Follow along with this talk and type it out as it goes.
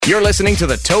You're listening to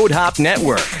the Toad Hop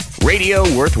Network, radio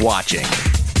worth watching.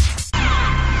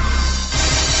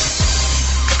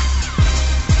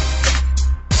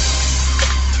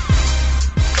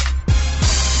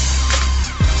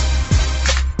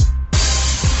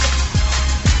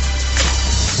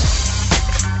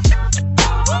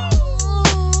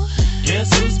 Guess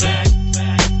who's back?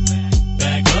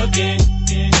 Back again.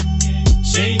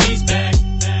 Shady's back.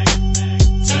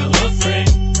 Tell a friend.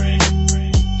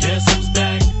 Guess who's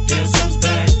back? Guess who's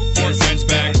back? Fortnite's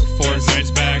back.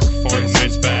 Fortnite's back.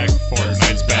 Fortnite's back.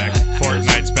 Fortnite's back.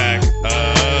 Fortnite's back.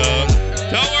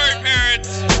 Don't worry,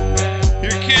 parents.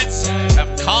 Your kids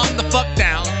Have calmed the fuck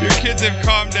down. Your kids have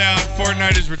calmed down.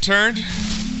 Fortnite has returned.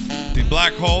 The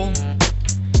Black Hole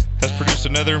has produced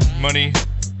another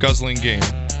money-guzzling game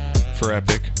for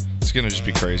Epic. It's going to just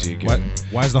be crazy again.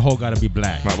 Why's the hole got to be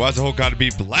black? Why's the whole got to be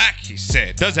black, he said.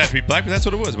 It does have to be black, but that's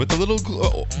what it was. With the little blue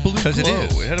glow. 'Cause it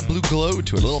is. It had a blue glow to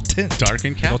it, a little tint. Dark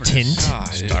and cavernous. tint?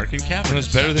 It's dark and It cavernous.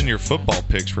 was better than your football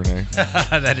picks, Renee.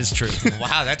 That is true.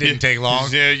 Wow, that didn't take long.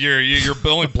 Yeah, your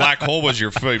only black hole was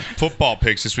your football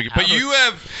picks this week. But you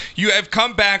have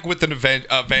come back with an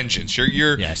vengeance.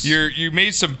 Yes.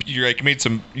 You said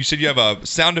you have a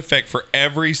sound effect for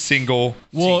every single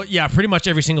Well, yeah, pretty much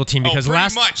every single team because pretty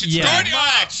last much. It's yeah. pretty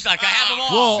much. Like I have them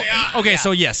all. Well, okay,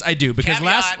 so yes, I do because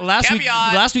Caveat, last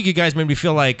week you guys made me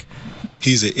feel like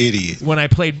He's an idiot. when I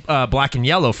played black and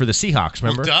yellow for the Seahawks.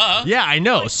 Remember? Well, duh. Yeah, I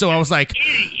know. So I was like,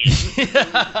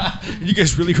 you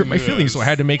guys really hurt my feelings. So I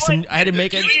had to make some. I had to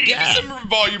make it. Give me some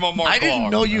volume on Mark I didn't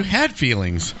know you had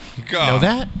feelings. Know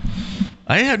that?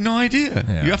 I had no idea.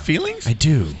 Yeah. You have feelings? I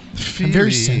do. I'm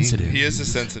very sensitive. He is a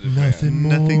sensitive man.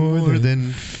 Nothing more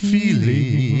than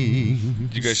feeling.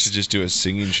 You guys should just do a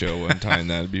singing show one time.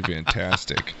 That'd be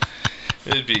fantastic.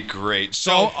 It'd be great.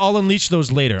 So I'll unleash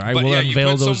those later. I But will yeah,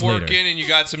 unveil you put those some work later. in and you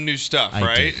got some new stuff, I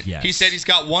right? did, yes. He said he's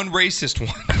got one racist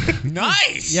one.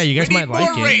 Nice. Yeah, you guys we might need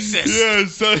like more it. racist. Yeah,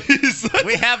 so he's like,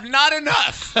 We have not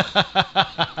enough.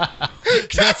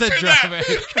 That's a capture drama.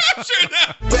 that. Capture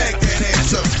that.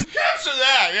 Capture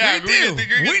that. Yeah, we do. Think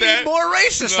you We get that? need more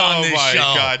racists on this Oh my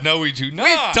show. God, no, we do We've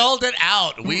not. dulled it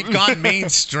out. We've gone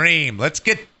mainstream. Let's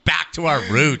get back to our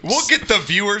roots. We'll get the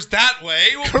viewers that way.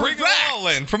 We'll bring them Correct. all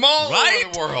in from all Right?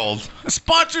 over the world.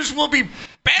 Sponsors will be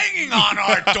banging on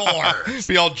our doors.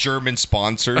 Be all German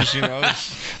sponsors, you know.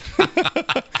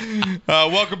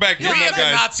 Welcome back, The guys.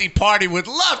 Nazi Party would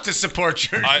love to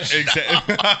support your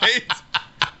Exactly. Right?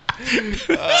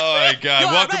 Oh my God!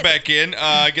 Welcome back in.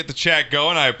 Get the chat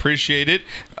going. I appreciate it.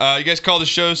 You guys call the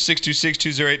show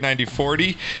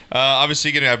 626-208-9040.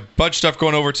 Obviously, gonna have a bunch of stuff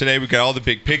going over today. We got all the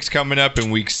big picks coming up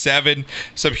in Week 7.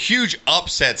 Some huge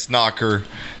upsets, knocker.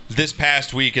 This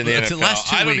past week in the NFL. The last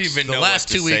 2 I don't weeks, even know the last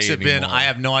what to 2 weeks say have been. anymore. I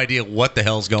have no idea what the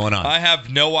hell's going on. I have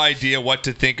no idea what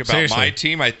to think about Seriously. my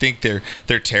team. I think they're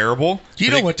terrible. You I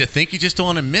know think what to think. You just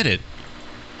don't admit it.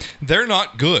 They're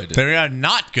not good. They are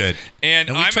not good. And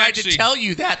we I'm tried actually- to tell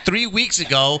you that 3 weeks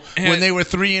ago And when they were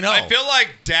 3-0. I feel like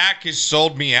Dak has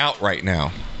sold me out right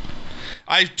now.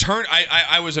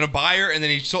 I was in a buyer, and then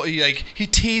he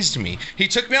teased me. He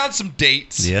took me on some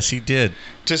dates Yes, he did.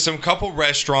 to some couple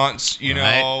restaurants. Here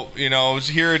or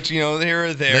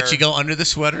there. Let you go under the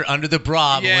sweater, under the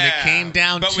bra, but when it came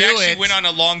down but to we actually it, went on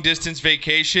a long distance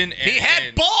vacation. And, he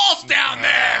had balls down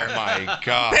there. Oh my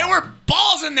God! There were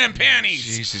balls in them panties.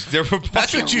 Jesus, there were.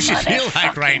 That's what you should feel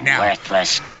like right now.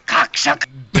 Worthless cocksucker.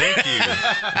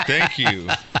 Thank you.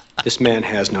 This man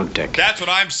has no dick. That's what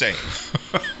I'm saying.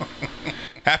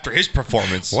 After his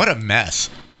performance. What a mess.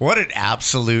 What an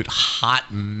absolute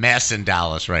hot mess in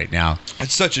Dallas right now.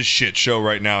 It's such a shit show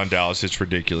right now in Dallas. It's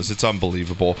ridiculous. It's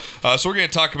unbelievable. So we're going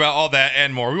to talk about all that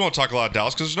and more. We won't talk a lot of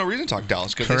Dallas because there's no reason to talk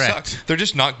Dallas because they Correct. suck. They're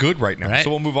just not good right now. Right.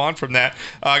 So we'll move on from that.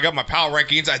 I got my power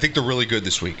rankings. I think they're really good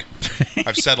this week.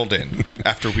 I've settled in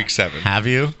after week 7. Have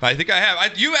you? I think I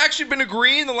have. You've actually been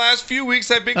agreeing the last few weeks.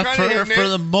 I've been kind of For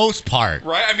the most part.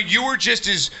 right. I mean, you were just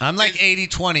as I'm like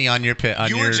 80-20 on your pit.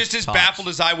 you were just as baffled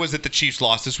as I was that the Chiefs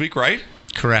lost this week, right?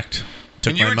 Correct.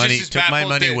 Took And you my were money. just as Took my baffled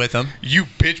money that with them. You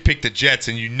bitch picked the Jets,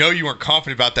 and you know you weren't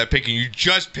confident about that pick, and you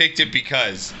just picked it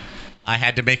because I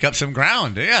had to make up some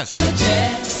ground. Yes.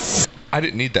 I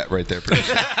didn't need that right there.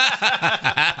 Producer.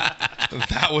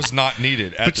 That was not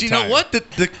needed at But the you time. know what?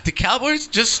 The Cowboys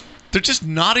they're just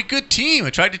not a good team.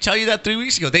 I tried to tell you that 3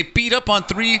 weeks ago. They beat up on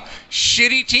 3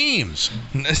 shitty teams.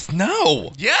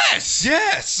 No. Yes.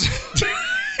 Yes.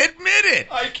 Admit it.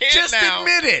 I can't Just now.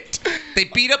 admit it. They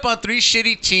beat up on 3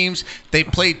 shitty teams. They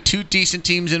played 2 decent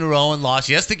teams in a row and lost.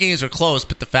 Yes, the games were close,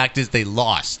 but the fact is they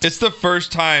lost. It's the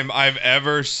first time I've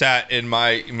ever sat in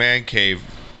my man cave,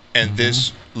 and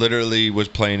this literally was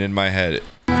playing in my head.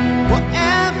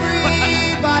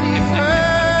 everybody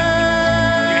hurts.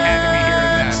 You had to be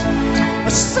hearing that.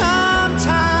 But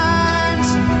sometimes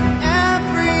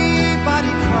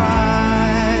everybody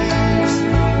cries.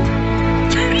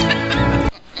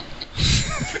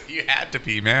 You had to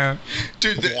be, man.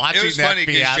 Dude, Watching it was that funny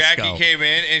because fiasco. Jackie came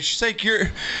in and she's like, "You're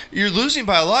losing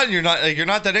by a lot, and you're not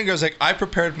that angry." I was like, "I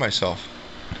prepared myself.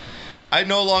 I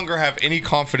no longer have any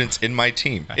confidence in my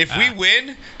team. If we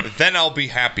win, then I'll be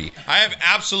happy.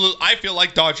 I feel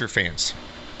like Dodger fans.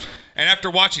 And after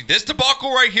watching this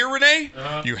debacle right here, Renee,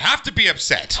 you have to be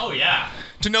upset. Oh yeah.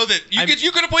 To know that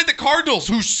you could have played the Cardinals,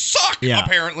 who suck,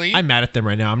 apparently. I'm mad at them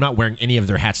right now. I'm not wearing any of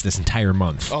their hats this entire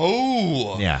month.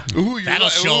 Oh. Yeah. Ooh, you're That'll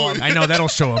show 'em. I know, that'll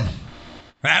show them.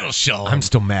 That'll show. I'm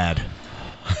still mad.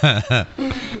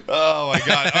 Oh, my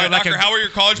God. All right, Knocker, how are your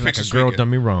college Like picks a this girl weekend? done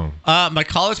me wrong. My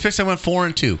college picks, I went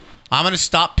 4-2. I'm gonna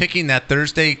stop picking that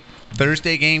Thursday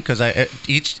game because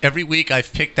every week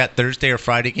I've picked that Thursday or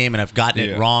Friday game and I've gotten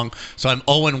it wrong. So I'm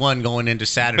 0-1 going into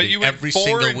Saturday. But you went every 4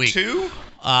 single and week. 2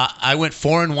 I went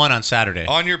 4-1 on Saturday.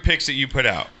 on your picks that you put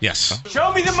out. Yes.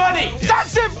 Show me the money.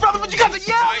 That's it, brother. But you got to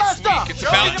yell that stuff. It's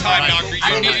about time, Knocker.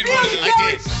 You needed one of those.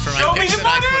 I did. For my picks that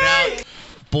I put out,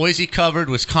 Boise covered,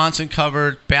 Wisconsin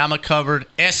covered, Bama covered,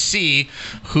 SC,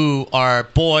 who our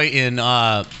boy in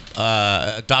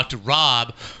Dr.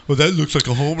 Rob. Well, that looks like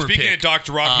a homer Speaking pick. of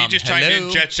Dr. Rob, he just chimed hello.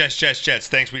 in Jets.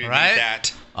 Thanks, we didn't Right? need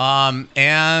that.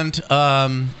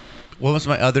 What was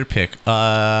my other pick?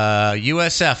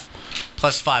 USF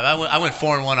 +5. I went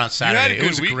 4-1 on You had Saturday. a It good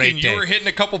was a weekend. great day. You were hitting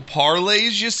a couple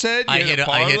parlays, you said? You hit a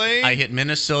parlay? I hit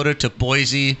Minnesota to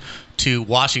Boise to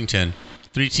Washington.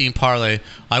 3-team parlay.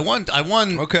 I won.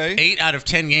 Okay. 8 out of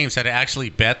 10 games that I actually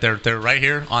bet. They're right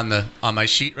here on my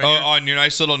sheet right here. On your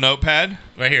nice little notepad?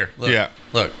 Right here. Look. Yeah.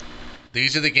 Look.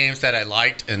 These are the games that I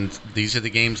liked, and these are the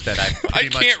games that I I pretty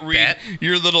can't much read bet.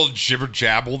 your little jibber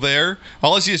jabble there.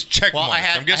 All I see is check Well, marks.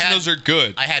 I'm guessing those are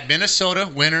good. I had Minnesota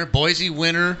winner, Boise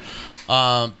winner,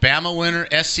 Bama winner,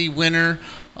 SC winner.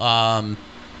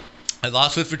 I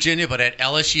lost with Virginia, but I had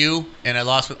LSU, and I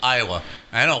lost with Iowa.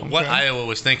 I don't know what Iowa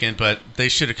was thinking, but they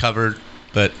should have covered.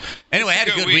 But anyway, I had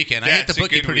a good weekend. I hit the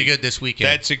bookie pretty good this weekend.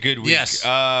 That's a good week. Yes.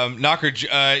 Knocker,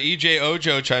 EJ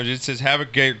Ojo chimes in, says, have a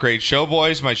great show,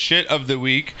 boys. My shit of the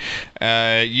week.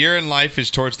 Year in life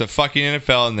is towards the fucking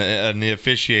NFL and the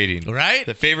officiating. Right?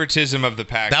 The favoritism of the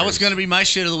Packers. That was going to be my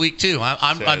shit of the week too.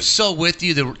 I'm so with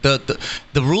you. The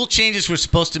rule changes were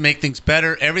supposed to make things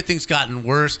better. Everything's gotten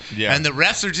worse. Yeah. And the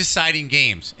refs are deciding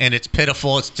games, and it's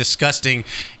pitiful. It's disgusting.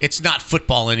 It's not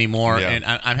football anymore, Yeah. and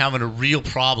I'm having a real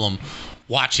problem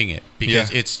watching it because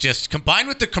it's just combined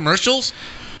with the commercials.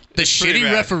 The pretty shitty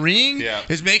bad. refereeing Yeah.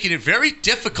 is making it very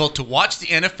difficult to watch the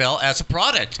NFL as a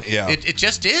product. Yeah. It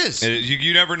just is.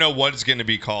 You never know what it's going to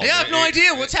be called. I have no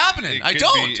idea what's happening. It I could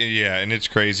don't. be- yeah, and it's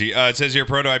crazy. It says here,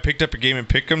 Proto, I picked up a game in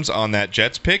Pick'ems on that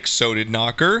Jets pick. So did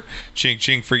Knocker. Ching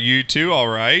ching for you too. All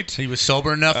right. He was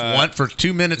sober enough for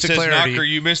 2 minutes It of says, clarity. Knocker,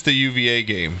 you missed the UVA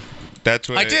game. That's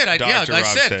what I did. I Dr. Rob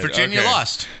said Virginia Okay.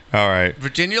 lost. All right.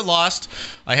 Virginia lost.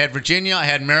 I had Virginia. I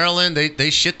had Maryland. They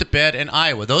shit the bed, and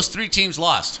Iowa. Those 3 teams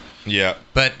lost. Yeah.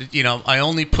 But I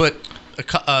only put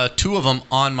 2 of them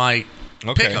on my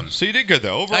Okay. pick 'em. So you did good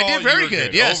though. Overall, I did you very were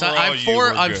good. Yes, Overall, I'm you 4.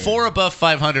 were I'm good. 4 above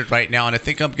 500 right now, and I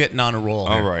think I'm getting on a roll.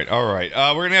 All here. right.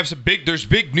 We're gonna have some big. There's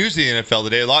big news in the NFL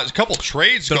today. A couple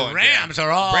trades The going. Rams down.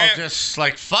 are all Ram- just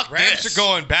like fuck Rams this. are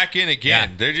going back in again.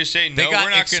 Yeah. They're just saying They no. got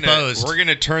We're not exposed. We're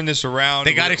gonna turn this around.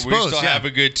 They got We exposed, still yeah. have a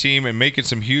good team and making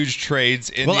some huge trades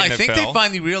in Well, the I NFL. think they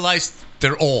finally realized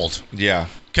they're old Yeah.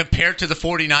 compared to the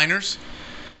 49ers.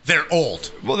 They're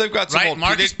old. Well, they've got some Right, old.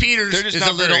 Marcus Peters they're just is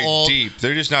not a little very old. deep.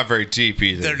 They're just not very deep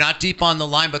either. They're not deep on the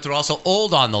line, but they're also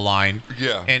old on the line.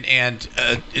 Yeah. And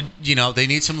they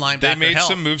need some linebacker They made help.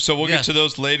 some moves, so we'll Yeah. get to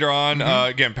those later on.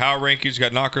 Again, power rankings,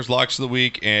 got knockers, locks of the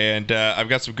week, and I've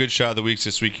got some good shot of the weeks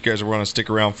this week. You guys are want to stick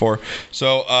around for.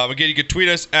 So again, you can tweet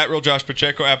us at Real Josh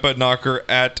Pacheco, at Bud Knocker,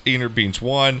 at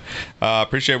Beans1.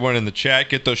 Appreciate everyone in the chat.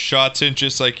 Get those shots in,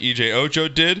 just like EJ Ojo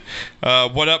did.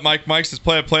 What up, Mike? Mike says,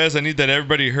 play. I need that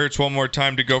everybody hurts one more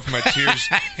time to go for my tears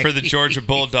for the Georgia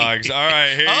Bulldogs. All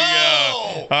right, here you go.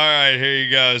 All right, here you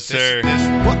go, sir.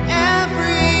 Well,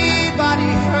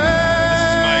 everybody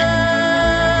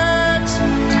hurts,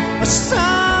 but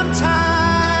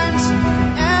sometimes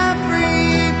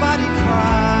everybody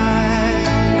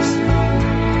cries.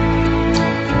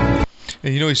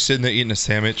 And he's sitting there eating a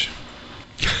sandwich.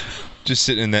 Just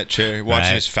sitting in that chair, watching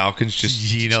Right. his Falcons. Just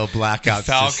blackout.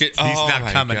 Falcon- He's oh not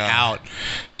my coming God. out,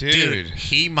 dude.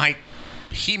 He might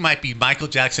be Michael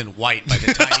Jackson White by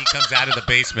the time he comes out of the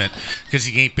basement because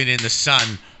he ain't been in the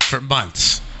sun for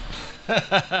months.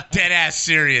 Dead ass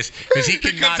serious. Because he He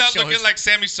cannot comes out show looking his... like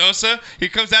Sammy Sosa. He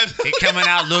comes out. He coming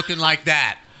out looking like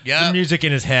that. The Yeah. music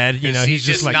in his head, you know, he's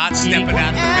just like not stepping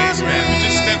out of the basement. He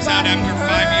just steps out after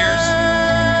 5 years.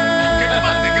 Come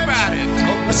on, think about it.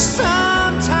 It's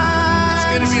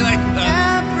gonna be like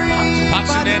Pops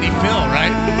and Danny Phil,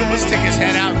 right? Stick his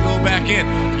head out and go back in.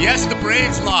 Yes, the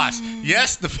Braves lost.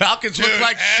 Yes, the Falcons look Dude,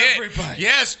 like shit. everybody.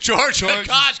 Yes, Georgia Georgia's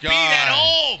got beat at gone.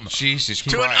 home Jesus to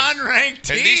Christ. an unranked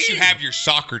team. At least you have your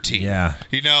soccer team. Yeah.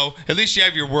 You know, at least you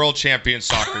have your world champion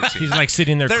soccer team. he's like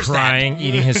sitting there There's crying,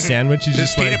 eating his sandwich. He's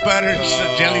this just like, peanut butter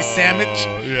and jelly sandwich,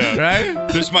 yeah. right?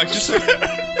 There's Mike just.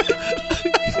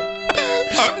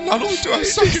 Not only do I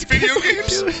suck at video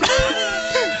games,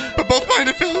 but both my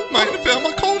NFL, my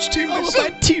college team, they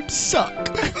suck. my team suck.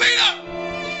 Lena!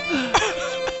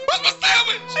 Where's my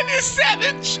sandwich? I need a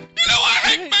sandwich. You know I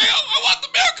hate mayo. I want the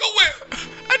Miracle Whip.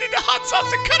 I need a hot sauce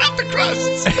to cut off the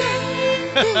crusts.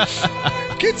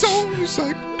 Kids home, it's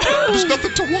like, there's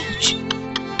nothing to watch.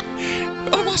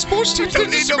 None of my sports teams I don't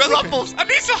need no ruffles. I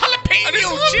need some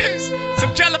jalapeno chips.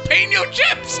 Some jalapeno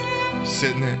chips.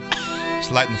 Sitting there. He's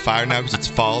lighting the fire now because it's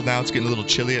fall now. It's getting a little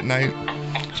chilly at night.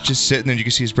 He's just sitting there and you can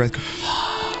see his breath go.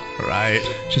 Right.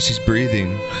 Just he's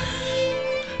breathing.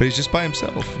 But he's just by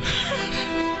himself.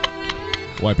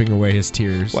 Wiping away his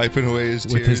tears Wiping away his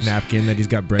tears. with his napkin that he's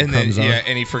got And then, breadcrumbs on. yeah,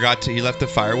 and he forgot to. He left the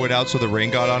firewood out, so the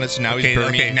rain got on it. So now Okay, he's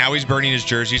burning. okay. Now he's burning his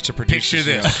jerseys to produce Picture his,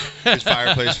 you this. know, his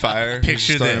fireplace fire. He's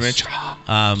Picture just throwing this.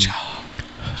 them in.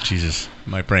 Jesus,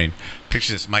 my brain.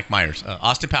 Picture this. Mike Myers,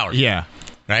 Austin Powers. Yeah.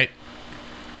 Right.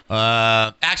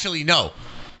 Actually, no.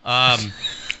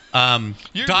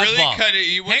 You're dodgeball. really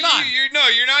cutting. Hang on.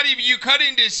 You're not even. You cut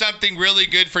into something really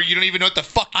good for you don't even know what the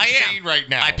fuck you're I saying am right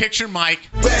now. I picture Mike.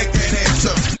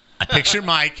 I picture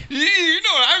Mike. You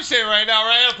know what I'm saying right now,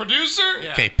 right? A producer.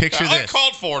 Yeah. Okay, picture this.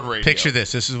 Uncalled for in radio. Picture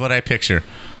this. This is what I picture.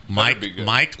 be Mike. good.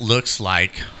 Mike looks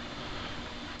like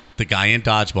the guy in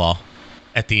Dodgeball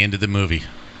at the end of the movie,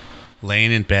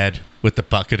 laying in bed with the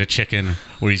bucket of chicken,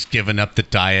 where he's given up the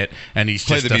diet and he's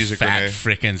Play just the a music, fat Renee.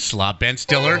 freaking slob. Ben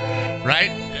Stiller,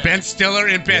 right? Ben Stiller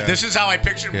in bed. Yeah. This is how I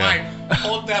picture Yeah. Mike.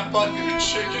 Hold that bucket of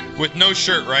chicken. With no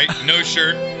shirt, right? No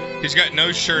shirt. He's got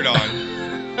no shirt on.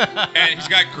 And he's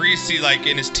got greasy, like,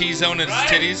 in his T-zone and his Right?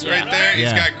 titties Yeah. right there.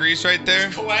 He's Yeah. got grease right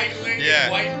there. Coagulated Yeah.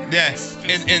 white. Yeah.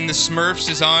 And the Smurfs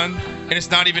is on. And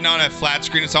it's not even on a flat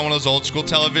screen. It's on one of those old school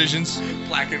televisions.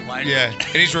 Black and white. Yeah. And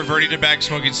he's reverting to back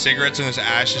smoking cigarettes and his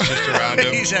ash is just around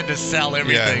him. He's had to sell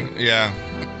everything. Yeah.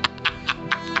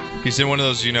 He's in one of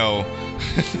those, you know,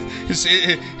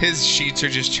 his sheets are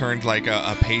just turned like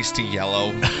a pasty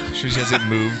yellow. She hasn't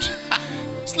moved.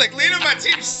 It's like, Lena, my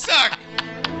team suck.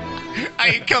 I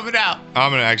ain't coming out.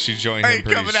 I'm gonna actually join Hey, him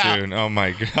pretty coming out. soon. Oh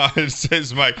my god,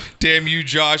 says Mike. Damn you,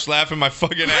 Josh, laughing my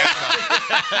fucking ass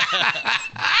off.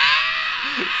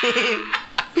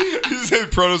 He said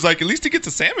Proto's like, at least he gets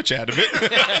a sandwich out of it.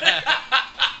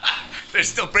 They're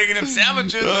still bringing him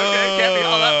sandwiches. Okay, can't be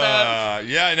all that bad.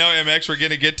 Yeah, I know, MX. We're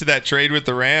going to get to that trade with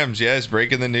the Rams. Yes,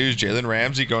 breaking the news. Jalen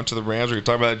Ramsey going to the Rams. We're going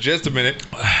to talk about that in just a minute.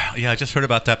 Yeah, I just heard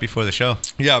about that before the show.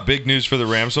 Yeah, big news for the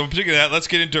Rams. So, particularly that, let's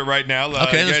get into it right now.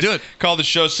 Okay, you let's guys do it. Call the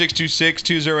show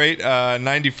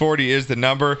 626-208-9040 is the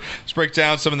number. Let's break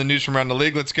down some of the news from around the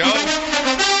league. Let's go. You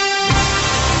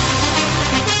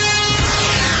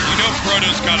know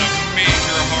Proto's got a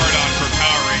major hard-on for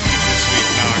Power Rangers this week,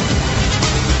 Knox.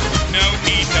 No,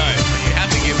 he does. You have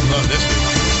to give him love this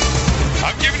week.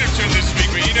 I'm giving it to him this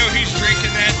week, but you know he's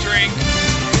drinking that drink.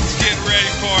 He's getting ready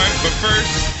for it. But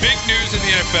first, big news in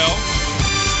the NFL.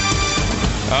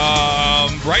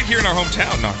 Right here in our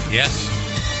hometown, Knox. Yes.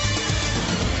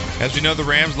 As we know, the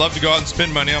Rams love to go out and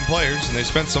spend money on players, and they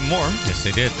spent some more. Yes,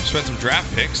 they did. They spent some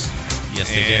draft picks. Yes,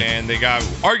 they did. And they got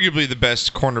arguably the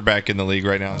best cornerback in the league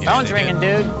right now. Phone's ringing,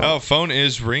 dude. Oh, phone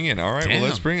is ringing. All right, Damn. well,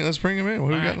 let's bring him in. What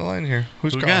do we got in the line here?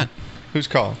 Who's Who we calling? got? Who's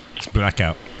calling? It's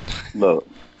blackout. Look,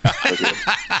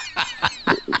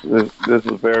 this is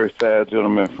a very sad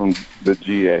gentleman from the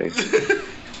GA.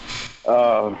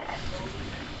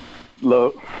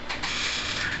 Look,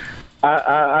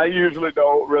 I usually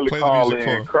don't really Play the call music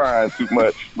in for crying too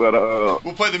much, but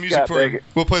We'll play the music God for dang you. it.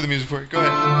 We'll play the music for you. Go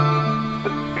ahead.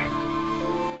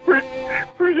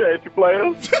 appreciate you,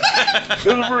 players.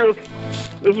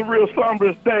 This is a real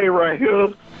somber day right here.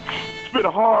 It's been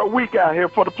a hard week out here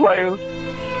for the players.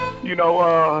 You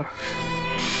know,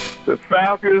 the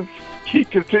Falcons keep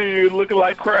continuing looking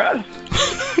like crap.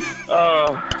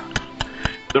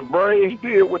 The Braves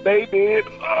did what they did.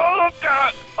 Oh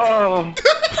God.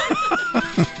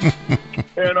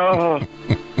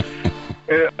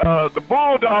 And the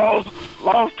Bulldogs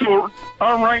lost to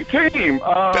unranked team. They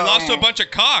lost to a bunch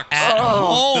of cocks. At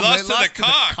home. They lost to the the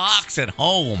Cox. Cox at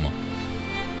home.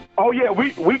 Oh yeah,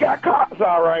 we got cops,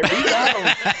 all right. We got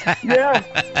them. Yeah.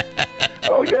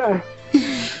 Oh yeah.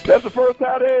 That's the first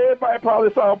time everybody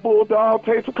probably saw a bulldog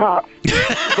taste of cops.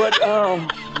 But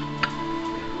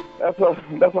that's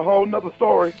a whole nother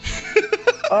story.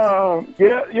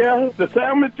 Yeah. The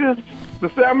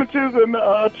sandwiches and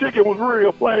the chicken was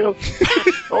real, players.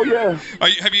 Oh yeah.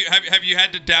 Have you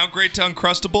had to downgrade to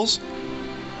Uncrustables?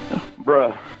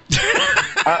 Bruh.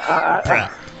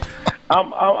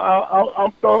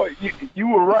 I'm throwing. You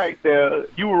were right there.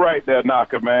 You were right there,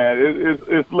 Knocker, man.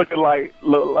 It's looking like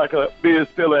a beer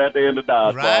stiller at the end of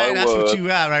Dodgeball. Right, that's what you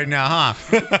got right now,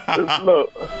 huh?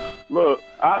 Look.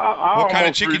 What kind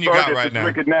of chicken you got right now?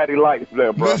 Freaking Natty Lights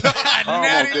there, bro.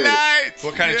 Natty Lights.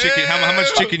 What kind of chicken? How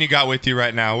much chicken you got with you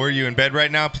right now? Where are you in bed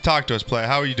right now? Talk to us, player.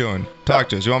 How are you doing? Talk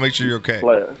to us. We want to make sure you're okay.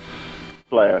 Player.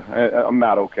 I'm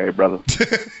not okay, brother.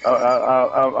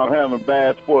 I'm having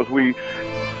bad sports week.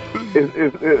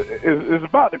 It's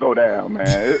about to go down,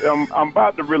 man. I'm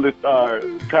about to really start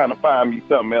trying to find me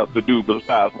something else to do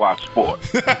besides watch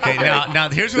sports. Okay, now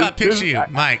here's what I picture you,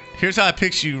 Mike. Here's how I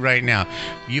picture you right now.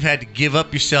 You've had to give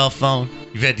up your cell phone.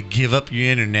 You've had to give up your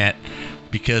internet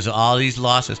because of all these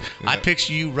losses. Yeah. I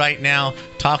picture you right now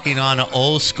talking on an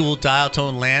old school dial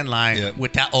tone landline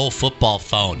with that old football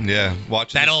phone. Yeah,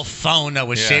 watching that old phone that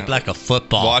was shaped like a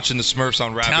football. Watching the Smurfs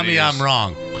on Rabbit Tell me I'm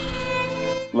wrong.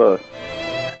 Look.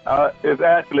 It's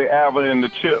actually Alvin and the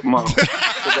Chipmunks, so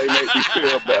they make me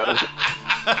feel better.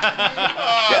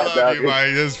 I love you,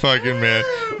 Mike. That's fucking man.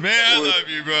 Man, I love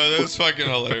you, bro. That's fucking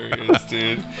hilarious,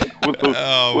 dude.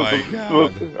 Oh my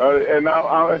god. And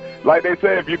I, like they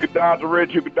say, if you could dodge a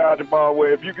wrench, you could dodge a ball.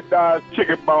 Where if you could dodge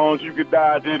chicken bones, you could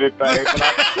dodge anything. But I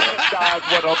can't dodge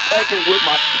what I'm taking with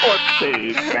my torch,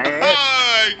 man. Oh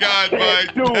my god,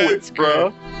 Mike. Do it,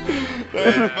 bro.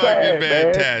 This is fucking sad,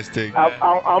 fantastic.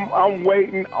 I'm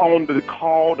waiting on the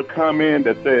call to come in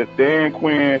that says Dan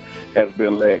Quinn has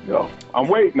been let go. I'm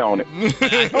waiting on it.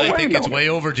 I think it's way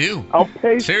overdue. I'm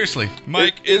patient. Seriously.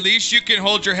 Mike, at least you can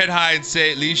hold your head high and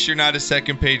say at least you're not a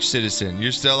second page citizen.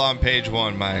 You're still on page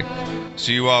 1, Mike.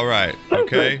 So you all right,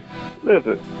 okay?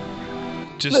 Listen.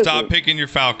 Just stop picking your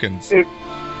Falcons.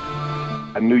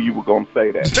 I knew you were going to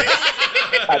say that.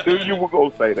 I knew you were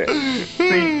going to say that.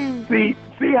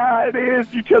 See how it is?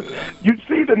 You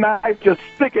see the knife just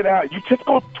sticking out. You just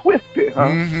gonna twist it, huh?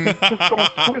 Just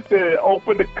gonna twist it and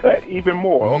open the cut even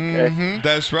more. Okay,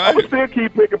 that's right. I'm gonna still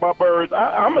keep picking my birds.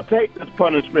 I'm gonna take this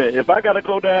punishment. If I gotta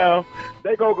go down,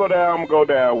 they gonna go down. I'm gonna go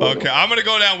down with them. I'm gonna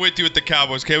go down with you with the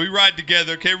Cowboys. Okay, we ride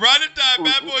together. Okay, ride or die,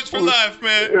 bad boys for life,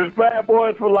 man. It's bad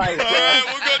boys for life. All right,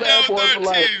 we'll go down with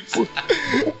our teams.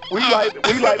 We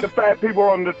like the fat people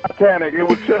on the Titanic. It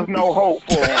was just no hope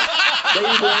for them. They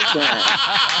went down.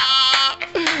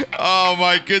 Oh,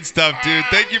 Mike, good stuff, dude.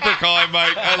 Thank you for calling,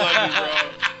 Mike. I love you, bro.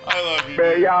 I love you.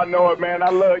 Man, y'all know it, man. I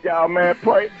love y'all, man.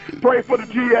 Pray for the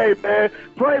GA, man.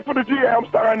 Pray for the GA. I'm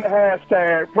starting the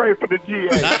hashtag. Pray for the GA.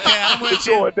 Okay, I'm with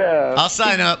you. I'll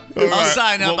sign up. I'll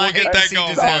sign up. We'll get that going.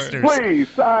 Disasters. Please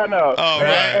sign up. Oh,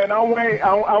 man. And I'm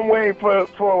waiting for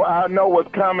I know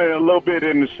what's coming a little bit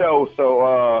in the show,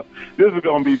 so this is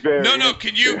gonna be very. No.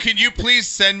 Can you please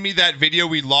send me that video?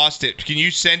 We lost it. Can you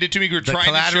send it to me? We're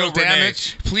trying to show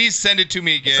damage. Renee. Please send it to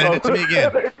me again. Send it to me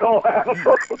again.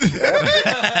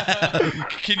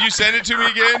 Can you send it to me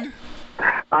again?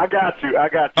 I got you.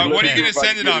 What are you going to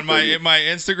send it on? My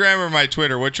Instagram or my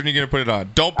Twitter? Which one are you going to put it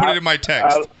on? Don't put it in my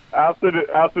text. I'll send it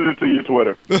to your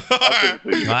Twitter. I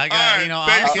got, all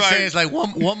I can say is like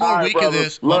one more week of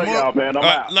this. Love y'all, man. I'm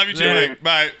out. Love you too, Mike.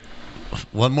 Bye.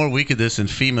 One more week of this, and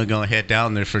FEMA gonna head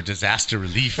down there for disaster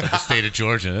relief for the state of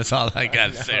Georgia. That's all I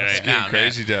got to say right now. It's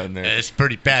crazy down there. It's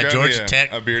pretty bad. Grab Georgia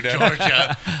Tech, a beer down.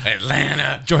 Georgia,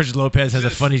 Atlanta. George Lopez has a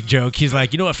funny joke. He's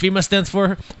like, you know what FEMA stands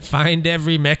for? Find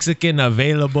every Mexican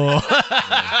available.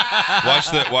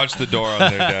 Watch the door on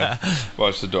there, Dad.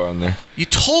 Watch the door on there. You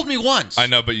told me once. I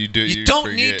know, but you do. You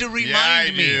don't need to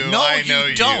remind me. Do. No, I know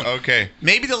you don't. Okay.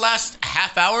 Maybe the last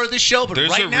half hour of the show, but there's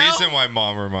right now. There's a reason why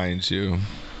Mom reminds you.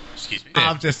 Excuse me.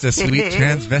 I'm just a sweet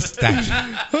transvestite.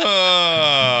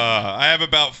 I have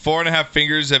about 4.5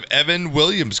 fingers of Evan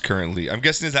Williams currently. I'm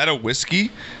guessing, is that a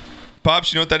whiskey?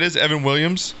 Pops, you know what that is? Evan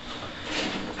Williams?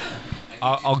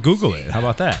 I'll Google it. How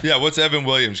about that? Yeah, what's Evan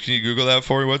Williams? Can you Google that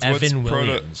for me? What's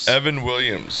Williams. Evan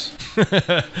Williams.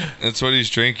 That's what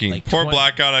he's drinking. Like Poor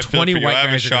blackout, I feel for you. I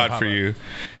have a shot for you. you.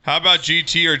 How about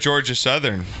GT or Georgia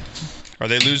Southern? Are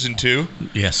they losing too?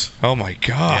 Yes. Oh my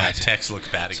God. Yeah, Tex looks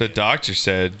bad So again. doctor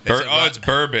said. It's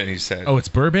bourbon. He said. Oh, it's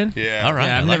bourbon? Yeah. All right.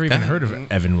 Yeah, I I've like never even that. heard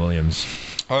of Evan Williams.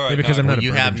 All right. Maybe because I'm not a you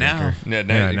bourbon have now. drinker. Yeah,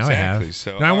 now I exactly. have.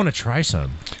 So, now I want to try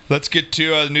some. Let's get to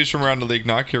the news from around the league.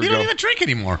 Knock. Here we You go. don't even drink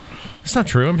anymore. That's not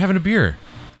true. I'm having a beer.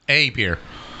 A beer.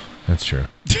 That's true.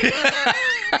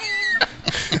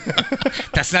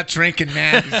 That's not drinking,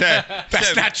 man.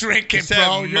 That's not drinking,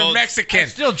 bro. You're Mexican.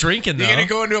 Still drinking though. You're gonna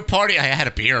go into a party. I had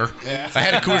a beer. I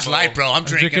had a Coors Light, bro. I'm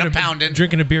drinking. I'm pounding.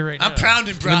 Drinking a beer right now. I'm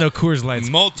pounding, bro. Even though Coors Light's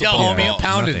Multiple. Yo, homie, I'm balls.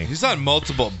 pounding. Nothing. He's on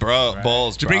multiple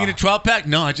balls. Did you bring in a 12-pack?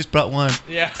 No, I just brought one.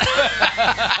 Yeah.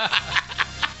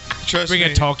 Trust Bring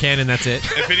me. a tall can and that's it.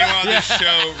 If anyone on this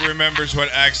show remembers what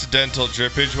accidental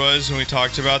drippage was when we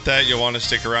talked about that, you'll want to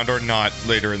stick around or not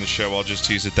later in the show. I'll just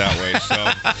tease it that way. So,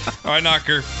 all right,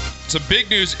 Knocker. Some big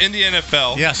news in the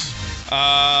NFL. Yes.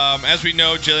 As we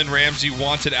know, Jalen Ramsey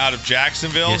wanted out of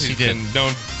Jacksonville. Yes, he did.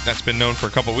 That's been known for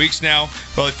a couple weeks now.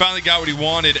 Well, he finally got what he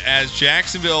wanted as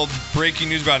Jacksonville, breaking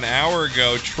news about an hour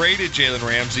ago, traded Jalen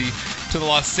Ramsey to the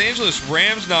Los Angeles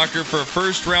Rams, Knocker, for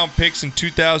first-round picks in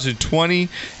 2020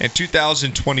 and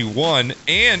 2021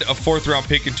 and a fourth-round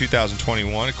pick in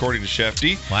 2021, according to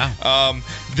Shefty. Wow.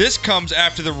 This comes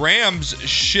after the Rams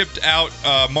shipped out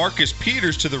Marcus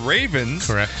Peters to the Ravens.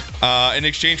 Correct. In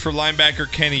exchange for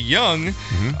linebacker Kenny Young,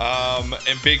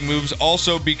 and big moves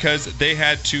also because they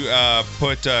had to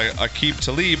put Aqib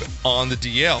Talib on the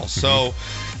DL. So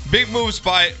big moves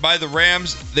by the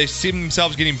Rams. They see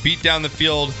themselves getting beat down the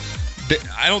field.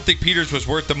 I don't think Peters was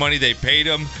worth the money they paid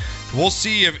him. We'll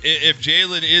see if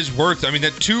Jalen is worth. I mean,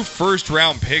 that 2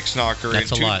 first-round picks, Knocker,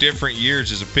 That's in a 2 lot. different years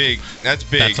is that's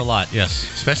big. That's a lot, yes.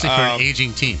 Especially for an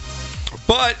aging team.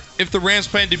 But if the Rams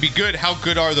plan to be good, how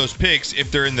good are those picks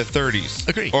if they're in the 30s?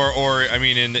 Agreed. Or I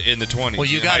mean, in the 20s. Well,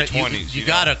 you got got it. you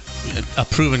got a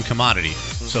proven commodity.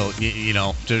 So you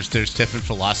know, there's different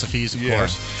philosophies, of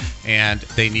course, and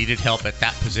they needed help at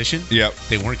that position. Yep.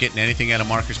 They weren't getting anything out of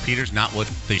Marcus Peters, not what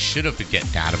they should have been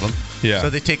getting out of him. Yeah. So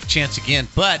they take a chance again,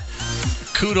 but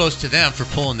kudos to them for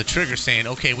pulling the trigger, saying,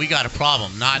 "Okay, we got a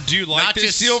problem." Do you like not this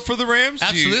just deal for the Rams?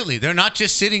 Absolutely. They're not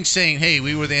just sitting saying, "Hey,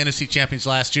 we were the NFC champions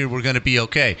last year. We're going to be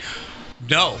okay."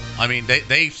 No. I mean,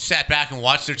 they sat back and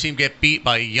watched their team get beat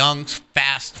by a young,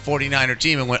 fast 49er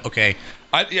team and went, "Okay,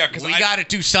 because we got to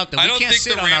do something. I We don't can't think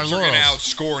sit the on our Rams are going to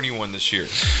laurels." outscore anyone this year.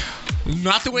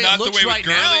 Not the way Not it looks the way right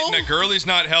with Gurley. now. No, Gurley's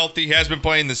not healthy. He has been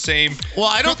playing the same. Well,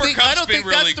 I don't Cooper think Kupp's been that's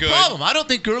really the good. problem. I don't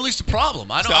think Gurley's the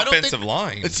problem. I It's don't. the I don't offensive think,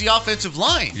 line. It's the offensive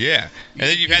line. Yeah, and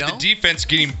then you've You had know? the defense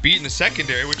getting beat in the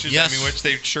secondary, which is Yes. which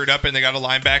they shored up, and they got a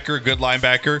linebacker, a good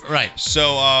linebacker. Right.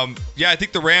 So, I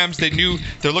think the Rams.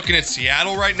 They're looking at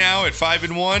Seattle right now at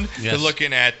 5-1. Yes. They're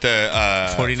looking at the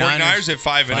 49ers at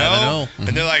 5-0, 5-0.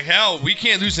 and they're like, hell, we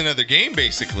can't lose another game,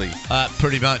 basically.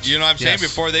 Pretty much. You know what I'm saying? Yes.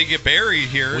 Before they get buried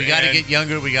here, We got to and get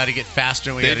younger. We got to get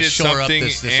faster. We they got to did shore up something,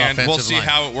 this and offensive we'll see line.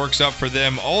 how it works out for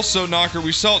them. Also, Knocker,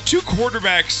 we saw 2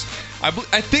 quarterbacks.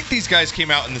 I think these guys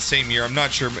came out in the same year. I'm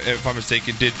not sure if I'm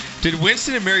mistaken. Did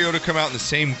Winston and Mariota come out in the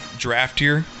same draft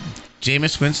year?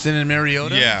 Jameis Winston and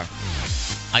Mariota? Yeah.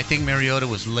 I think Mariota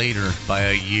was later by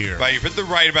a year. But they're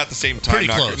right about the same time. Pretty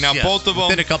Knocker. close. Now, yes. both of them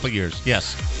Within a couple years.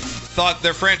 Yes. thought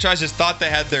their franchises thought they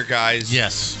had their guys.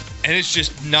 Yes. And it's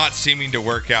just not seeming to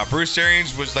work out. Bruce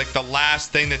Arians was like the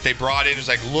last thing that they brought in. It was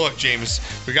like, look, James,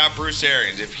 we got Bruce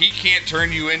Arians. If he can't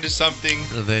turn you into something,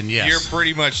 Then yes. you're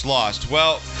pretty much lost.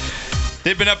 Well,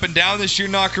 they've been up and down this year,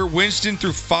 Knocker. Winston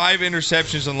threw 5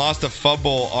 interceptions and lost a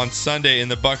fumble on Sunday in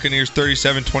the Buccaneers'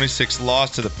 37-26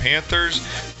 loss to the Panthers,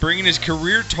 bringing his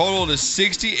career total to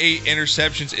 68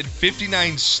 interceptions in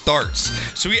 59 starts.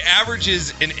 So he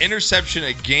averages an interception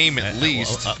a game at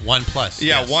least. 1+.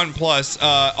 Yeah, yes.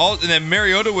 1+. And then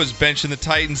Mariota was benched in the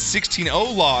Titans'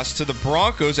 16-0 loss to the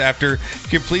Broncos after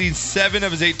completing 7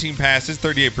 of his 18 passes,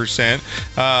 38%.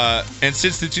 And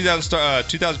since the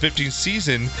 2015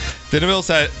 season, the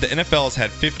NFL has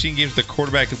had 15 games with the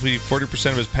quarterback completing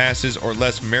 40% of his passes or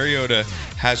less. Mariota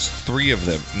has 3 of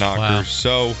them, Knocker. Wow.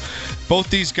 So both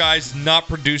these guys not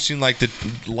producing like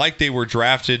they were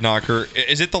drafted, Knocker.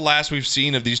 Is it the last we've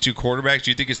seen of these 2 quarterbacks?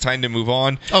 Do you think it's time to move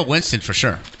on? Oh, Winston for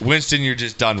sure. Winston, you're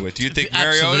just done with. Do you think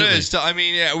Mariota Absolutely. is still? I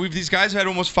mean, yeah, these guys have had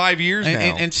almost 5 years now.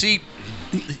 And see,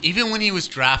 even when he was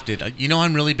drafted,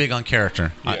 I'm really big on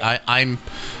character. Yeah.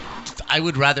 I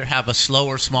would rather have a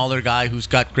slower, smaller guy who's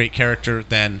got great character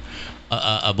than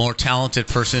a more talented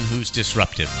person who's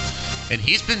disruptive. And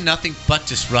he's been nothing but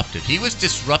disruptive. He was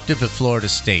disruptive at Florida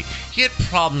State. He had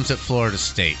problems at Florida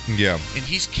State. Yeah. And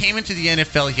he came into the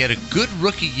NFL. He had a good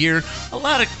rookie year. A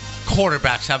lot of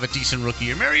quarterbacks have a decent rookie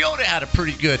year. Mariota had a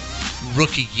pretty good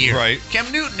rookie year. Right.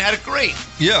 Cam Newton had a great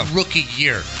Yeah. rookie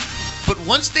year. But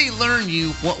once they learn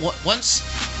you, once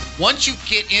you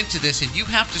get into this and you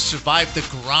have to survive the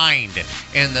grind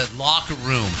and the locker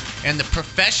room and the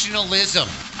professionalism,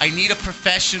 I need a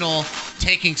professional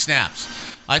taking snaps.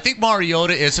 I think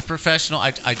Mariota is a professional.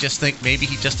 I just think maybe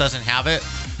he just doesn't have it.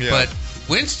 Yeah. But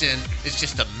Winston is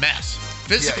just a mess.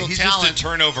 Physical he's talent, just a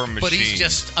turnover machine. but he's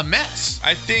just a mess.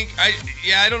 I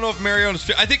don't know if Mariota's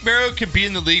fit. I think Mario can be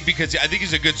in the league because I think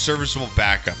he's a good serviceable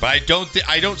backup. But I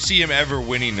don't see him ever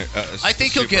winning I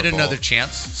think he'll get another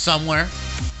chance somewhere.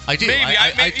 I do. Maybe.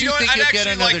 I do think I'd he'll get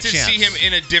actually another like to chance. see him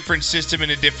in a different system,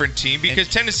 in a different team, because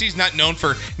Tennessee's not known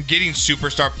for getting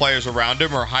superstar players around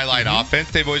him or highlight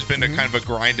offense. They've always been a kind of a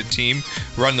grinded team,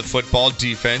 run the football,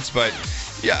 defense. But,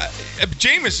 yeah,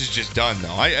 Jameis is just done,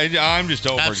 though. I'm just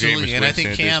over Absolutely, Jameis and I think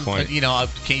Winston Cam, at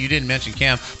this point. you didn't mention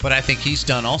Cam, but I think he's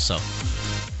done also.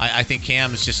 I think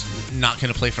Cam is just not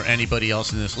going to play for anybody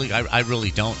else in this league. I really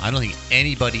don't. I don't think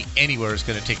anybody anywhere is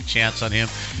going to take a chance on him.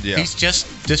 Yeah. He's just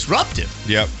disruptive.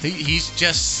 Yep. He's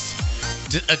just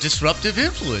a disruptive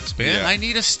influence, man. Yeah. I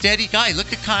need a steady guy.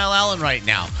 Look at Kyle Allen right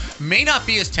now. May not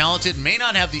be as talented, may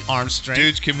not have the arm strength.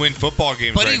 Dudes can win football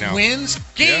games but right he now. wins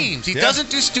games. He Yeah. doesn't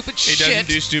do stupid He shit. doesn't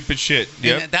do stupid shit.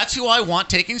 Yep. And that's who I want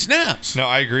taking snaps. No,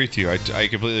 I agree with you. I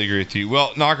completely agree with you.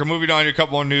 Well, Knocker, moving on to a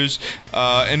couple more news.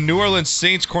 In New Orleans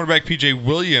Saints cornerback P.J.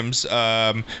 Williams,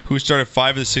 who started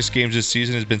 5 of the 6 games this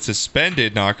season, has been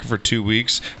suspended, Knocker, for 2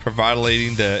 weeks for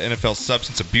violating the NFL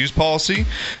substance abuse policy.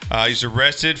 He's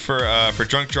arrested for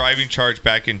drunk driving charge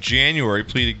back in January,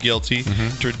 pleaded guilty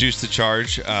to reduce the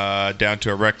charge down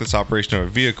to a reckless operation of a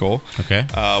vehicle. Okay.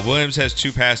 Williams has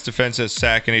 2 pass defense, a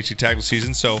sack, and 18 tackle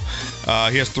season, so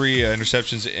he has 3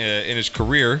 interceptions in his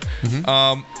career.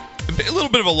 A little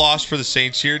bit of a loss for the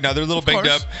Saints here. Now, they're a little banged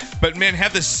up, but, man,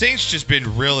 have the Saints just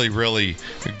been really, really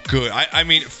good? I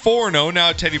mean, 4-0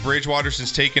 now. Teddy Bridgewater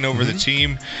since taking over the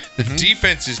team. The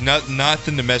defense is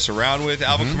nothing to mess around with.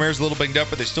 Alvin Kamara's a little banged up,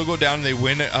 but they still go down and they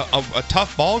win a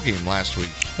tough ball game last week.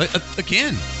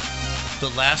 Again, the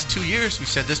last 2 years, we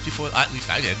said this before, at least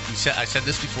I did. I said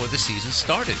this before the season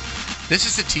started. This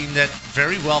is a team that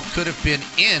very well could have been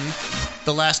in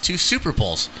the last 2 Super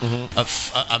Bowls.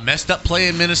 A messed up play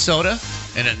in Minnesota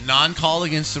and a non-call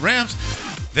against the Rams.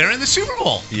 They're in the Super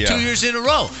Bowl 2 years in a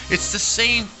row. It's the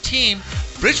same team.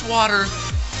 Bridgewater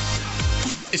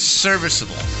is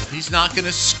serviceable. He's not going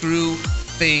to screw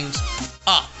things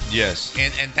up. Yes.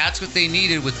 And that's what they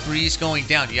needed with Breeze going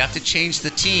down. You have to change the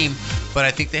team, but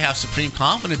I think they have supreme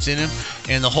confidence in him.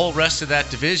 And the whole rest of that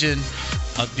division,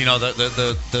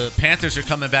 the Panthers are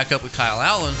coming back up with Kyle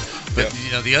Allen, but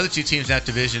the other 2 teams in that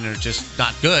division are just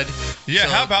not good. Yeah, So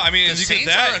how about, the you get Saints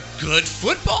that. are a good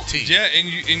football team. Yeah, and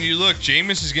you look,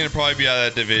 Jameis is going to probably be out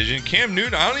of that division. Cam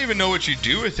Newton, I don't even know what you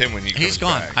do with him when he comes He's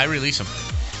gone. back. I release him.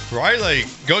 Right? Like,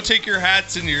 go take your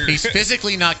hats and your... He's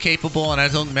physically not capable, and I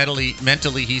don't mentally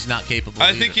he's not capable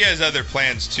I think he has other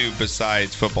plans, too,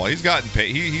 besides football. He's gotten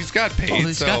paid. He's got paid.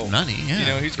 He's got money,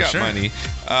 yeah. He's for got sure. money.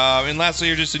 And lastly,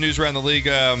 here, just the news around the league.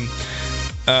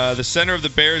 The center of the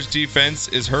Bears defense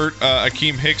is hurt.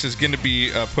 Akeem Hicks is going to be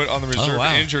put on the reserve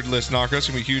injured list. Knocker. That's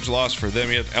going to be a huge loss for them.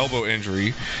 He had an elbow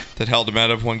injury that held him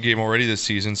out of 1 game already this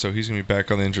season, so he's going to be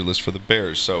back on the injured list for the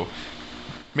Bears. So,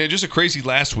 man, just a crazy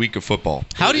last week of football.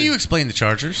 How do you explain the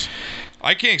Chargers?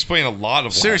 I can't explain a lot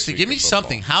of. Seriously, give me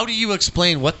something. How do you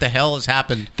explain what the hell has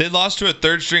happened? They lost to a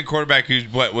 3rd-string quarterback who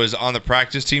was on the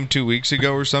practice team 2 weeks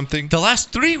ago or something. The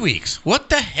last 3 weeks. What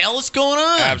the hell is going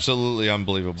on? Absolutely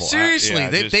unbelievable. Seriously,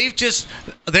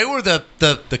 they were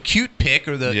the cute pick,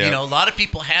 or a lot of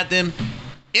people had them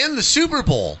in the Super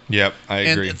Bowl. Yep, I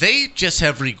agree. And they just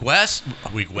have regressed.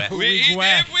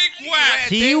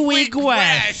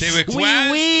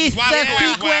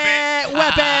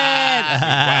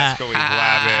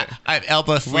 I'm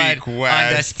Elba Fred on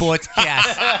the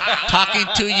Sportscast, talking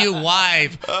to you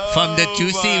live from the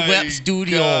Juicy Whip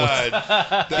Studios.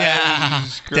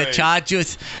 The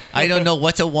Chargers. I don't know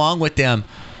what's wrong with them.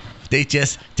 They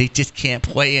just can't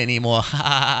play anymore.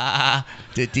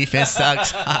 The defense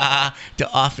sucks. The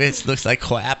offense looks like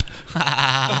crap.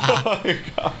 Oh my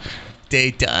God.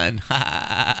 They done.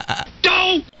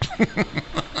 Don't.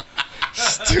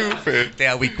 Stupid. They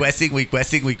are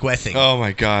regressing. Oh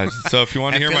my God. So if you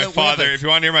want to hear Philip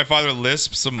my father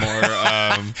lisp some more,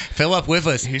 Philip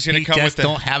Rivers. He's gonna come with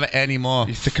don't have it anymore.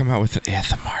 He used to come out with an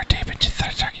ASMR tape and just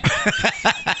start talking.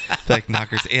 Like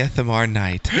Knocker's ASMR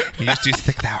night. He used to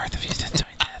stick the hour of the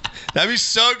That'd be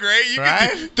so great.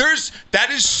 That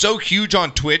is so huge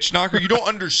on Twitch, Knocker. You don't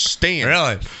understand.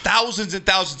 Really? Thousands and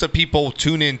thousands of people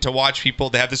tune in to watch people.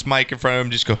 They have this mic in front of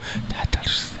them, just go.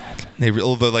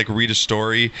 They'll like read a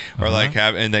story or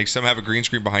like some have a green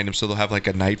screen behind them, so they'll have like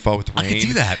a nightfall with rain. I could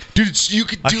do that, dude. You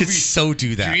could. I could so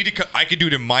do that. You need to. I could do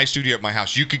it in my studio at my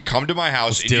house. You could come to my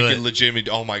house Let's and do you it. could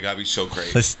legitimately. Oh my god, it'd be so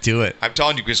great. Let's do it. I'm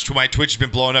telling you, because my Twitch has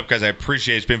been blowing up, guys. I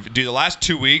appreciate it. It's been, dude, the last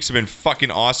 2 weeks have been fucking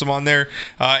awesome on there.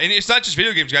 And it's not just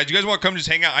video games, guys. You guys want to come just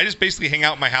hang out? I just basically hang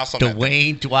out in my house on that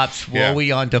thing. Dwayne drops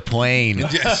Wowie on the plane.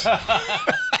 Yes.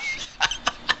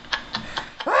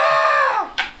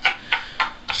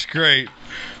 It's great.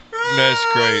 That's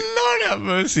great. Lord have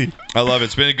mercy. I love it.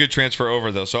 It's been a good transfer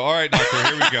over, though. So, all right, Knocker,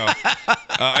 here we go.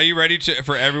 Are you ready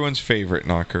for everyone's favorite,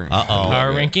 Knocker?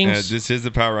 Power rankings? This is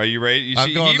the power. Are you ready?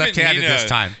 I'm going left-handed this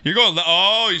time. You're going.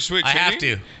 You switch. I have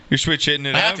to. You're switch hitting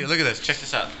it I up. have to. Look at this. Check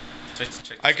this out.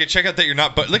 I can check out that you're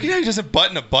not. But look at how he doesn't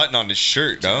button a button on his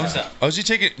shirt, no? Oh, is he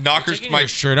taking Knocker's My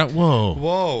shirt out. Whoa.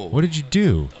 Whoa. What did you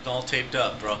do? I'm all taped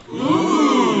up, bro.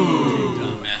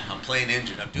 Ooh. Man, I'm playing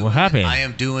injured. What happened? I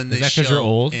am doing this Is that 'cause you're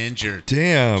old? injured.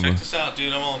 Damn. Check this out,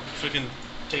 dude. I'm all freaking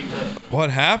taped up. What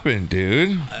happened,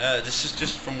 dude? This is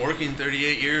just from working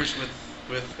 38 years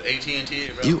with AT&T,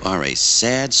 bro. You are a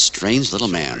sad, strange little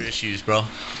man. Issues, bro.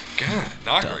 God,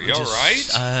 Knocker, you all right?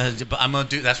 But I'm gonna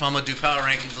do. That's why I'm gonna do power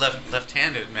rankings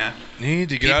left-handed, man. You need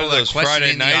to get People out of are those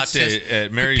Friday questioning the nights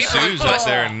at Mary People are Sue's up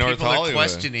there in North people Hollywood. are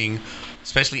questioning,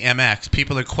 especially MX.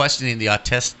 People are questioning the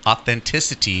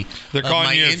authenticity They're of calling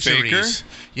my you a injuries. faker?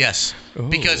 Yes,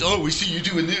 because we see you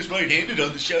doing this right-handed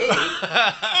on the show.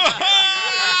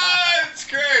 That's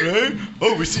great. Right?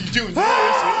 Oh, we see you doing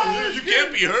this. You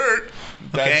can't be hurt.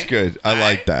 That's Okay? good. I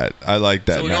like that. I like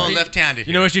that. So we're Knocker. going left-handed.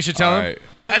 You know what you should tell All him? right.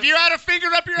 Have you had a finger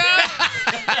up your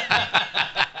ass?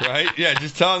 Right? Yeah,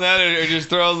 just tell him that or just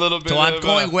throw a little bit So of... I'm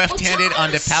going left-handed on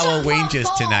the power ranges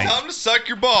tonight. Tell him to suck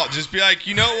your ball. Just be like,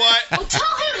 you know what? Well, tell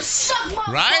him to suck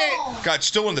my Right? balls. God,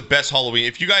 still one of the best Halloween.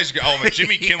 If you guys go... Oh, my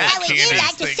Jimmy Kimmel candy.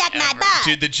 suck my butt.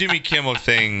 Dude, the Jimmy Kimmel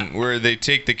thing where they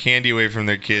take the candy away from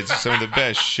their kids is some of the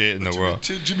best shit in the world.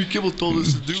 Jimmy Kimmel told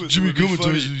us to do it. Jimmy Kimmel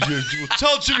told us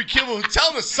tell Jimmy Kimmel,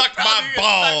 tell him to suck my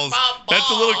balls. That's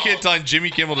the little kid telling Jimmy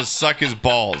Kimmel to suck his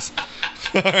balls.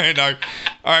 All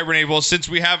right, Renee. Well, since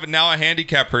we have now a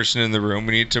handicap person in the room,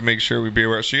 we need to make sure we be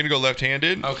aware. So you're gonna go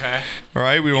left-handed. Okay. All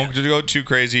right. We won't go too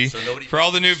crazy. So nobody For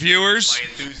all the new misses viewers,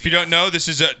 my if you don't know, this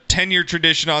is a 10-year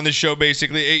tradition on this show.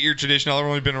 Basically, 8-year tradition. I've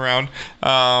only been around.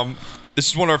 This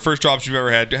is one of our first drops we've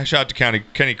ever had. Shout out to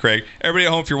Kenny Craig. Everybody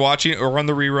at home, if you're watching or on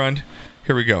the rerun,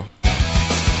 here we go.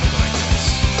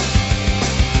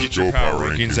 Get your power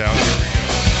rankings out. Here we go.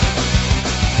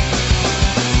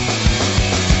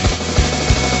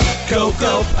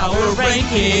 Go Power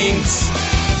Rankings.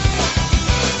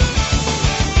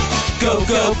 Go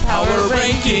Power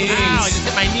Rankings. Ow, I just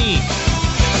hit my knee.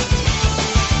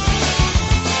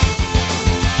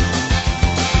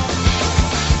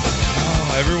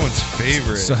 Oh, everyone's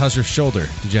favorite. So how's your shoulder?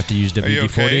 Did you have to use Are you WD-40?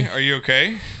 okay? Are you okay?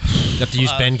 You have to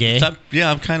use Ben Gay?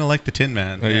 I'm kind of like the Tin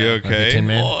Man. Are you Like the okay? Tin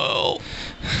Man?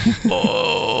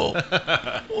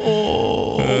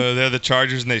 They're the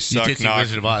Chargers and they You suck. did see Knock.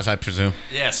 Wizard of Oz, I presume.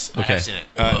 Yes. Okay. I've seen it.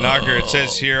 Knocker, it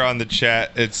says here on the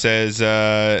chat, it says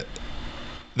they're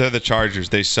the Chargers.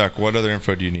 They suck. What other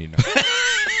info do you need?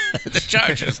 The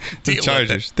Chargers. The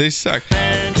Chargers. They suck.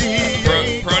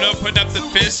 Proto putting up the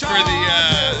fist for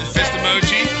the fist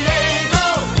emoji.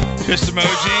 Fist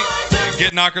emoji.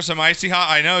 Get Knocker some icy hot.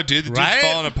 I know, dude. The dude's Right?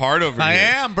 falling apart over I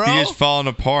here. am, bro. He is falling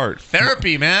apart.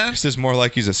 Therapy, man. This is more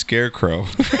like he's a scarecrow.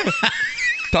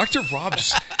 Dr. Rob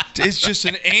is just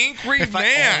an angry If I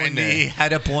man. only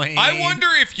had a point. I wonder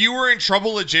if you were in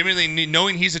trouble legitimately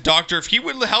knowing he's a doctor, if he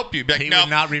would help you. Be like, He "No, would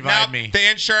not revive no, me." The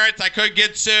insurance, I could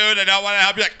get sued. I don't want to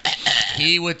help you. Like,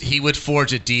 He would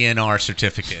forge a DNR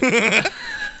certificate.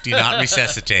 Do not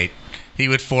resuscitate. He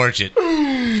would forge it.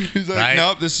 he's like, Right?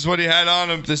 nope, this is what he had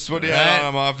on him. This is what he had Right. on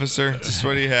him, officer. This is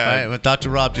what he All right, had. well, Dr.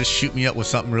 Rob, just shoot me up with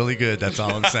something really good. That's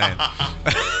all I'm saying.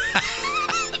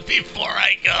 Before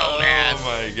I go, man. Oh,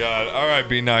 my God. All right,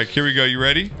 B-Knock. Here we go. You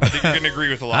ready? I think you're going to agree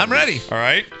with a lot I'm of this. ready. All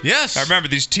right? Yes. Now, remember,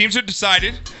 these teams have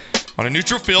decided on a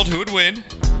neutral field who would win.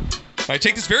 I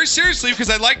take this very seriously because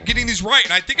I like getting these right,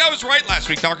 and I think I was right last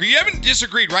week, Knocker. You haven't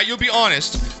disagreed, right? You'll be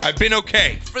honest. I've been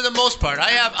okay. For the most part, I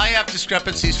have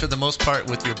discrepancies for the most part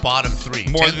with your bottom three.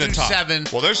 More 10 than the through top. 7.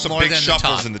 Well, there's some more big than the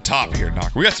shuffles top. in the top here,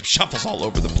 Knocker. We got some shuffles all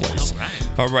over the place.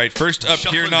 All right, first up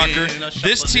here, Knocker.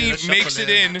 This team makes it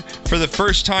in for the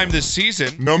first time this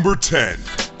season. Number 10.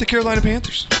 The Carolina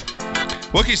Panthers.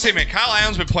 What can you say, man? Kyle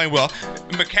Allen's been playing well.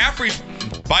 McCaffrey's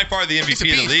by far the He's a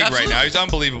MVP of the beast, league right absolutely. now. He's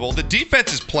unbelievable. The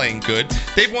defense is playing good.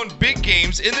 They've won big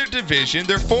games in their division.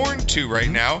 They're 4-2 right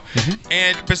now.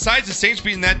 And besides the Saints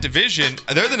being in that division,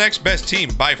 they're the next best team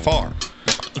by far.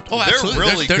 Oh, They're absolutely.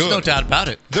 really There's good. no doubt about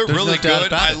it. They're There's really no doubt good.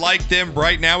 about I it. like them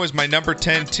right now as my number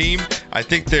 10 team. I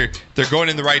think they're going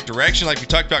in the right direction. Like we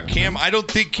talked about Cam, I don't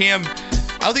think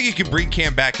you can bring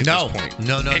Cam back at this point.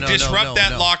 No, and disrupt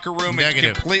that locker room Negative.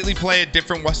 and completely play a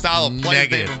different style of play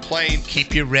they've been playing.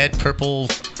 Keep your red, purple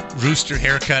rooster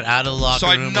haircut out of the locker So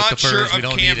room. I'm with the not sure furs. We of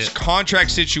don't need Cam's it.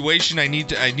 contract situation. I need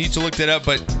to look that up,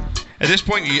 but at this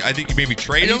point, I think you maybe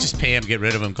trade You him. just pay him, get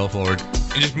rid of him, go forward.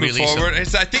 And just move Release him. forward. I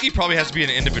think he probably has to be an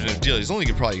individual deal. He's only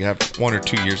going to probably have 1 or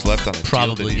 2 years left on the deal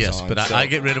Probably, that he's yes. on, But so. I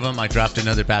get rid of him. I draft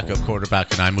another backup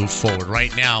quarterback, and I move forward.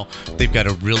 Right now, they've got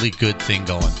a really good thing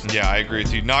going. Yeah, I agree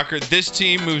with you. Knocker, this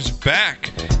team moves back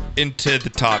into the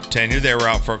top 10 here. They were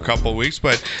out for a couple of weeks,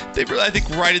 but they really, I think,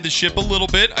 righted the ship a little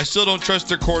bit. I still don't trust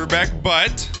their quarterback,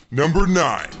 but... Number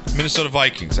 9. Minnesota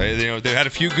Vikings. They had a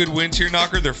few good wins here,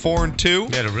 Knocker. They're 4-2.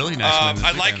 They had a really nice win this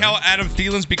I like weekend, how man. Adam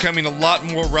Thielen's becoming a lot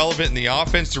more relevant in the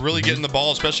offense. They're really getting the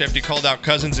ball, especially after he called out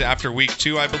Cousins after week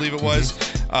 2, I believe it was.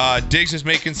 Diggs is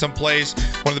making some plays.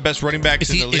 One of the best running backs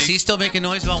in the league. Is he still making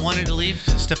noise about wanting to leave,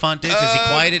 Stephon Diggs? Has he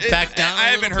quieted back down? I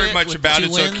haven't heard much about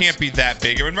it, so it can't be that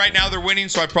big. I mean, right now they're winning,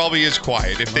 so it probably is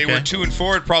quiet. If they were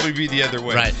 2-4, it'd probably be the other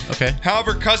way. Right, okay.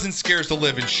 However, Cousins scares the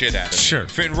living shit out of him. Sure.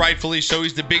 And rightfully so.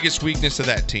 He's the biggest weakness of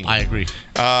that team. I agree.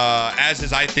 As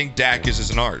is, I think Dak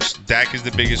is in ours. Dak is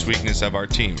the biggest weakness of our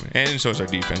team, and so is our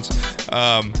defense.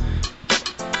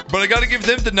 But I got to give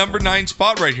them the number 9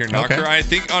 spot right here, Knocker. Okay. I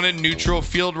think on a neutral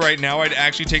field right now, I'd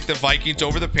actually take the Vikings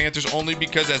over the Panthers only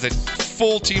because as a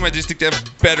full team, I just think they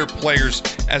have better players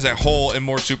as a whole and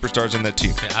more superstars in that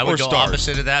team. Okay, I would go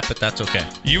opposite of that, but that's okay.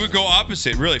 You would go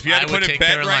opposite, really. If you had I to would put a take bet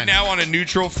Carolina. right now on a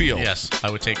neutral field. Yes, I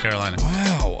would take Carolina.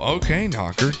 Wow. Okay,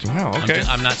 Knocker. Wow. Okay.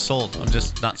 I'm not sold. I'm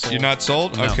just not sold. You're not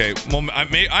sold? No. Okay. Well,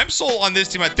 I'm sold on this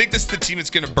team. I think this is the team that's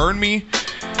going to burn me.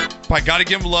 But I got to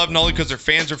give them love, not only because their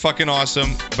fans are fucking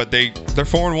awesome, but they're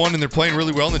 4-1 and they're playing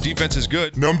really well, and the defense is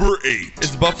good. Number 8. It's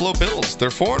the Buffalo Bills. They're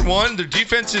 4-1. Their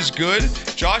defense is good.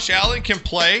 Josh Allen can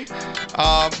play.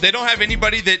 They don't have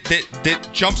anybody that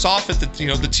jumps off at the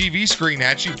TV screen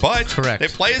at you, but Correct. they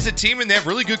play as a team and they have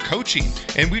really good coaching,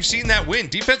 and we've seen that win.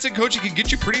 Defense and coaching can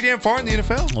get you pretty damn far in the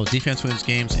NFL. Well, defense wins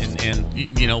games,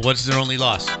 and what's their only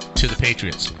loss? To the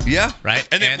Patriots. Yeah, Right?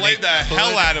 And they played the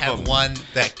hell out of them. Won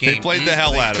that game. They played the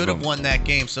hell out of They could them. have won that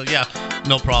game. So yeah,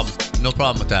 no problem. No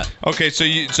problem with that. Okay, so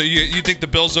you think the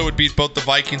Bills though would beat both the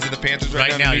Vikings and the Panthers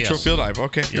right, Right now now, in neutral yes. field?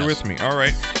 Okay, you're Yes. with me. All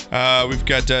right, we've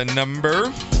got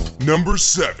Number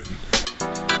 7.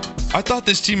 I thought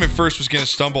this team at first was going to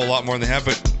stumble a lot more than they have,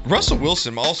 but Russell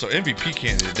Wilson, also MVP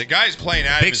candidate. The guy's playing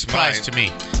out of Big his surprise mind. to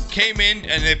me. Came in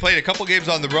and they played a couple games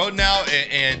on the road now,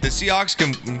 and the Seahawks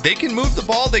can move the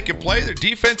ball. They can play. Their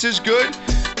defense is good.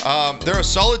 They're a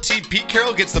solid team. Pete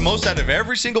Carroll gets the most out of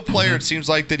every single player. It seems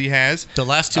like that he has. The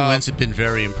last 2 wins have been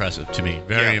very impressive to me.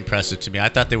 Very impressive to me. I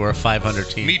thought they were a 500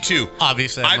 team. Me too.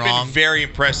 Obviously, I'm I've wrong. been very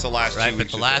impressed the last 2 Right, weeks.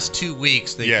 but the last 2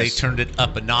 weeks, they Yes. turned it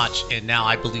up a notch, and now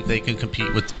I believe they can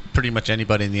compete with pretty much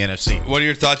anybody in the NFC. What are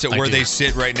your thoughts at I where do. they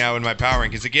sit right now in my power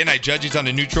rankings? Again, I judge these on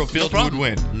a neutral field. Who would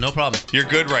win? No problem. You're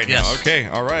good right Yes. now. Okay.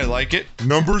 All right. I like it.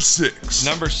 Number 6.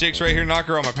 Number 6 right here,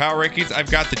 Knocker, on my power rankings.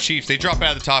 I've got the Chiefs. They drop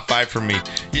out of the top 5 for me.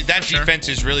 That Sure. defense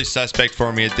is really suspect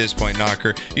for me at this point,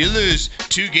 Knocker. You lose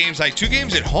 2 games, like 2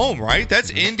 games at home, right? That's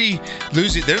Indy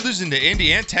losing. They're losing to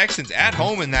Indy and Texans at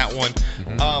home in that one.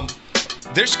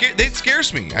 They're scared. It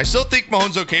scares me. I still think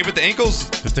Mahomes okay, but the ankle's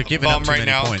But they're giving up bum too right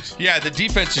many now. points. Yeah, the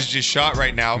defense is just shot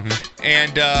right now,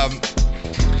 and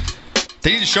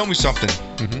they need to show me something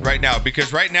right now,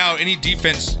 because right now any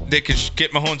defense that can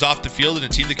get Mahomes off the field and a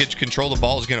team that can control the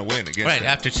ball is going to win against Right, them.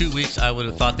 after 2 weeks, I would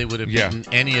have thought they would have Yeah.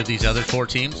 beaten any of these other 4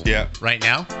 teams. Yeah. Right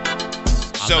now,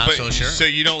 I'm not so sure. So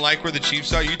you don't like where the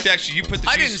Chiefs are? You put the Chiefs.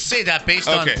 I didn't say that based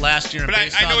Okay. on last year. And But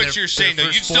based I know on what their- you're saying, their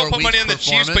though. You'd first still 4 put money on weeks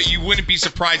the Chiefs, but performance. you wouldn't be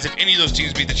surprised if any of those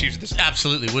teams beat the Chiefs this time.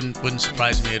 Absolutely wouldn't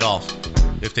surprise me at all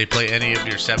if they play any of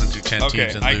your 7 through 10 Okay,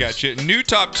 teams and I lose. got you. New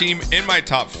top team in my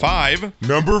top 5.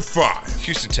 Number 5.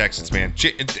 Houston Texans, man.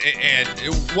 And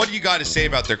what do you got to say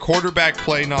about their quarterback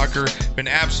play, Knocker? Been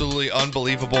absolutely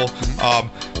unbelievable.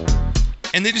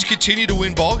 And they just continue to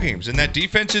win ball games, and that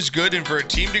defense is good. And for a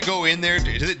team to go in there,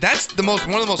 that's one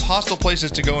of the most hostile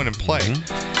places to go in and play.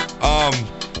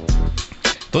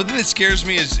 The only thing that scares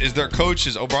me is their coach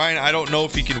is O'Brien. I don't know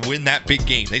if he can win that big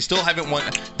game. They still haven't won.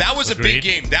 That was a big Agreed.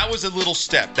 game. That was a little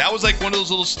step. That was like one of those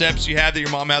little steps you have that your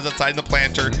mom has outside in the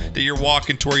planter that you're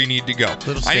walking to where you need to go.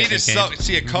 Little I need to statement game.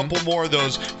 see a couple more of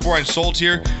those before I'm sold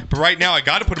here. But right now, I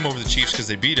got to put them over the Chiefs because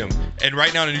they beat them. And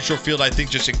right now in a neutral field, I think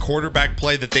just in quarterback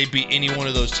play that they beat any one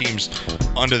of those teams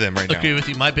under them right now. Agree with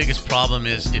you. My biggest problem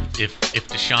is if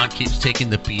Deshaun keeps taking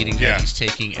the beating Yeah. that he's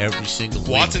taking every single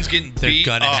week. Watson's getting they're beat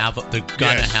gonna up. have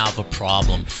to have a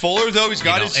problem. Fuller, though, he's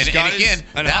got his. And again,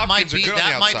 and that might Hopkins are be good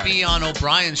on the might outside. be on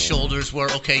O'Brien's shoulders. Where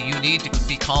you need to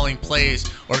be calling plays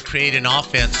or create an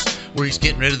offense where he's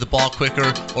getting rid of the ball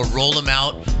quicker, or roll him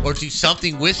out, or do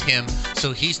something with him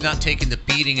so he's not taking the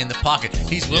beating in the pocket.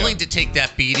 He's willing to take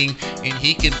that beating, and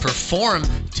he can perform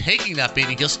taking that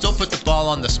beating. He'll still put the ball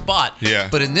on the spot. Yeah.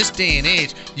 But in this day and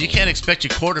age, you can't expect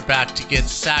your quarterback to get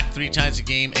sacked 3 times a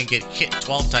game and get hit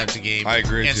 12 times a game. I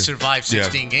agree with and you. survive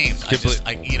 16 games. Completely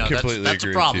That's a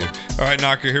agree problem. with you. All right,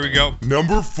 Knocker, here we go.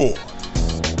 Number 4.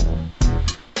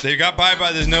 They got by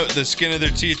the skin of their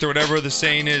teeth, or whatever the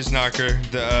saying is, Knocker.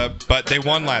 But they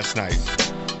won last night,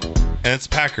 and it's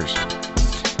the Packers.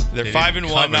 They're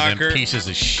 5-1, Knocker. Pieces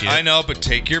of shit. I know, but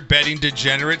take your betting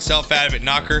degenerate self out of it,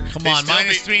 Knocker. Come on,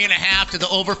 minus 3.5 to the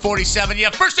over 47. You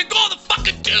have first and goal on the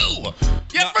fucking 2.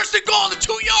 You have first and goal on the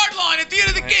 2-yard line at the end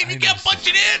of the game. You can't punch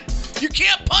it in. You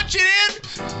can't punch it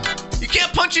in. You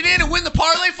can't punch it in and win the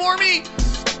parlay for me.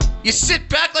 You sit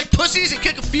back like pussies and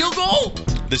kick a field goal.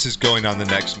 This is going on the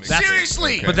next mix.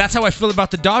 Seriously. Okay. But that's how I feel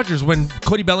about the Dodgers when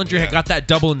Cody Bellinger had got that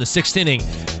double in the 6th inning.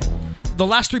 The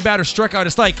last 3 batters struck out.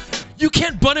 It's like, you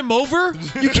can't bunt him over?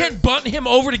 You can't bunt him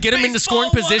over to get him into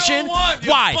scoring position?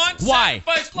 Why?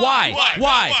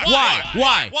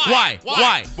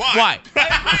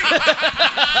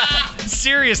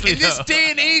 Seriously, in this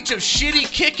day and age of shitty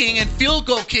kicking and field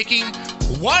goal kicking,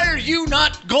 why are you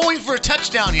not going for a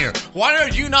touchdown here? Why are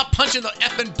you not punching the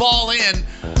effing ball in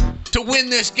to win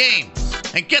this game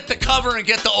and get the cover and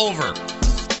get the over?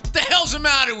 What the hell's the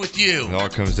matter with you? It all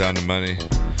comes down to money.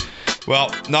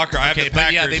 Well, Knocker, I have the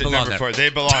Packers they at belong number there. 4. They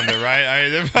belong there, right?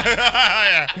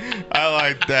 I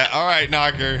like that. All right,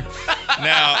 Knocker.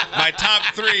 Now, my top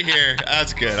 3 here.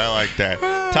 That's good. I like that.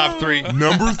 Top 3.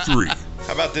 Number 3.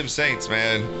 How about them Saints,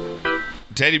 man?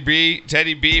 Teddy B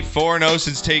 4-0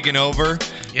 since taking over.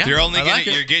 Yeah,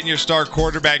 You're getting your star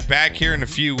quarterback back here in a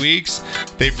few weeks.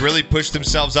 They've really pushed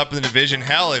themselves up in the division.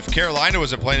 Hell, if Carolina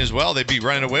wasn't playing as well, they'd be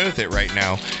running away with it right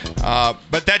now.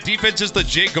 But that defense is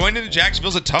legit. Going into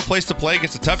Jacksonville's a tough place to play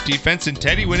against a tough defense, and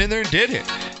Teddy went in there and did it.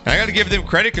 And I got to give them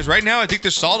credit because right now I think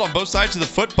they're solid on both sides of the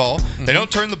football. Mm-hmm. They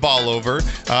don't turn the ball over.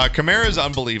 Kamara's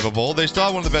unbelievable. They still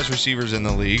have one of the best receivers in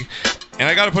the league. And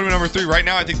I got to put them at number 3. Right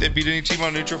now, I think they beat any team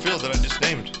on neutral field that I just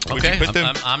named. Would Okay, you put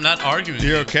them? I'm not arguing.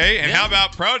 You're okay? And how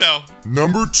about Proto?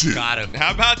 Number 2. Got him.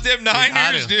 How about them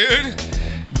Niners, dude?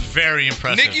 Very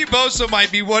impressive. Nicky Bosa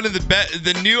might be one of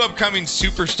the new upcoming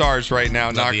superstars right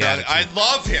now. Love the attitude. I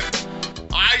love him.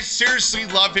 I seriously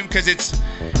love him because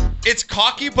it's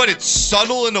cocky, but it's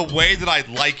subtle in a way that I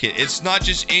like it. It's not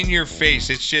just in your face.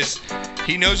 It's just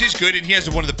he knows he's good, and he has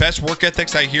one of the best work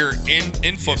ethics I hear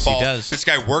in football. Yes, he does. This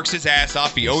guy works his ass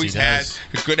off. He always has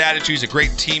a good attitude. He's a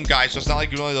great team guy. So it's not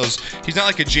like one of those. He's not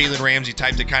like a Jalen Ramsey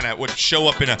type that kind of would show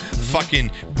up in a fucking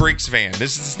Brinks van.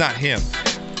 This is not him.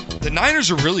 The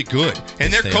Niners are really good,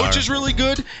 and their coach is really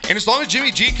good. And as long as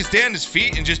Jimmy G can stay on his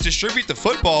feet and just distribute the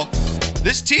football,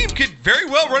 this team could very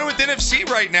well run with NFC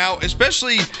right now,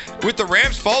 especially with the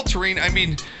Rams faltering. I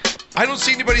mean, I don't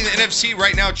see anybody in the NFC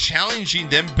right now challenging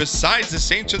them besides the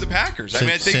Saints or the Packers.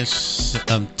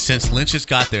 Since Lynch has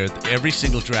got there, every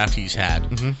single draft he's had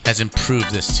has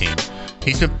improved this team.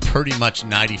 He's been pretty much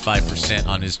 95%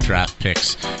 on his draft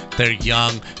picks. They're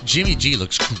young. Jimmy G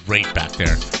looks great back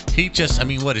there. He just,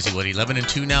 what is he?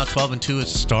 11-2 now? 12-2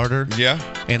 as a starter? Yeah.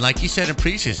 And like you said in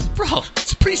preseason, bro,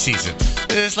 it's preseason.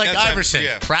 It's like Iverson.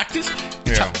 Practice?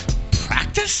 Yeah.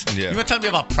 Practice? Yeah. You want to tell me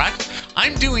about practice?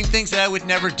 I'm doing things that I would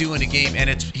never do in a game,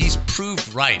 and he's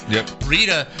proved right. Yep.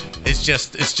 Rita is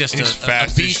just a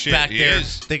beast back there.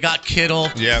 They got Kittle.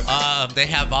 Yep. They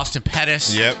have Austin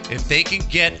Pettis. Yep. If they can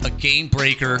get a game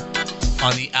breaker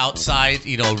on the outside,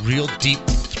 real deep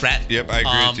threat. Yep, I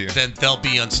agree with you. Then they'll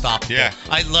be unstoppable. Yeah.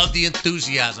 I love the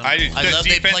enthusiasm. I love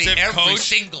they play every coach,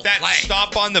 single that play.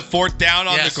 Stop on the 4th down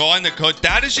on the goal line. The coach.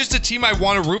 That is just a team I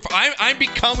want to root for. I'm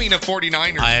becoming a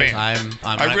 49ers fan.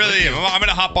 I really am. I'm going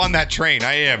to hop on that train.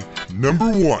 I am. Number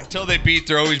 1. Until they beat,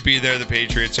 they'll always be there, the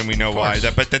Patriots, and we know why.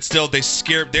 But that's still, they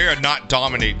are not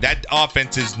dominating. That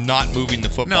offense is not moving the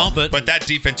football. No, but that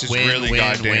defense is really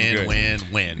goddamn good.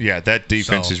 Win. Yeah, that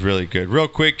defense is really good. Real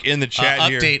quick in the chat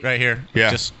here. Update right here. Yeah.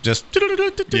 Just. Yeah.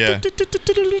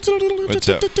 What's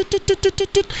up?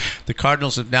 The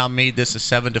Cardinals have now made this a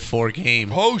 7-4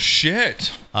 game. Oh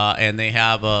shit! And they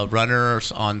have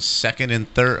runners on second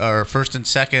and third, or first and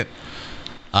second.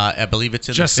 I believe it's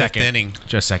in the 5th inning.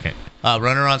 Just second.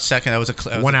 Runner on second. That was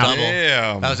a one out. double.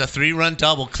 Damn. That was a 3-run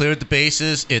double. Cleared the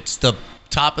bases. It's the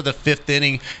top of the 5th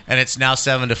inning, and it's now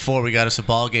 7-4. We got us a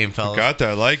ball game, fellas. Got that.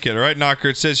 I like it. All right, Knocker.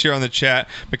 It says here on the chat,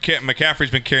 McCaffrey's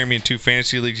been carrying me in 2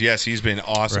 fantasy leagues. Yes, he's been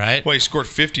awesome. Right. Well, he scored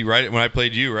 50 right when I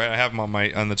played you. Right. I have him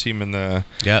on the team in the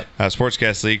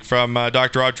Sportscast League. From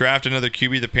Dr. Rob Draft, another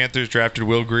QB. The Panthers drafted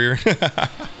Will Greer.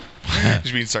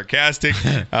 He's being sarcastic.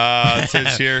 It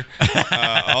says here.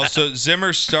 Also,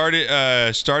 Zimmer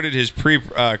started his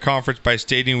pre-conference by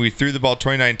stating, "We threw the ball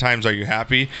 29 times. Are you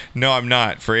happy?" No, I'm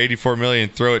not. For $84 million,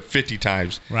 throw it 50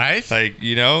 times. Right?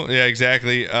 Yeah,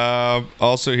 exactly.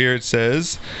 Also here it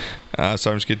says.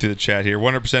 So I'm just getting through the chat here.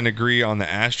 100% agree on the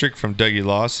asterisk from Dougie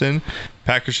Lawson.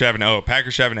 Packers should have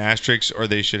an asterisk, or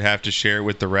they should have to share it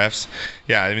with the refs.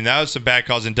 Yeah, I mean, that was some bad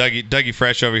calls. And Dougie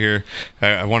Fresh over here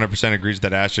 100% agrees with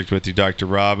that asterisk with you, Dr.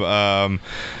 Rob.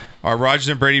 Are Rodgers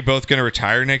and Brady both going to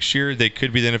retire next year? They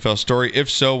could be the NFL story. If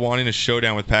so, wanting a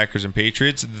showdown with Packers and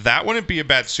Patriots, that wouldn't be a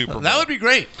bad Super Bowl. That would be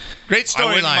great. Great storyline. I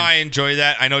wouldn't mind enjoy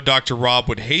that. I know Dr. Rob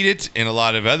would hate it, and a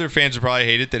lot of other fans would probably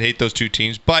hate it that hate those two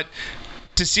teams. But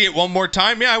to see it one more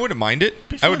time, yeah, I wouldn't mind it.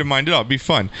 I wouldn't mind it all. It'd be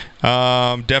fun.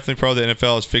 Definitely probably the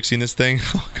NFL is fixing this thing.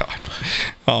 Oh, God.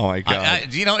 Oh, my God.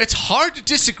 It's hard to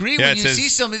disagree when you see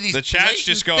some of these. The chat's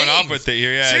just going off with it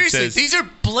here. Yeah, seriously, these are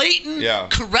blatant,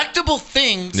 correctable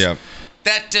things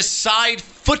that decide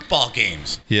football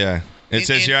games. Yeah. It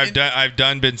says here, I've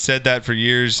been said that for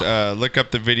years. Look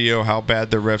up the video, how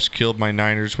bad the refs killed my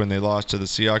Niners when they lost to the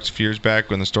Seahawks a few years back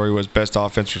when the story was best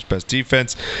offense versus best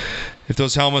defense. If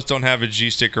those helmets don't have a G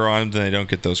sticker on them, then they don't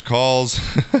get those calls.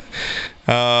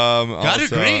 Gotta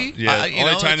agree. Yeah, the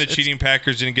only time the cheating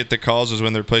Packers didn't get the calls was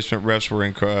when the replacement refs were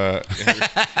in.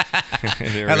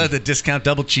 I love the discount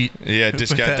double cheat. Yeah,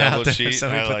 discount double cheat.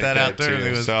 Somebody put that out there.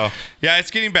 Too. So yeah, it's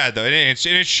getting bad though, and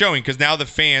it's showing because now the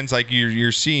fans, like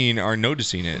you're seeing, are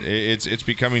noticing it. It's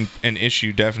becoming an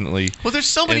issue, definitely. Well, there's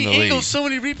so many angles, so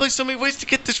many replays, so many ways to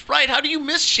get this right. How do you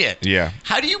miss shit? Yeah.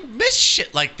 How do you miss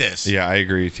shit like this? Yeah, I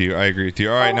agree with you.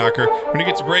 All right, Knocker, we're gonna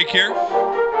get to break here.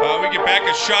 We get back,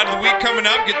 a shot of the week coming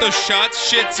up. Get those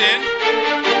shits in.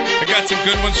 I got some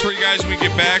good ones for you guys when we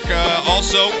get back.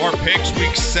 Also, our picks,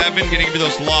 week 7, getting into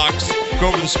those locks. Go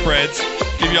over the spreads.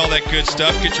 Give you all that good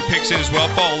stuff. Get your picks in as well.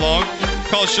 Follow along.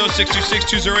 Call the show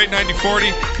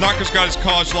 626-208-9040. Knocker's got his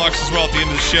college locks as well at the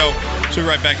end of the show. So we'll be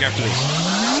right back after this.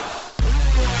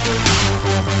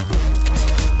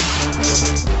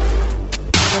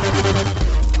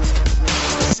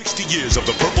 60 years of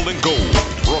the purple and gold,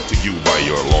 brought to you by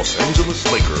your Los Angeles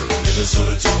Lakers.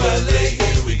 Minnesota to LA,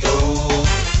 here we go.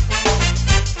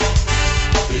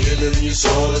 Feel it in your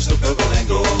soul, it's the purple and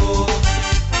gold.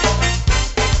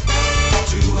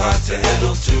 Too hot to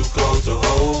handle, too cold to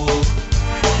hold.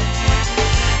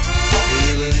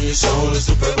 Feel it in your soul, it's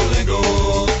the purple and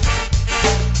gold.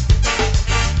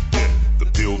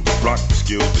 The rock, the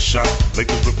skill, the shot.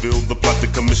 Lakers revealed the plot to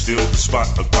come and steal the spot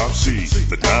of top seed.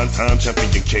 The 9-time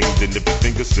champion came, then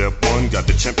everything except one got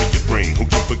the champion ring. Who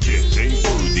can forget? James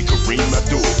Worthy, Kareem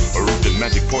Abdul, heard the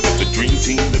magic part of the dream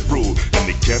team that ruled, and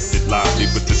they kept it lively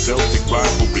with the Celtic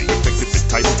rivalry. Affected the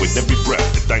title with every breath.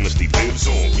 The dynasty lives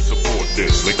on. We support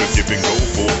this. Lakers giving gold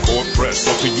full court press.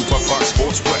 Brought to you by Fox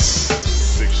Sports West.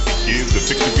 60 years of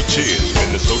victory cheers.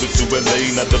 Minnesota to LA,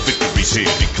 now the victory's here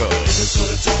because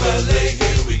Minnesota to LA,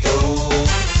 here we go.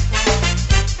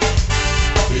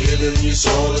 Feel it in your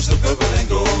soul, it's the purple and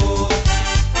gold.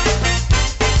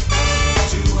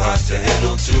 Too hot to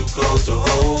handle, too cold to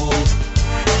hold.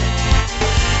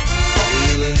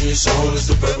 Feel it in your soul, it's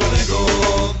the purple and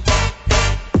gold.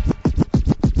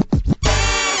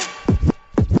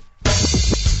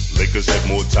 Lakers had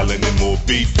more talent and more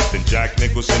beef than Jack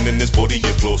Nicholson in his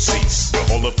 40th floor seats. The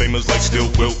Hall of Famers like Still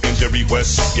Wilt and Jerry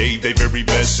West gave their very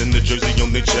best, and the jersey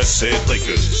on their chest said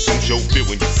Lakers. Soon your feel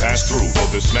when you pass through, or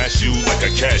they smash you like a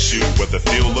cashew, whether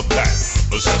field or back.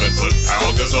 A 7-foot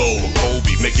Al Gasol,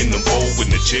 Kobe making them fold when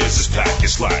the chairs is packed.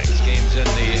 It's like this game's in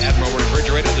the Admiral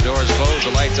refrigerator. The doors closed,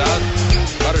 the lights out.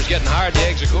 Butter's getting hard, the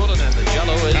eggs are cooling, and the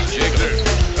Jello is jiggling.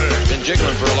 It's been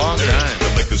jiggling for a long time.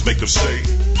 The Lakers make them say.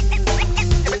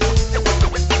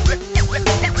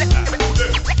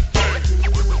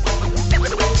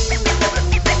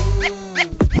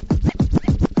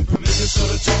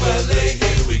 Minnesota to LA,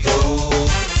 here we go.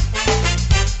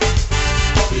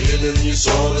 Feel it in your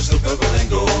soul, it's the purple and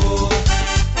gold.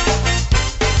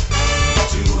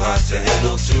 Too hot to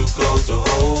handle, too cold to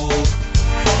hold.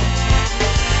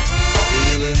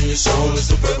 Feel it in your soul, it's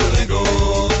the purple and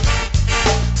gold.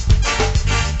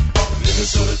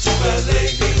 Minnesota to LA,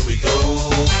 here we go.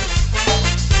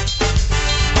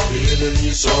 Feel it in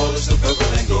your soul, it's the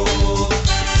purple and gold.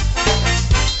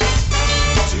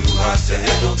 Too hot to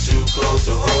handle, too cold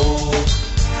to hold.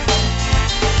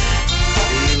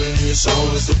 Feel it in your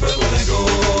soul is the purple and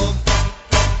gold.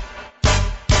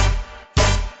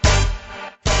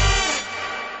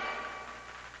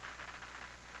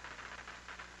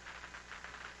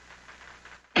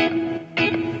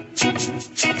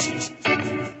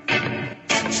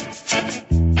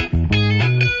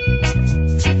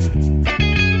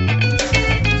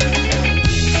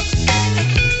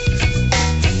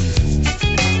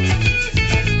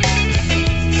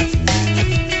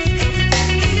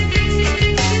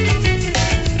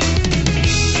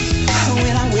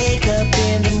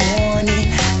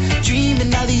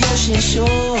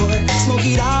 Shore, smoke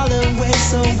it all away,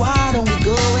 so why don't we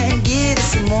go and get it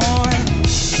some more?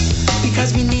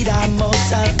 Because we need our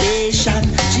motivation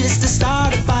just to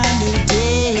start a brand new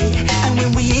day. And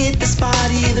when we hit the spot,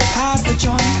 either past the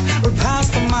joint or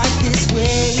past the mic this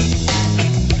way.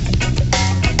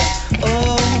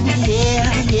 Oh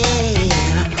yeah, yeah.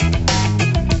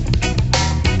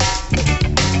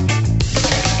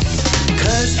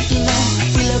 Cause you know,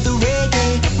 we love the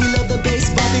reggae, we love the bass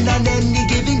bumping on any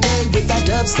given day. With that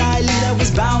dub style that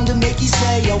was bound to make you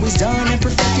sway, always done and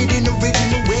perfected in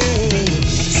original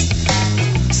ways.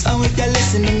 So if you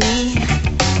listen to me,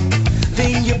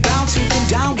 then you're bound to come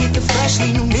down with the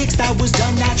freshly new mix that was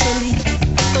done naturally.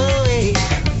 Oh, yeah.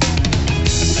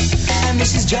 And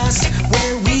this is just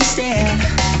where we stand,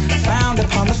 found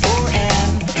upon the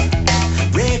forehand.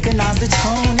 Recognize the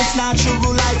tone, it's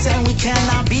natural lights and we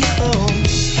cannot be cloned.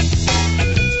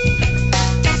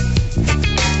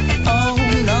 Oh,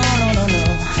 no, no, no,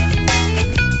 no.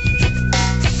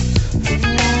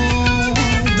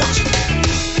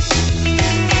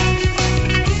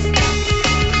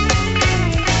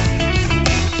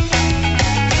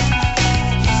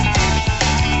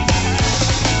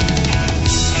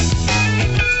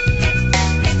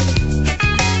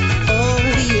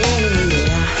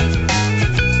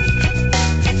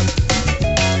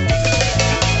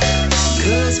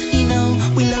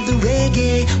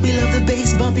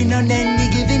 Bumping on any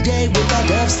given day with that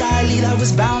dub style that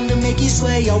was bound to make you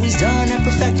sway, always done and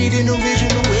perfected in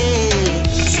original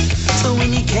ways. So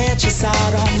when you catch us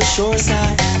out on the shore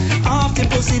side, often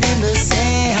posted in the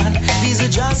sand, these are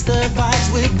just the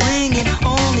vibes we're bringing,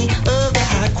 only of the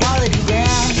high quality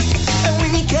brand. And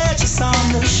when you catch us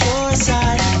on the shore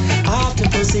side, often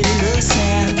posted in the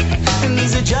sand, and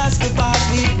these are just the vibes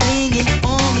we're bringing,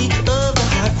 only of the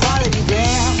high quality brand.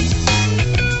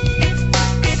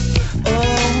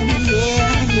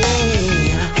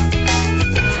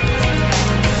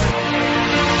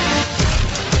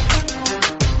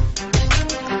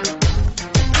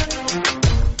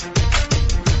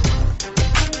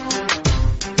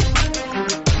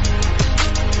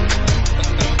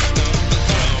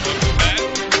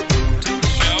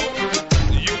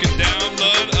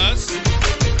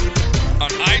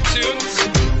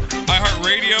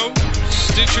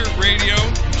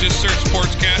 Just search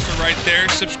Sportscaster right there.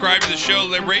 Subscribe to the show,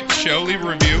 rate the show, leave a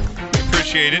review. We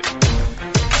appreciate it.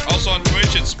 Also on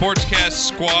Twitch, it's Sportscast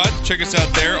Squad. Check us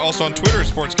out there. Also on Twitter,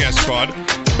 Sportscast Squad.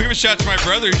 We give a shout to my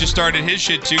brother who just started his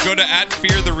shit too. Go to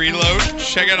 @FearTheReload.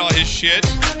 Check out all his shit.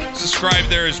 Subscribe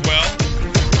there as well.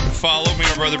 Follow me and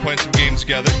my brother playing some games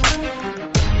together.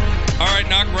 All right,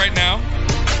 knock right now.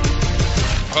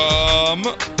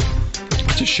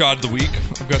 It's a shot of the week.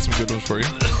 I've got some good ones for you.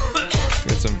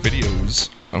 Got some videos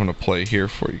I'm going to play here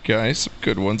for you guys. Some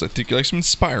good ones. I think you like some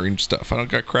inspiring stuff. I don't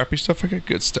got crappy stuff. I got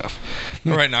good stuff.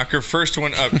 All right, Knocker. First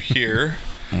one up here.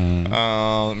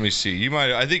 Let me see.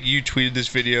 I think you tweeted this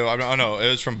video. Oh, no. It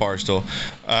was from Barstool.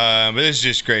 But this is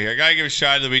just great. I got to give a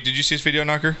shot of the week. Did you see this video,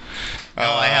 Knocker? No,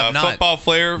 I have not. Football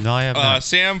player. No, I have not.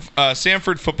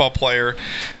 Samford football player.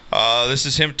 This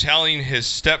is him telling his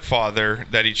stepfather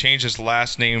that he changed his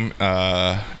last name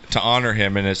to honor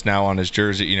him, and it's now on his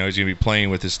jersey. You know, he's going to be playing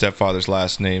with his stepfather's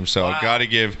last name. So I got to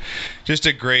give just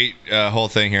a great whole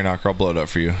thing here, Knocker. I'll blow it up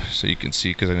for you so you can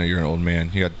see, because I know you're an old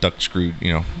man. You got Scrooge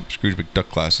McDuck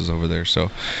glasses over there. So,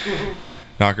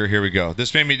 Knocker, here we go.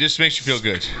 This makes you feel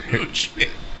good.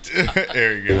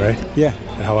 There you go. Right? Yeah.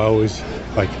 And how I always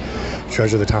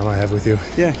treasure the time I have with you.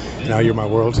 Yeah. Now you're my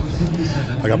world.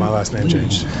 I got my last name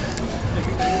changed.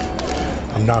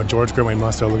 I'm now George Grimway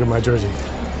Musto. Look at my jersey.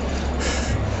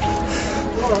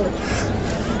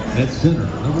 At center,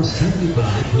 number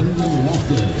 75, Bruno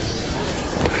Loftus.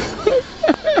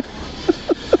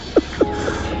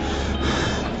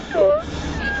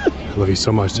 I love you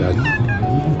so much, Dad. Oh,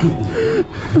 God,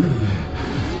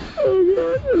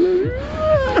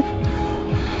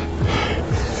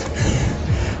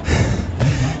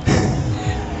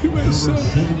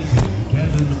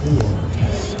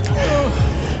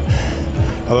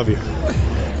 I love you. I love you.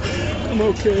 I'm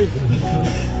okay.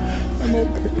 I'm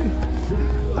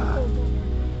okay.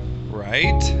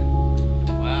 right.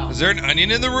 Wow. Is there an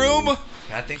onion in the room?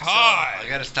 I think Hi. so. I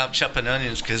gotta stop chopping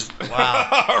onions because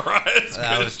wow. All right.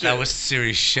 That was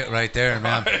serious shit right there,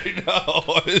 man. I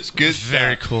know. It's good stuff.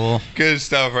 Very cool. Good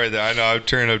stuff right there. I know I've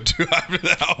turned up too high for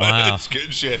that one. Wow. It's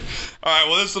good shit. All right.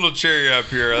 Well, this little cherry up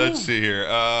here. Let's see here.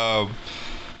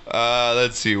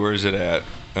 Let's see. Where's it at?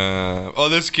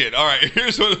 This kid. All right.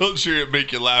 Here's one little cherry that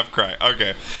make you laugh, cry.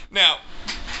 Okay. Now,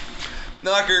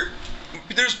 Knocker,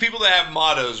 there's people that have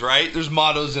mottos, right? There's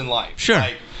mottos in life. Sure.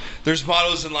 Like, there's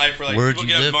mottos in life where like Words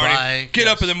people you get up in the live morning, by, get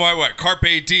yes. up in the morning, what?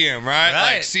 Carpe diem, right?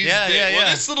 Right. Like seize Yeah, the day. yeah, Well,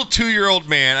 yeah. this little 2-year-old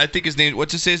man, I think his name.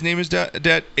 What's it say? His name is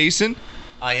Dad Asen.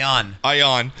 Ion.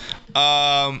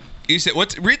 You said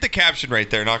what's? Read the caption right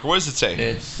there, Knocker. What does it say?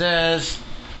 It says,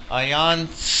 Ion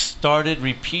started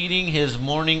repeating his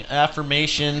morning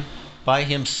affirmation by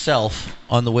himself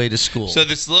on the way to school. So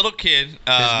this little kid, his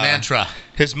mantra.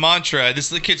 This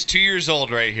little kid's 2 years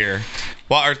old right here,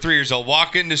 or 3 years old.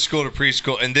 Walk into school to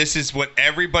preschool, and this is what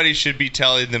everybody should be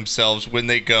telling themselves when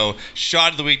they go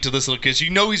shot of the week to this little kid. So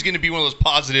you know he's going to be one of those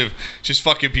positive, just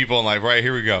fucking people in life. Right,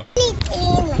 here we go.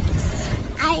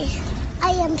 I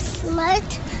am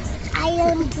smart. I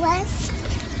am blessed.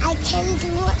 I can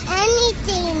do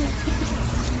anything.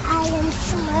 I am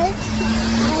smart.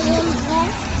 I am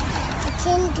blessed. I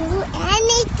can do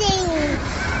anything.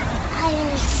 I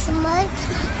am smart.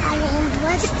 I am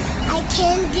blessed. I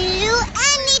can do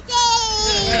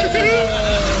anything.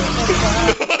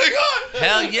 Oh my God.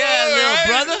 Hell yeah, little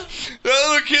brother. That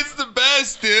little kid's the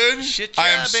best, dude. Shit, I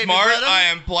yeah, am baby smart. brother. I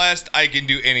am blessed. I can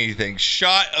do anything.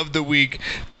 Shot of the week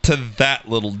to that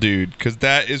little dude, because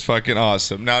that is fucking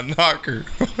awesome. Now, Knocker,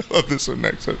 I love this one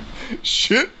next one.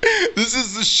 Shit. This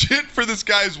is the shit for this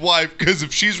guy's wife, because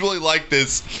if she's really like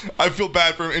this, I feel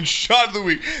bad for him. And shot of the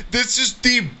week. This is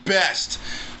the best.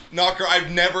 Knocker,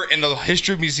 I've never, in the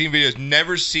history of me seeing videos,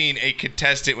 never seen a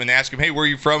contestant when they ask him, hey, where are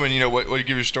you from? And, you know, what do you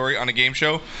give your story on a game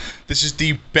show? This is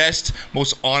the best,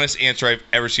 most honest answer I've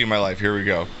ever seen in my life. Here we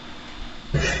go.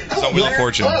 Some Wheel of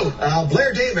Fortune. Hello,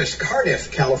 Blair Davis,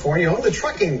 Cardiff, California. Own the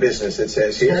trucking business, it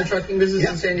says here. The trucking business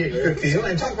in San Diego. Good for you.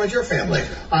 And talk about your family.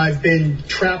 I've been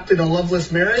trapped in a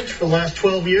loveless marriage for the last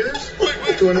 12 years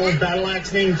to an old battle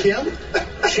axe named Kim.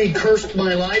 She cursed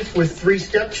my life with 3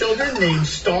 stepchildren named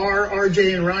Star,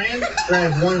 RJ, and Ryan. And I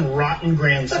have 1 rotten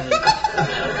grandson.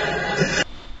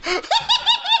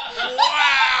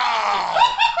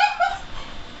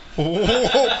 Wow!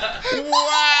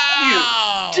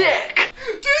 You dick!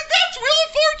 Dude, that's Wheel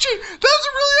of Fortune! That was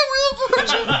really a Wheel of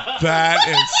Fortune! That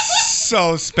is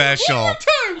so special. One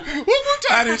more time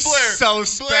That for is Blair. so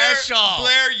special.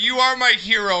 Blair, you are my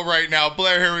hero right now.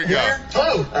 Blair, here we go.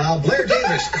 Hello, Blair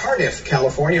Davis, Cardiff,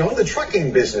 California. Own the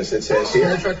trucking business, it says here.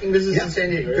 The trucking business in San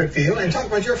Diego. Good for you. And talk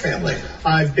about your family.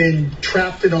 I've been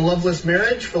trapped in a loveless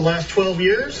marriage for the last 12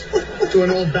 years to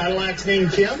an old battle axe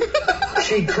named Kim.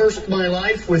 She cursed my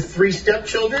life with 3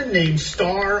 stepchildren named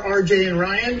Star, RJ, and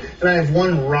Ryan. And I have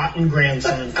 1 rotten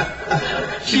grandson.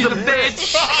 She's a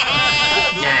bitch.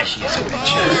 Yeah, she's a bitch.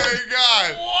 Oh my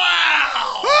God!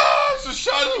 Wow! It's a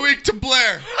shot of the week to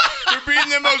Blair for being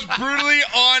the most brutally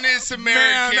honest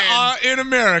American in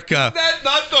America.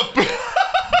 Not the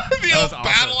the old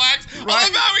battle axe. I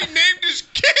love how he named his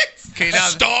kids.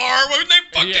 Star. What they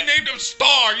fucking named him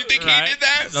Star? You think he did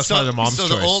that? That's probably the mom's so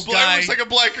choice. the old Blair guy, looks like a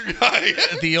blacker guy.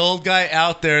 the old guy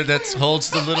out there that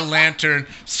holds the little lantern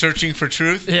searching for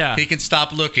truth, Yeah. he can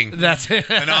stop looking. That's it.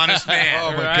 An honest man. Oh,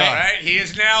 my Right? God. Right? He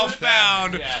has now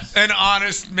found Yes. an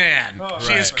honest man.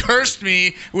 She has Right. cursed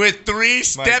me with 3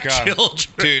 My God.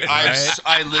 stepchildren. Dude,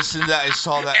 I listened to that. I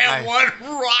saw that. and 1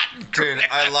 rotten Dude,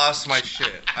 I lost my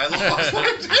shit. I lost my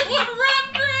shit. 1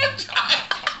 rotten grandchild.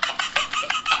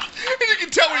 And you can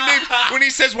tell when he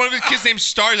says one of his kids' name's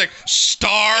Star, he's like,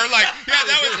 Star? Like, yeah,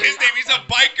 that was his name. He's a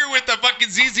biker with a fucking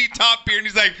ZZ Top beard. And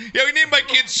he's like, yeah, we named my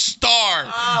kid Star.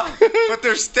 But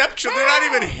they're stepchildren. They're not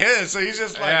even his. So he's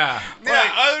just like, not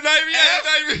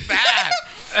even bad.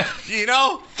 You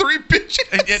know? 3 bitches.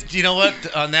 And yet, you know what?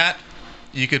 On that,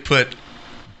 you could put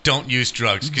don't use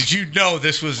drugs, because you know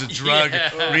this was a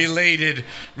drug-related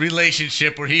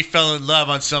relationship where he fell in love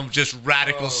on some just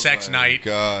radical sex night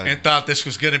and thought this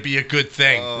was going to be a good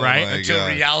thing, right? Until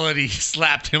reality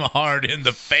slapped him hard in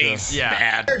the face.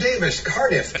 Man. Blair Davis,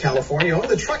 Cardiff, California. Own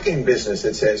the trucking business,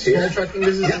 it says here. The trucking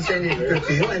business in San Diego. Good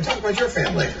for you. And talk about your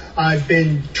family. I've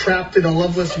been trapped in a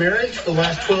loveless marriage for the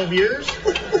last 12 years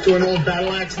to an old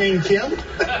battle axe named Kim.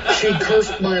 She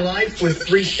cursed my life with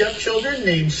 3 stepchildren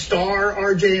named Star,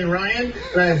 RJ, and Ryan.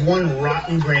 And I have 1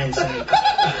 rotten grandson.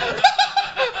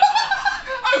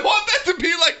 I want that to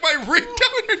be like my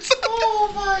ringtone or something.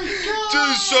 Oh my God. Dude,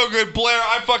 this is so good. Blair,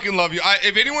 I fucking love you.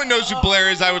 If anyone knows who Blair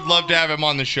is, I would love to have him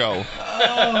on the show.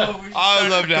 I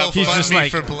would love to have He's fun. just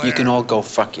like, You can all go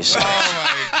fuck yourself.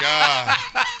 Oh my god.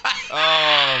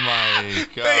 Oh my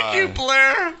god. Thank you,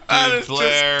 Blair. That is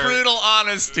Blair. just brutal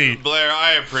honesty. Blair,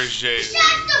 I appreciate it.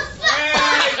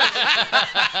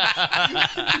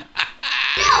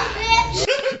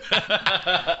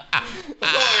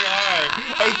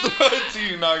 I throw it to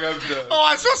you, knock up done. Oh,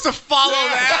 I'm supposed to follow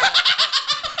that?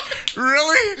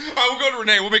 Really? I will go to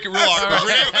Renee. We'll make it real awkward.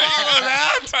 Renee, follow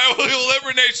that. We'll let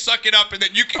Renee suck it up, and then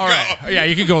you can all go. right. Yeah,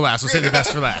 you can go last. We'll save the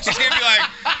best for last. He's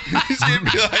gonna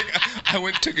be like, I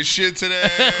went and took a shit today.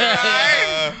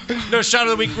 No, shot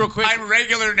of the week real quick. I'm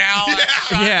regular now.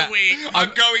 Shot of the week. I'm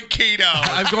going keto.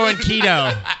 I'm going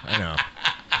keto. I know.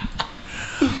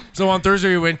 So on Thursday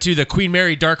we went to the Queen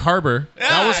Mary Dark Harbor.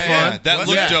 That was fun. Yeah, that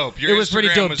looked dope. Your It was pretty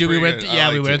Instagram dope, was dude. We pretty went. good. Yeah,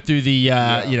 I we liked went it. through the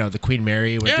you know, the Queen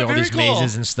Mary. Went through all very these cool.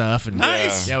 mazes and stuff. And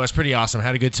Nice. Yeah, it was pretty awesome.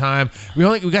 Had a good time. We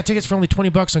got tickets for only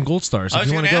 $20 on Gold Stars. I If was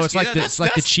you want to gonna go, ask it's you like that. it's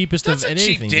like the cheapest of that's a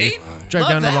cheap anything. date. dude. Drive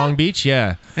Love down that. to Long Beach.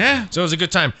 Yeah. Yeah. So it was a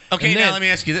good time. Okay, And now then- let me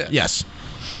ask you this. Yes.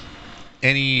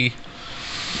 Any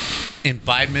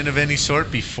imbibement of any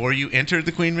sort before you entered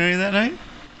the Queen Mary that night?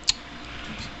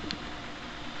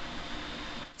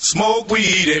 Smoke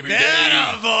weed every day.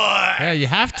 Yeah, you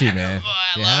have to, man.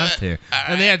 You have to.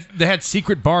 And they had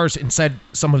secret bars inside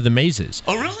some of the mazes.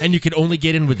 Oh, really? And you could only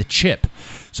get in with a chip.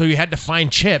 So you had to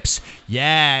find chips.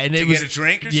 Yeah, and To it was get a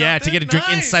drink or yeah, something? to get a drink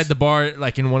Nice. inside the bar,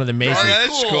 like in one of the mazes. Oh,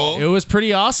 that's cool. It was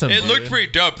pretty awesome. It dude. looked pretty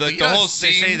dope. Like You the know, whole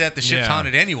they scene. say that the ship's Yeah.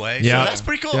 haunted anyway. Yeah, So that's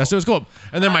pretty cool. Yeah, so it was cool.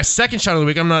 And then my second shot of the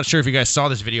week, I'm not sure if you guys saw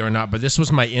this video or not, but this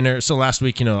was my inner. So last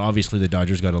week, you know, obviously the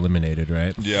Dodgers got eliminated,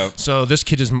 right? Yeah. So this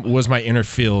kid was my inner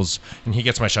feels, and he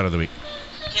gets my shot of the week.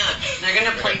 They're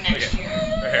gonna play next year.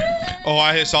 Oh,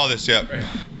 I saw this. Yeah.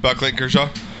 Buckley Kershaw.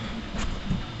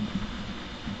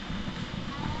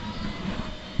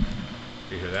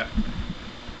 You hear that?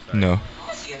 No.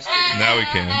 Now we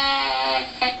can.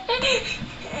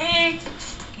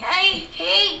 I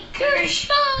hate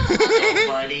Kershaw.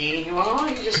 Buddy, well,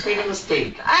 you just made a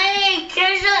mistake. I hate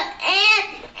Kershaw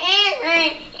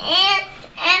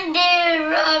and David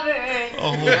Roberts.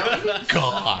 Oh,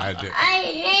 God. I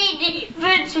hate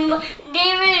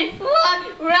David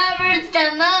Roberts the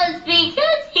most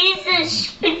because he's a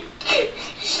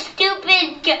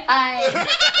stupid guy.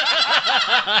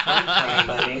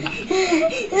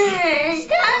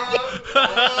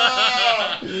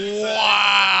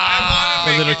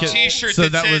 I want to make a T-shirt So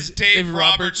that that says was Dave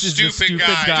Roberts, is the stupid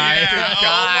guy. Yeah. Oh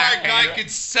my God, I could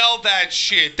sell that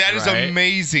shit. That is Right?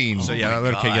 amazing. So yeah, that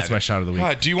little kid gets my shot of the week.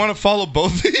 God, do you want to follow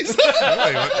both of these?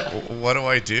 What do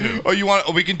I do? Oh, you want?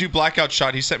 Oh, we can do blackout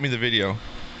shot. He sent me the video.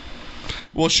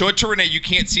 We'll show it to Renee. You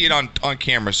can't see it on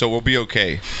camera, so we'll be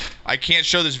okay. I can't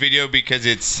show this video because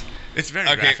it's very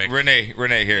okay. graphic. Renee,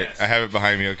 here. Yes. I have it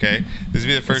behind me. Okay, this will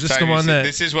be the first this time. the one that-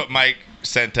 This is what Mike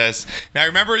sent us. Now,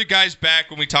 remember you guys back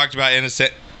when we talked about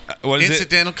innocent. What is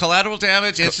Incidental collateral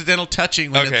damage, incidental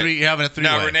touching when you're having a three-way.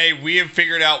 Now, Renee, we have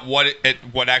figured out what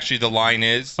actually the line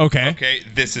is. Okay. Okay.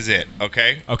 This is it.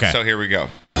 Okay. Okay. So here we go.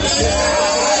 You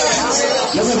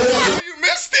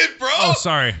missed it, bro. Oh,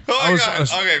 sorry. Oh my I was- God. I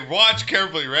was- Okay, watch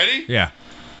carefully. Ready? Yeah.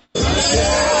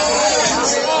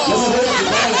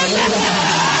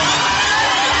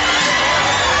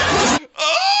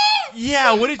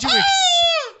 Yeah, what did you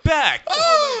expect?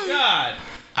 Oh my God.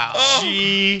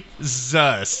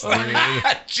 Jesus.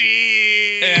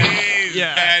 Jeez.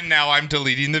 And now I'm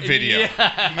deleting the video. Yeah.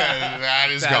 That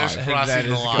is gone. Crossing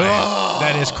the line.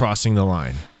 That is crossing the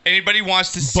line. Anybody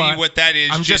wants to see But what that is?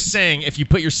 I'm just saying, if you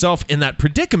put yourself in that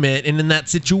predicament and in that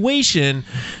situation,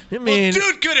 I mean,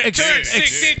 Dude could have turned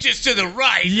 6 inches to the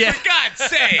right. Yeah. For God's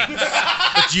sake.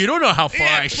 but you don't know how far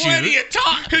I Plenty shoot. of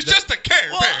time. It's just a care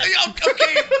bear. Well,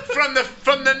 okay,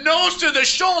 from the nose to the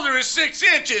shoulder is 6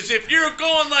 inches. If you're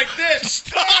going like this,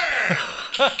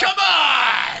 come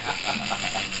on!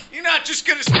 You're not just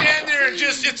gonna stand there and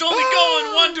it's only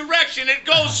going one direction. It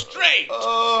goes straight.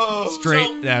 Straight.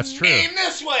 So That's true. aim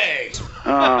this way.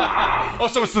 Oh,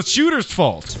 so it's the shooter's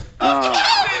fault. The other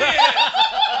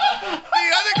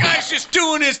guy's just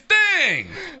doing his thing.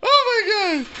 Oh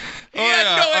my God. He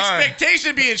had no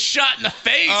expectation of being shot in the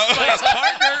face by his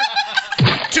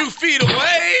partner 2 feet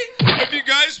away. If you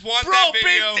guys want Bro, that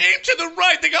video, aim to the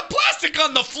right. They got plastic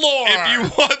on the floor. if you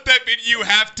want that video, you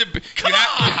have to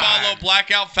follow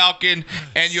Blackout Falcon,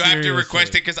 and you have to request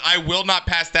it because I will not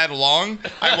pass that along.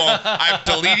 I won't. I'm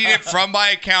deleting it from my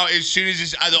account as soon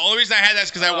as the only reason I had that is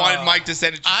because I wanted Mike to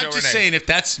send it to Show I'm just Renee. saying, if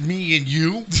that's me and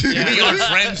you, we aren't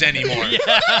friends anymore.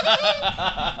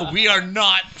 We are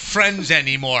not friends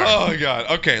anymore. Oh God.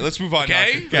 Okay, let's move on.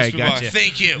 Okay? Let's move gotcha. on.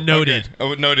 Thank you. Noted. Okay.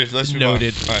 Oh, noted. Let's move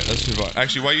Noted. on. All right, let's move on.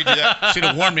 Actually, while you do that, Should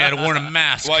have warned me. I'd have worn a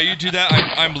mask. while you do that,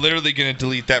 I'm literally gonna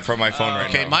delete that from my phone right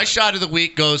now. Okay, my shot of the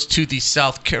week goes to the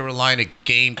South Carolina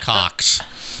Gamecocks,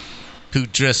 who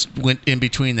just went in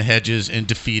between the hedges and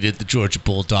defeated the Georgia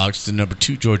Bulldogs, the number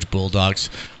 2 Georgia Bulldogs,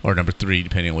 or number 3,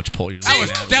 depending on which poll you're I was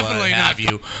looking at, definitely what not have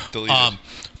you. deleted.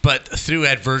 But through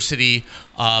adversity,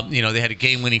 they had a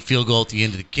game-winning field goal at the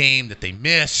end of the game that they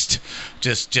missed.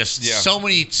 Just so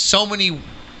many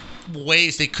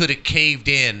ways they could have caved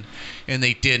in, and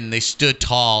they didn't. They stood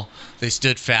tall, they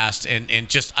stood fast, and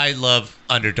just I love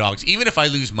underdogs. Even if I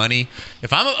lose money,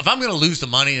 if I'm going to lose the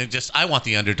money, I want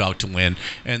the underdog to win.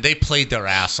 And they played their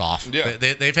ass off. Yeah.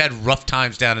 They've had rough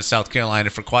times down in South Carolina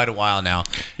for quite a while now.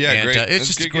 Yeah, and, great. it's That's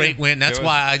just a a good great game. win. That's It was.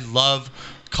 why I love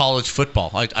college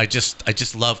football. I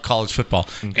just love college football.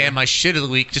 Okay. And my shit of the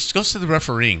week just goes to the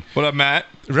refereeing. What up, Matt?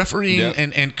 Refereeing Yep.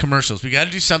 and commercials. We got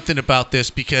to do something about this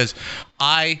because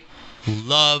I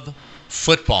love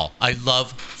football. I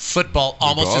love football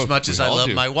almost as much as I love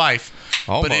my wife.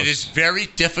 But it is very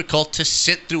difficult to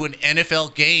sit through an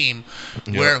NFL game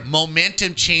where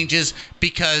momentum changes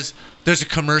because there's a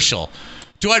commercial.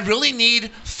 Do I really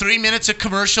need 3 minutes of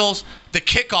commercials, the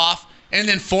kickoff, and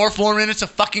then 4 minutes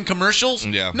of fucking commercials?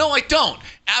 Yeah. No, I don't.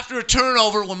 After a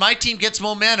turnover, when my team gets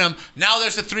momentum, now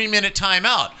there's a 3-minute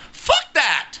timeout. Fuck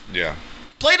that. Yeah.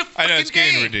 Play the fucking I know, it's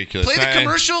game. getting ridiculous. Play the I-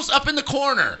 commercials up in the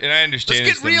corner. And I understand.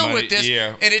 Let's it's get the real money. with this.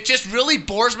 Yeah. And it just really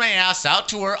bores my ass out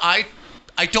to where I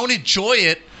don't enjoy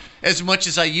it as much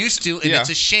as I used to. And Yeah. it's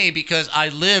a shame because I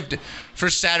lived for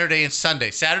Saturday and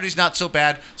Sunday. Saturday's not so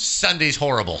bad. Sunday's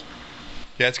horrible.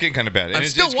 Yeah, it's getting kind of bad. And I'm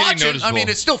it's still getting watching. I noticeable. mean,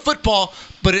 it's still football,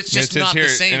 but it's just It says not here, the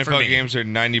same NFL for me. games are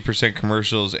 90%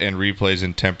 commercials and replays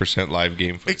and 10% live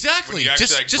game footage. Exactly. When you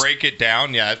actually Just break it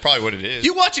down, yeah, that's probably what it is.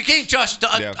 You watch a game, Josh.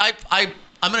 Yeah.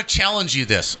 I'm going to challenge you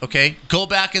this, okay? Go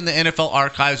back in the NFL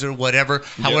archives or whatever.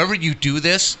 However you do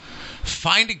this,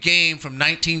 find a game from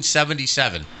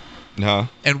 1977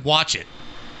 and watch it,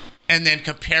 and then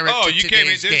compare it to you can't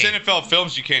even. today's There's game. NFL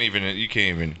films you can't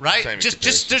even. Right?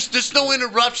 Just there's no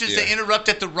interruptions. They interrupt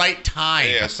at the right time.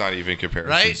 Yeah, it's not even comparison.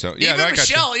 Right? So yeah, even no, I got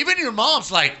Michelle, even your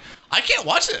mom's like, I can't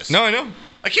watch this. No, I know.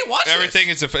 I can't watch Everything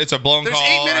this. it's a blown There's call.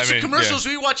 8 minutes I mean, of commercials.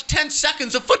 We watch 10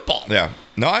 seconds of football. Yeah.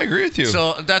 No, I agree with you.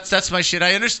 So that's my shit.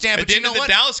 I understand. At But the you end know of the what?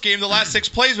 Dallas game, the last 6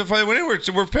 plays before they went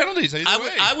in were penalties. Either way.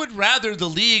 I would rather the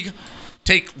league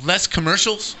take less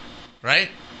commercials, right?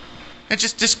 And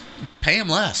just pay them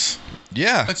less.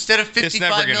 Yeah. Instead of It's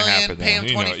never $55 gonna million, happen, pay them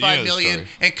though. You know $25 the million story.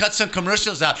 and cut some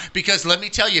commercials out. Because let me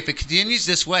tell you, if it continues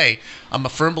this way, I'm a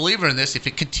firm believer in this. If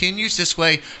it continues this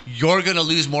way, you're going to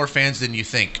lose more fans than you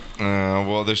think.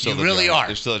 Well, there's still You a really giant. are.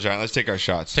 There's still a giant. Let's take our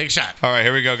shots. Take a shot. All right,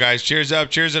 here we go, guys. Cheers up.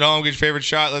 Cheers at home. Get your favorite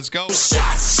shot. Let's go.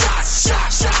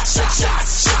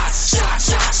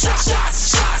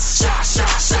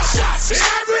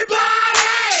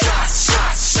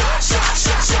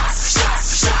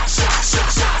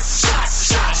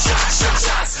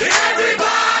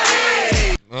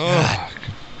 Oh,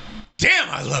 Damn,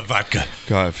 I love vodka.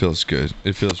 God, it feels good.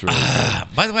 It feels really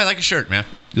good. By the way, I like your shirt, man.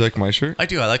 You like my shirt? I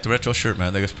do. I like the retro shirt, man.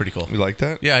 I think it's pretty cool. You like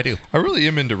that? Yeah, I do. I really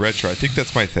am into retro. I think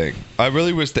that's my thing. I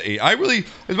really wish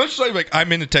as much as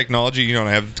I'm into technology, and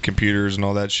I have computers and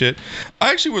all that shit.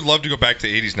 I actually would love to go back to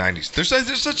the 80s, 90s.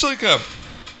 There's such like a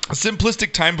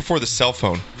simplistic time before the cell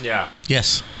phone. Yeah.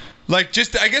 Yes. I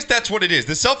guess that's what it is.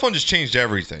 The cell phone just changed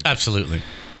everything. Absolutely.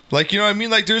 Like, you know what I mean?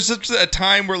 Like, there's such a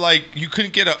time where, like, you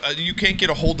can't get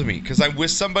a hold of me because I'm with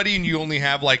somebody and you only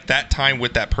have, like, that time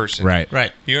with that person. Right.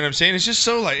 You know what I'm saying? It's just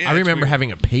so, like, I remember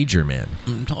having a pager, man.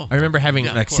 I remember having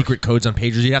like secret codes on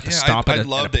pagers. You'd have to stop I at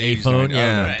love a the 80s, payphone. 90s.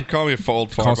 Yeah. Call me a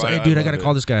old farm. Call some, hey, dude, I got to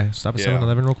call this guy. Stop at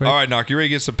 7-Eleven real quick. All right, Knock, you ready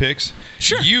to get some picks?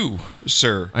 Sure. You,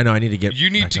 sir. I know. I need to get. You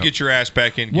need to get your ass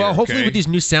back in Well, gear, hopefully okay? with these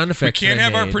new sound We effects. can't that I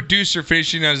have our made- producer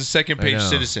finishing as a second-page I know.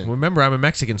 citizen. Remember, I'm a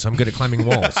Mexican, so I'm good at climbing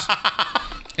walls.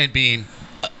 And being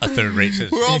a third-rate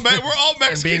citizen. We're all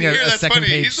Mexican being a here. That's funny.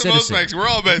 second-page He's the most citizen. Mexican. We're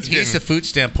all Mexican. He's the food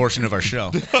stamp portion of our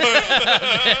show.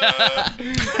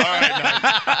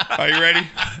 Are you ready?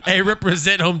 I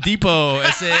represent Home Depot.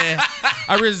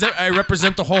 I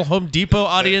represent the whole Home Depot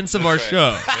audience of our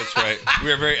show. That's right.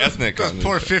 We are very ethnic. Those on this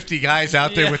poor show. 50 guys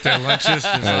out there with their lunches.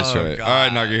 That's Oh, right. God. All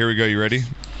right, Naga, here we go. You ready?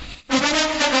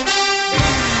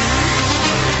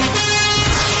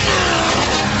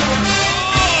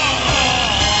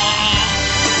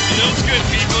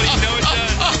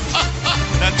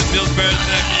 feels better than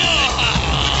that music.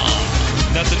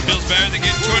 Nothing feels better than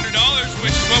getting $200,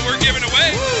 which is what we're giving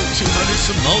away. 200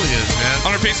 simoleons, man.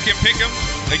 On our Pigskin Pick'em.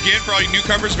 Again, for all you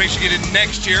newcomers, make sure you get it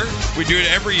next year. We do it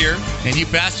every year. And you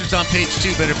bastards on page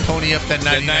 2 better pony up that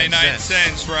 99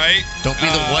 cents, right? Don't be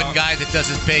the one guy that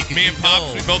doesn't pay. Me and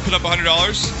Pops, we both put up $100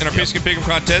 in our Pigskin Pick'em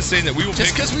contest, saying that we will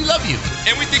just because we love you.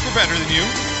 And we think we're better than you.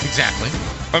 Exactly.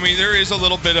 I mean, there is a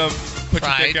little bit of put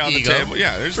pride, your dick out on the ego. table.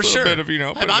 Yeah, there's for a little sure. bit of, you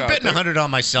know. I'm betting 100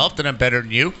 on myself that I'm better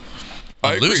than you.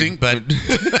 I'm losing, but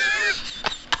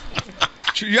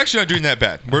you're actually not doing that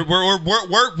bad.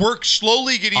 We're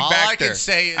slowly getting all back I there. Can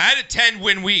say is, I had a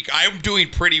 10-win week. I'm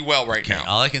doing pretty well right now.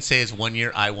 All I can say is 1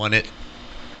 year I won it,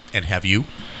 and have you?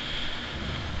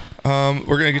 We're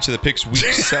gonna get to the picks week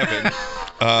 7.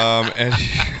 And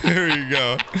here you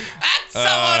go. That's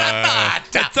what I thought.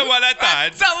 That's what I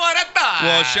thought. That's what I thought.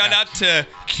 Well, shout out to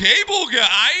Cable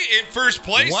Guy in first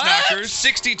place. What? Knockers,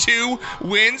 62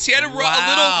 wins. He had a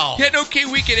little. He had an okay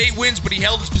week at 8 wins, but he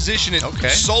held his position at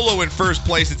solo in first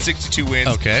place at 62 wins.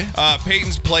 Okay.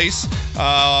 Peyton's place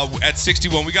at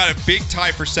 61. We got a big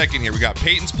tie for second here. We got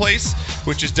Peyton's place,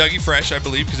 which is Dougie Fresh, I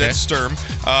believe, because that's Sturm.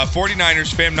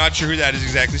 49ers fam, not sure who that is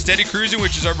exactly. Steady Cruising,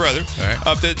 which is our brother.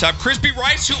 Up to the top. Crispy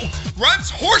Rice, who runs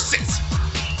horses.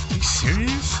 Are you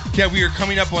serious? Yeah, we were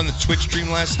coming up on the Twitch stream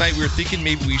last night. We were thinking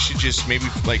maybe we should just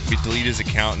delete his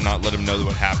account and not let him know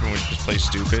what happened when he just plays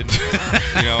stupid.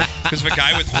 You know, because if a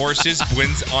guy with horses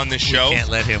wins on the show, we can't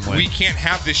let him win. We can't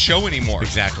have this show anymore.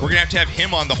 Exactly. We're gonna have to have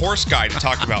him on the horse guy to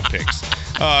talk about picks.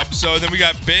 So then we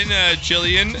got Ben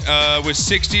Jillian with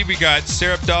 60. We got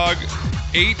Syrup Dog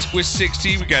 8 with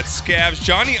 60. We got Scabs.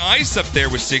 Johnny Ice up there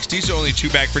with 60, so only 2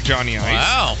 back for Johnny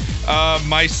Ice. Wow.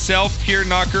 Myself here,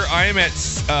 Knocker, I am at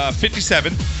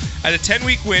 57. At a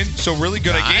 10-week win, so really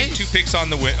good. Nice. I gained 2 picks on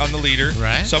the leader.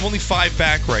 Right. So I'm only 5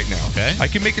 back right now. Okay. I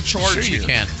can make a charge Sure you here.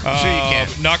 can. Sure you can.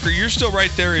 Knocker, you're still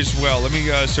right there as well. Let me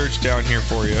search down here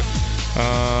for you. So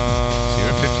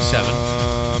you're at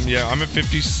 57. Yeah, I'm at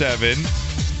 57.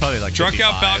 Probably like Drunk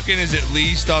 55. Out Falcon is at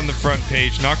least on the front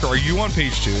page. Knocker, are you on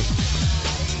page 2?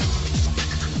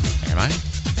 Am I?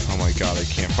 Oh my God, I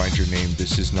can't find your name.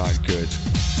 This is not good.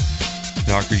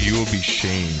 Knocker, you will be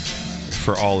shamed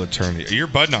for all eternity. You're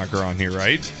Bud Knocker on here,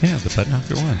 right? Yeah, the Bud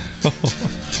Knocker one.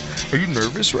 Are you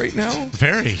nervous right now?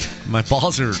 Very. My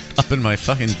balls are up in my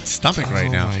fucking stomach right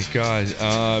now. Oh my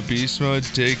God. Beast Mode,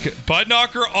 take Bud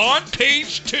Knocker on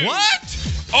page 2. What?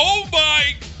 Oh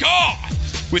my God.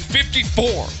 With 54.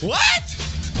 What? Wow.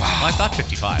 Well, I thought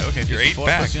 55. Okay, you're 8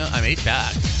 back. I'm 8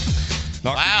 back.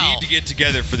 Knocker, wow. You need to get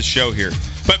together for the show here.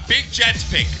 But Big Jets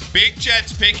pick. Big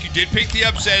Jets pick. You did pick the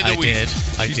upset of the week.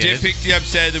 You did pick the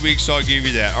upset of the week, so I'll give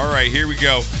you that. All right, here we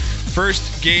go.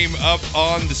 First game up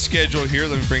on the schedule here.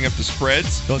 Let me bring up the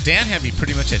spreads. Well, Dan had me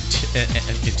pretty much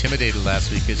intimidated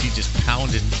last week because he just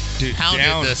pounded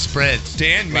the spreads.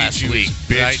 Dan made you week,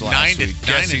 bitch right? last week.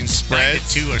 Guessing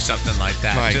spreads. 9-2 or something like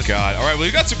that. My God. All right, well,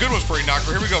 we got some good ones for you,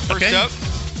 Knocker. Here we go. First up.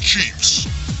 Chiefs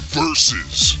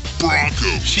versus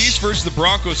Broncos. Chiefs versus the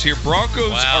Broncos here.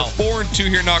 Broncos are 4-2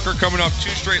 here, Knocker, coming off 2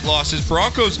 straight losses.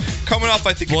 Broncos coming off,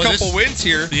 I think, a couple wins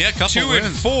here. Yeah, a couple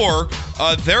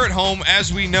 2-4. They're at home,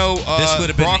 as we know. This would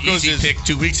have been Broncos an easy pick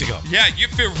 2 weeks ago. Yeah, you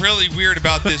feel really weird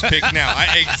about this pick now.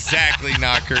 Exactly,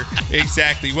 Knocker.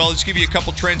 Exactly. Well, let's give you a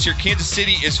couple trends here. Kansas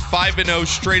City is 5-0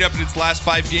 straight up in its last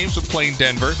 5 games when playing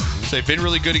Denver. So they've been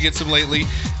really good against them lately.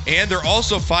 And they're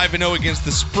also 5-0 against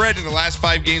the spread in the last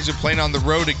 5 games of playing on the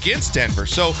road against Denver.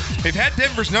 So they've had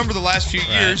Denver's number the last few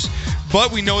years,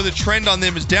 but we know the trend on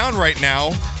them is down right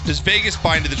now. Does Vegas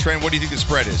buy into the trend? What do you think the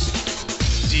spread is?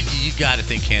 You got to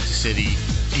think Kansas City,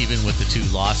 even with the 2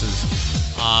 losses.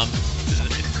 I'm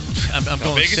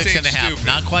going Vegas 6.5. stupid.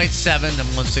 Not quite 7. I'm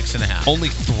going 6.5. Only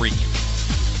 3.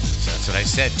 So that's what I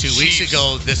said 2 weeks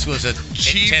ago. This was a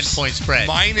 10-point spread.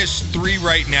 -3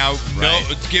 right now. No,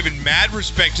 it's giving mad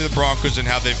respect to the Broncos and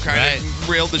how they've kind of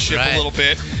railed the ship a little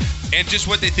bit. And just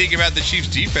what they think about the Chiefs'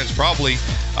 defense, probably.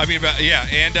 I mean,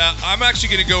 and I'm actually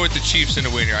going to go with the Chiefs in a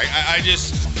win here.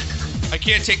 I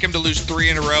can't take them to lose 3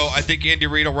 in a row. I think Andy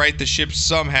Reid will right the ship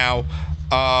somehow.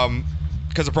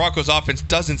 Because the Broncos' offense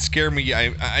doesn't scare me.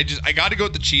 I got to go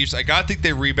with the Chiefs. I got to think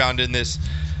they rebound in this.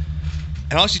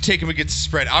 And I'll actually take them against the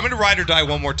spread. I'm going to ride or die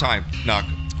one more time, Knock.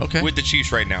 Okay. With the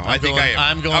Chiefs right now. I'm going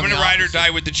to ride or die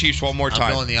with the Chiefs one more time.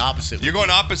 I'm going the opposite. You're going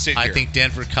opposite here. I think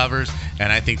Denver covers,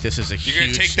 and I think this is a You're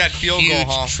going to take that field goal,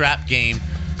 huh? trap game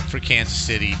for Kansas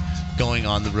City going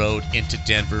on the road into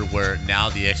Denver, where now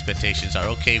the expectations are,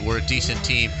 okay, we're a decent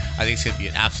team. I think it's going to be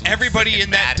an absolute Everybody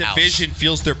in that division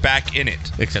feels they're back in it.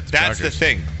 Except the That's Chargers. the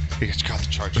thing. God, the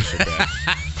Chargers are so bad.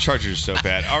 Chargers are so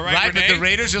bad. All right, but the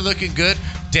Raiders are looking good.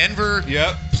 Denver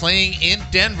playing in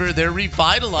Denver. They're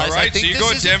revitalized. All I right, think so you're this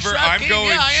going is a Denver. trap I'm game. going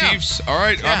Yeah, I am. Chiefs. All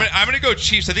right, Yeah. I'm going to go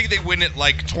Chiefs. I think they win it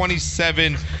like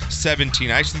 27-17.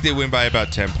 I actually think they win by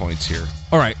about 10 points here.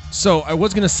 All right, so I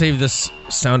was going to save this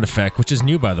sound effect, which is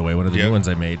new, by the way, one of the new ones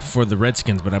I made, for the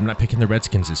Redskins, but I'm not picking the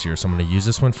Redskins this year, so I'm going to use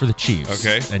this one for the Chiefs.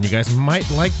 Okay. And you guys might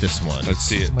like this one. Let's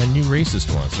see it. My new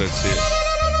racist one. Let's see it.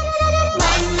 1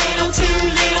 little, 2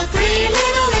 little, 3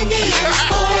 little Indians,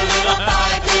 4 little,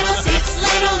 5 little, 6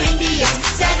 little Indians,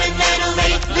 7 little,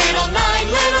 8 little, 9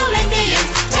 little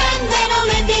Indians, 10 little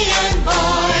Indian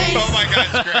boys. Oh my God,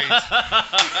 it's great.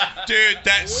 Dude, you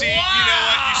know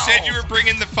what? You said you were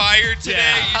bringing the fire today.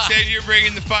 Yeah. You said you were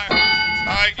bringing the fire.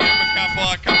 I give him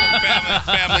a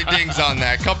couple family dings on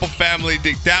that. Couple family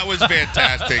dings. That was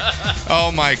fantastic.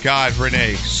 Oh my God,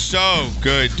 Renee. So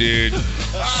good, dude.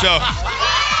 So...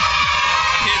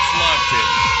 Kids loved it.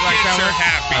 Kids are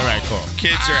happy. All right, cool.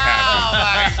 Kids are happy. Oh,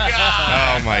 my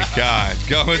God. Oh my God.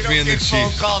 Go with me in the Phone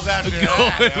Chiefs. calls after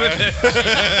that.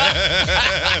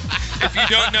 If you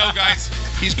don't know, guys,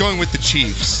 he's going with the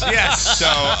Chiefs. Yes. So,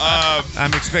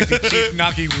 I'm expecting Chief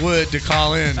Knocky Wood to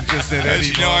call in just at as any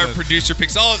you know, our moment. producer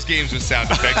picks all his games with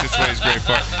sound effects. That's what he's great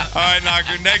for. All right,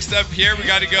 Knocker. Next up here, we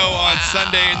got to go on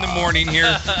Sunday in the morning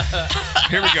here.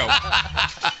 Here we go.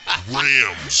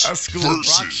 Rams That's school of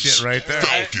rock shit right there.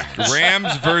 Falcons.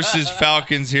 Rams versus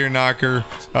Falcons here, Knocker.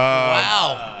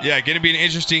 Wow. Yeah, going to be an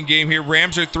interesting game here.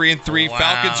 Rams are 3-3. Wow.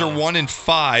 Falcons are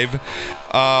 1-5.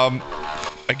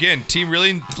 Again, team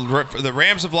really. The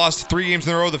Rams have lost 3 games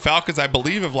in a row. The Falcons, I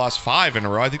believe, have lost 5 in a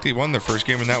row. I think they won their first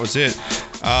game, and that was it.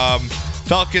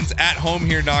 Falcons at home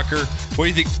here, Knocker. What do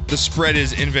you think the spread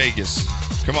is in Vegas?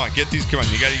 Come on, get these. Come on,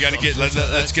 you got to get.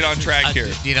 Let's get on track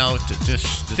here. You know,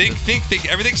 just Think.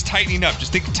 Everything's tightening up.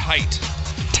 Just think tight.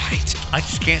 I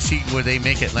just can't see where they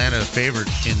make Atlanta a favorite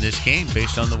in this game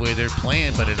based on the way they're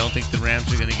playing, but I don't think the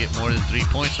Rams are going to get more than 3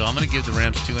 points, so I'm going to give the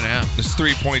Rams 2.5. There's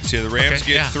 3 points here. The Rams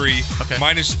Okay, get yeah. 3. Okay.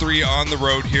 -3 on the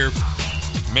road here.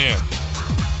 Man,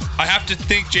 I have to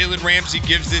think Jalen Ramsey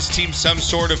gives this team some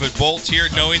sort of a bolt here,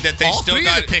 knowing that they All still 3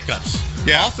 got of the pickups.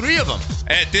 Yeah. All 3 of them.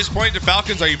 At this point, the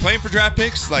Falcons, are you playing for draft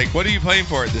picks? Like, what are you playing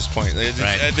for at this point?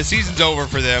 Right. The season's over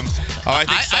for them. I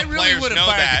think some I really players would know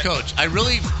have fired that. the coach. I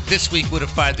really, this week, would have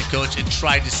fired the coach and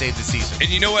tried to save the season. And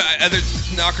you know what other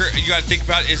knocker you got to think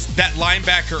about is that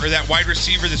linebacker or that wide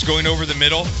receiver that's going over the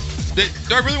middle. Do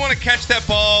I really want to catch that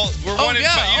ball? We're Oh, 1-5.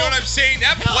 yeah. You know what I'm saying?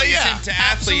 That Hell plays yeah. into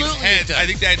athletes' Absolutely heads. it does. I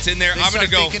think that's in there. They I'm going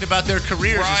to start go thinking about their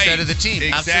careers instead of the team.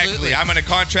 Exactly. Absolutely. I'm in a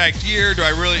contract year. Do I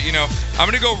really, I'm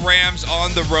going to go Rams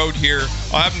on the road here.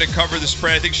 I'll have them to cover the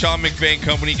spread. I think Sean McVay and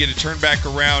company get it turned back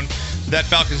around. That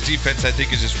Falcons defense, I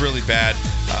think, is just really bad.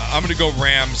 I'm going to go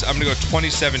Rams. I'm going to go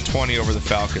 27-20 over the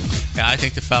Falcons. Yeah, I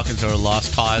think the Falcons are a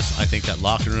lost cause. I think that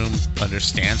locker room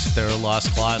understands that they're a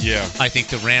lost cause. Yeah. I think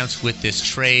the Rams, with this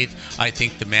trade, I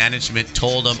think the management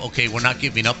told them, okay, we're not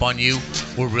giving up on you.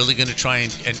 We're really going to try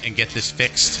and get this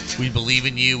fixed. We believe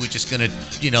in you. We're just going to,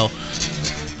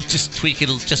 just tweak it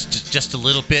just a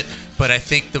little bit. But I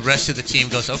think the rest of the team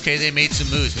goes, okay, they made some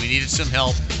moves. We needed some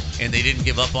help, and they didn't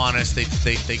give up on us. They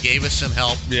gave us some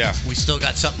help. Yeah. We still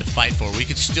got something to fight for. We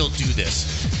can still do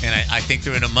this. And I think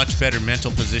they're in a much better mental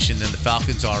position than the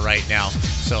Falcons are right now.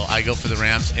 So I go for the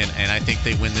Rams, and I think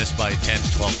they win this by 10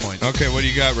 to 12 points. Okay, what do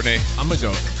you got, Renee? I'm going to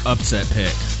go upset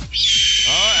pick.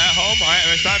 Oh, at home.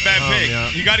 It's not a bad pick.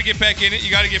 Yeah. You got to get back in it. You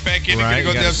got to get back in it. Right, Gonna go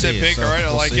with the gotta upset see it. pick. So All right, I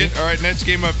we'll like see. it. All right, next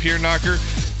game up here, Knocker.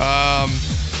 I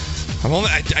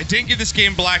didn't give this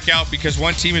game blackout because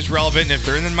one team is relevant, and if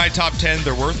they're in my top 10,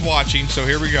 they're worth watching. So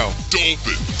here we go.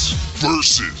 Dolphins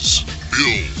versus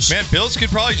Bills. Man, Bills could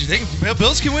probably. You think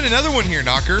Bills can win another one here,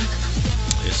 Knocker?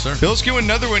 Yes, sir. Bills can win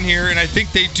another one here, and I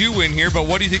think they do win here. But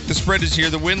what do you think the spread is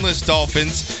here? The winless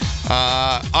Dolphins.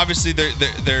 Obviously,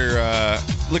 they're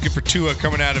looking for Tua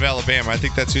coming out of Alabama. I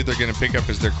think that's who they're going to pick up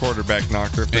as their quarterback,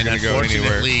 Knocker, if they're going to go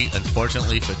anywhere.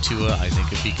 Unfortunately for Tua, I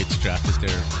think if he gets drafted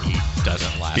there, he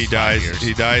doesn't last. He 5 dies. years.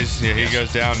 He dies. Yeah, Yes. he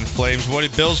goes down in flames.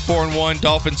 Bills 4-1,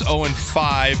 Dolphins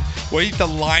 0-5. What do you think the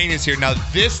line is here? Now,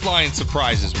 this line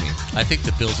surprises me. I think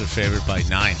the Bills are favored by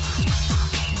 9.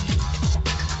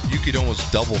 You could almost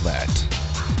double that.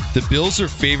 The Bills are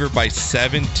favored by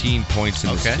 17 points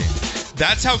in this game.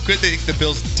 That's how good they think the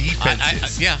Bills' defense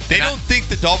is. They don't think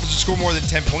the Dolphins will score more than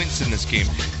 10 points in this game.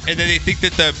 And then they think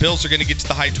that the Bills are going to get to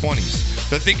the high 20s.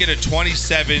 They're thinking a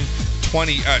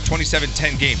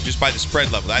 27-10 game just by the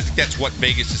spread level. I think that's what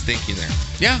Vegas is thinking there.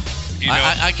 Yeah.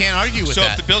 I can't argue with so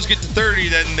that. if the Bills get to 30,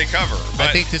 then they cover. But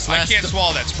I think this I can't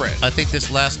swallow that spread. I think this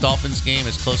last Dolphins game,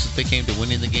 as close as they came to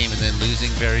winning the game and then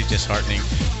losing, very disheartening.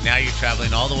 Now you're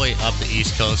traveling all the way up the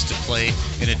East Coast to play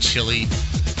in a chilly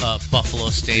Buffalo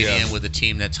Stadium Yeah. with a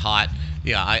team that's hot.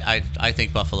 Yeah, I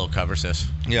think Buffalo covers this.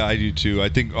 Yeah, I do too. I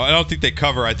don't think they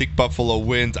cover. I think Buffalo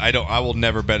wins. I will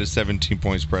never bet a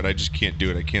 17-point spread. I just can't do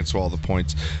it. I can't swallow the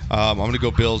points. I'm going to go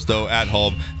Bills though at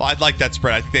home. I'd like that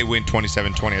spread. I think they win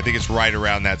 27-20. I think it's right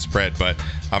around that spread, but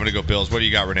I'm going to go Bills. What do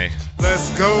you got, Renee?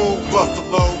 Let's go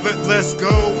Buffalo. Let's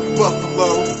go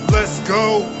Buffalo. Let's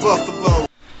go Buffalo.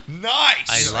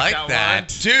 Nice. I like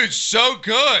that. Dude, so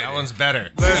good. That one's better.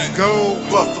 Let's go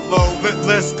Buffalo.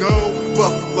 Let's go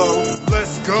Buffalo.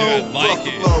 Let's go Dude, like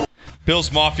Buffalo. it.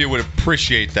 Bills Mafia would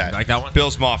appreciate that. Like that one?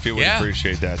 Bills Mafia would Yeah.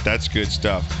 appreciate that. That's good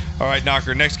stuff. All right,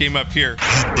 Knocker, next game up here.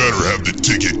 You better have the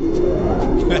ticket.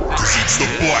 Because it's the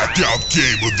blackout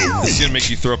game of the It's week. going to make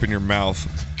you throw up in your mouth.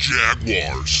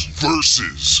 Jaguars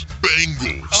versus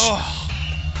Bengals. Oh,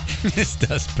 This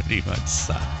does pretty much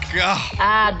suck. God.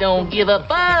 I don't give a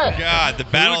fuck. God, the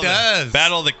battle, does?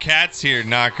 battle of the cats here,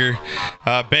 Knocker.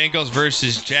 Bengals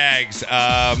versus Jags.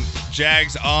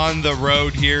 Jags on the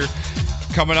road here,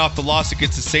 coming off the loss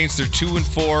against the Saints. They're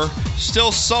 2-4,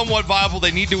 still somewhat viable.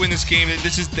 They need to win this game.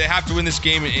 They have to win this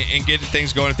game and get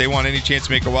things going if they want any chance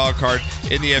to make a wild card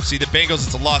in the FC. The Bengals,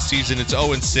 it's a lost season. It's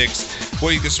 0-6. What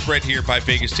do you think the spread here by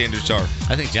Vegas standards are?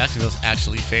 I think Jacksonville's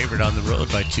actually favored on the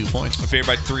road by 2 points. I'm favored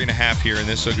by 3.5 here in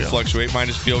this, so it can fluctuate.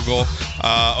 Minus field goal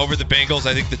over the Bengals.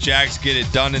 I think the Jags get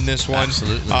it done in this one.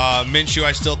 Absolutely. Minshew,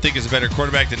 I still think is a better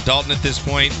quarterback than Dalton at this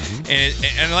point.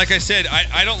 And like I said,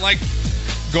 I don't like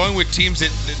going with teams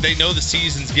that they know the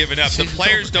season's given up. The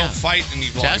players don't fight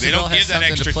any longer. They don't give that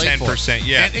extra 10%.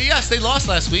 Yeah. And yes, they lost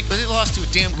last week, but they lost to a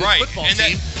damn good football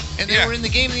team. And they were in the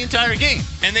game the entire game.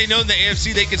 And they know in the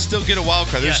AFC they can still get a wild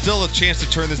card. There's still a chance to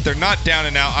turn this. They're not down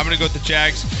and out. I'm going to go with the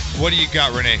Jags. What do you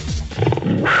got, Renee?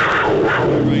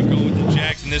 All right, go with the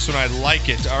Jags in this one. I like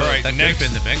it. All right, that next. could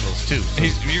have been the Bengals, too.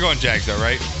 You're going Jags, though,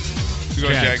 right? You're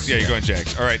going Jags? Yeah, you're going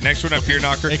Jags. All right, next one up here,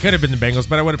 Knocker. It could have been the Bengals,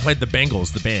 but I would have played the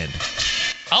Bengals, the band.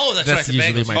 Oh, that's right, the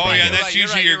usually Bengals. my Oh, yeah, Bengals. that's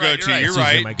usually your go-to. You're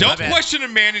right. Don't question a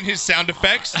man in his sound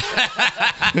effects.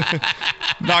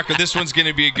 Knocker, this one's going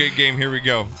to be a good game. Here we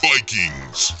go.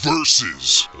 Vikings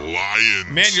versus Lions.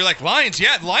 Man, you're like, Lions.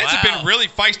 Yeah, the Lions have been a really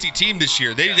feisty team this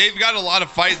year. They've got a lot of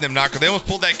fight in them, Knocker. They almost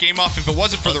pulled that game off if it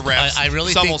wasn't for the refs. I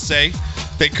really Some think- will say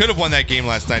they could have won that game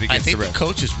last night I against think the the refs.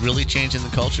 coach is really changing the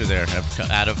culture there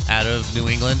out of New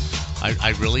England.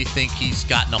 I really think he's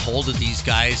gotten a hold of these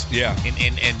guys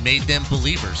and made them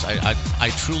believers. I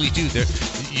truly do.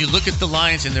 You look at the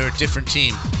Lions and they're a different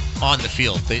team on the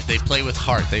field. They play with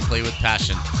heart. They play with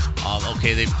passion.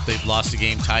 Okay, they've lost a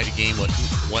game, tied a game,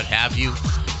 what have you.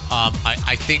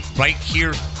 I think right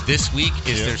here this week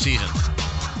is their season.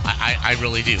 I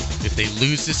really do. If they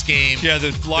lose this game,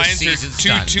 the Lions are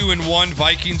 2-2-1.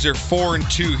 Vikings are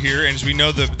 4-2 here, and as we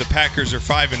know, the Packers are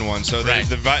 5-1. So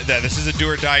this is a do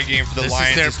or die game for the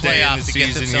Lions This to is stay their in playoff the to get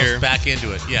season themselves here. back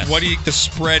into it. Yes. What do you think the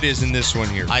spread is in this one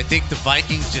here? I think the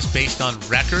Vikings, just based on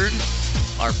record,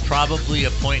 are probably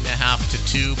 1.5 to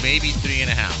 2, maybe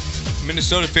 3.5.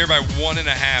 Minnesota favored by 1.5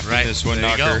 in this one,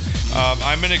 There you Knocker.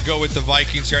 I'm going to go with the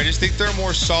Vikings here. I just think they're a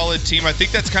more solid team. I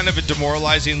think that's kind of a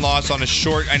demoralizing loss on a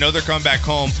short. I know they're coming back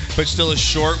home, but still a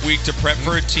short week to prep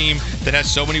for a team that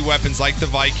has so many weapons like the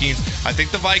Vikings. I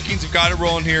think the Vikings have got it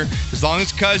rolling here. As long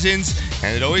as Cousins,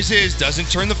 and it always is, doesn't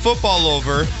turn the football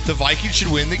over, the Vikings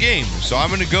should win the game. So I'm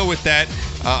going to go with that.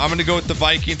 I'm going to go with the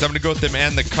Vikings. I'm going to go with them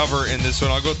and the cover in this one.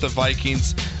 I'll go with the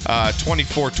Vikings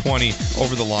 24-20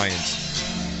 over the Lions.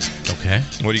 Okay.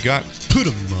 What do you got? Put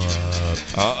them up.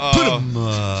 Uh-oh. Put them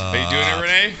up. Are you doing it,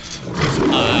 Renee?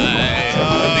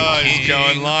 He's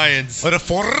going Lions. What a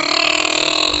four.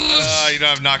 You don't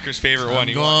have Knocker's favorite one.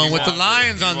 I'm going with the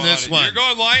Lions on this one. You're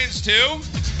going Lions too?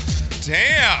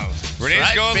 Damn. Renee's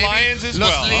Right, going baby. Lions as Los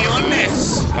well.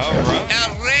 Leones. All right.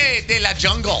 El Rey de la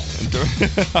Jungle.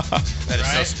 That is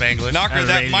so Spanglish. Knocker,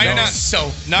 that might not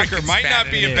so Knocker might not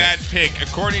be a bad pick.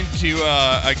 According to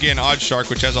again OddsShark,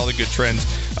 which has all the good trends,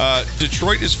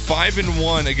 Detroit is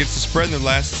 5-1 against the spread in their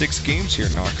last 6 games here,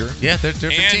 Knocker. Yeah, they're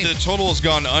different And team. the total has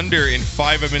gone under in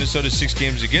 5 of Minnesota's 6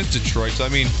 games against Detroit. So I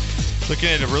mean, looking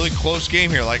at a really close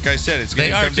game here. Like I said, it's going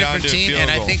They to are a come down different to a team, field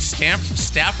and goal. I think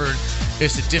Stafford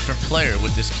is a different player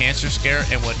with this cancer scare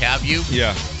and what have you.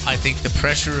 Yeah. I think the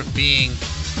pressure of being,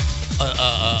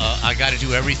 I got to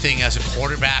do everything as a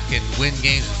quarterback and win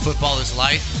games in football is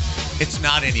life. It's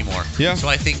not anymore. Yeah. So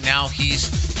I think now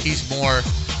he's more,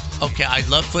 okay, I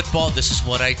love football. This is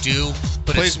what I do,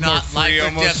 but Plays it's not more free life or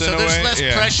almost death. in So a there's way. less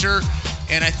Yeah. pressure,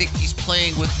 and I think he's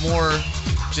playing with more.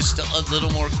 Just a little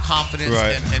more confidence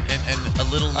Right. and a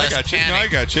little I less got you. No, panic I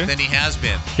got you. than he has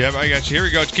been. Yep, I got you. Here we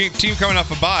go. Team coming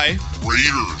off a bye.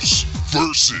 Raiders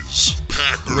versus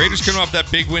Packers. Raiders coming off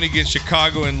that big win against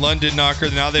Chicago and London, Knocker.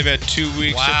 Now they've had 2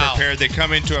 weeks to prepare. They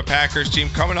come into a Packers team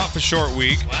coming off a short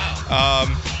week. Wow.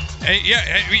 And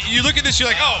you look at this, you're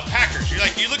like, oh, Packers. You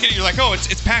look at it, you're like, oh,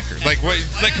 it's Packers. Like, what?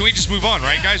 Like, can we just move on,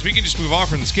 right, guys? We can just move on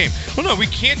from this game. Well, no, we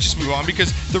can't just move on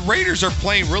because the Raiders are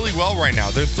playing really well right now.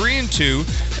 They're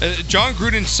 3-2. John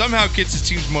Gruden somehow gets his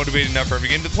teams motivated enough for every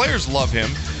game. The players love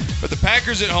him. But the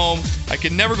Packers at home, I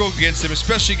can never go against them,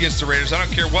 especially against the Raiders. I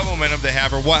don't care what momentum they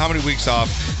have or how many weeks off.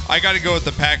 I got to go with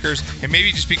the Packers, and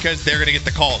maybe just because they're going to get the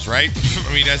calls, right?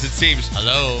 I mean, as it seems.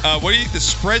 Hello. What do you think the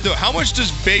spread, though? How much does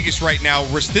Vegas right now,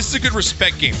 this is a good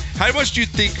respect game. How much do you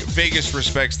think Vegas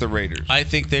respects the Raiders? I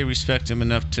think they respect him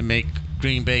enough to make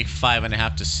Green Bay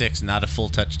 5.5 to 6, not a full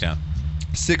touchdown.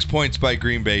 6 points by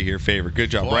Green Bay here, favor. Good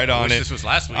job. Boy, right on it. This was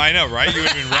last week. I know, right? You would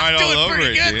have been right all over it. Doing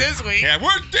pretty good dude. this week. Yeah, we're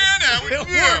down now.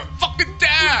 We're fucking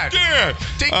down.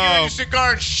 Take your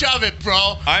cigar and shove it,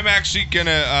 bro. I'm actually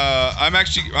gonna. I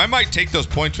might take those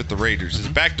points with the Raiders. It's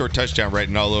a backdoor touchdown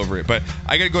written all over it. But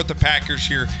I gotta go with the Packers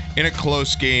here in a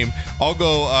close game. I'll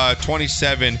go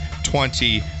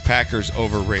 27-20 Packers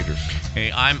over Raiders.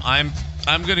 Hey, I'm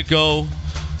gonna go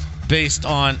based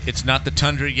on it's not the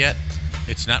tundra yet.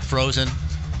 It's not frozen.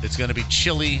 It's going to be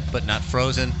chilly, but not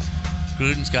frozen.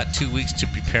 Gruden's got 2 weeks to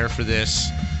prepare for this.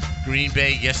 Green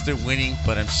Bay, yes, they're winning,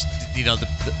 but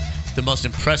the most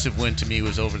impressive win to me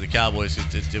was over the Cowboys.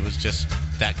 It was just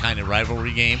that kind of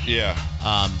rivalry game. Yeah.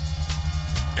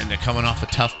 And they're coming off a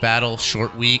tough battle,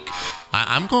 short week.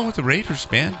 I'm going with the Raiders,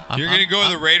 man. You're going to go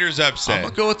with the Raiders upset. I'm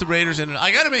going to go with the Raiders, and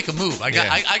I got to make a move. I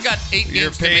got 8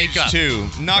 games to make up. Two.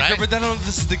 Knocker, right? but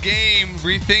this is the game.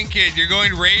 Rethink it. You're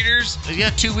going Raiders? You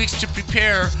got 2 weeks to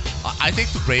prepare. I think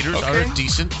the Raiders are a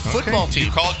decent football team.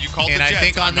 You called and the I Jets.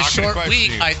 think on the short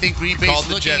week, you. I think Green Bay's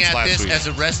looking at this as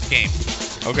a rest game.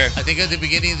 Okay. I think at the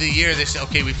beginning of the year, they said,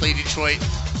 okay, we play Detroit.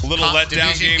 A little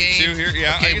letdown game too here.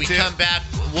 Yeah, okay, we come back.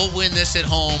 We'll win this at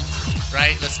home.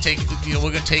 Right, let's take. We're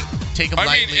gonna take them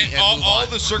lightly. I mean, all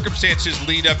the circumstances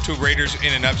lead up to Raiders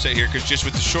in an upset here because just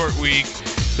with the short week,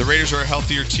 the Raiders are a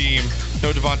healthier team.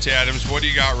 No Devontae Adams. What do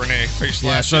you got, Renee? Are you slashing?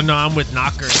 Yeah, so no, I'm with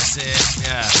Knocker. That's it.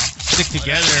 Yeah, stick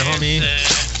together, homie.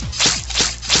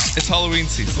 It's Halloween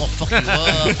season. I'll fuck you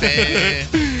up, man.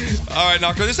 All right,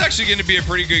 Knocker. This is actually going to be a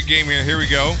pretty good game here. Here we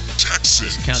go.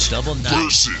 Texans count double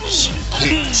versus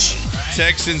Colts.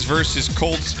 Texans versus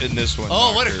Colts in this one.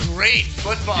 Oh, Knocker. what a great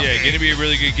football game. Yeah, going to be a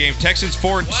really good game. Texans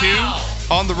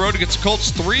 4-2 on the road against the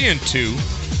Colts 3-2.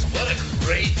 What a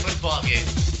great football game.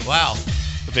 Wow.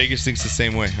 Vegas thinks the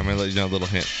same way. I'm going to let you know a little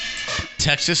hint.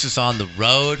 Texas is on the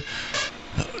road,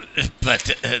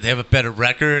 but they have a better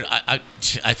record.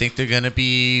 I think they're going to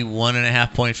be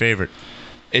 1.5 point favorite.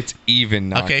 It's even,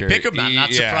 Knocker. Okay, pick them. I'm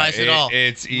not surprised at all.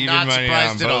 It's even not money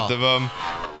on both of them.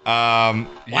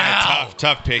 Wow.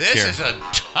 Tough pick this here. This is a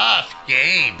tough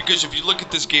game. Because if you look at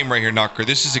this game right here, Knocker,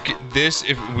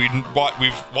 if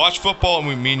we've watched football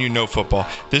and me and you know football,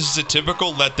 this is a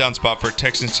typical letdown spot for a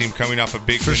Texans team coming off a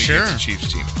big win against the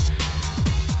Chiefs team.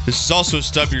 This is also a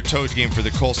stub your toe game for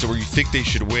the Colts where you think they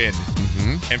should win,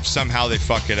 and somehow they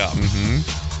fuck it up.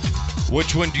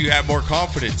 Which one do you have more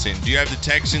confidence in? Do you have the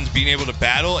Texans being able to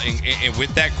battle and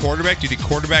with that quarterback? Do you think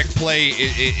quarterback play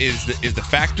is the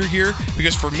factor here?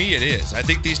 Because for me, it is. I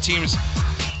think these teams,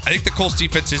 I think the Colts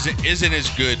defense isn't as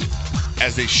good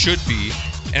as they should be,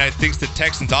 and I think the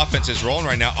Texans offense is rolling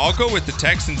right now. I'll go with the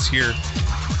Texans here.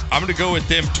 I'm going to go with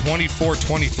them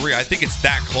 24-23. I think it's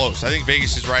that close. I think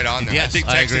Vegas is right on there. Yes, I think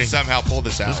Texans somehow pull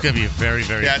this out. This is going to be a very,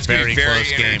 very, it's going to be a very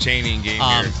close entertaining game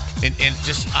here. And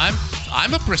just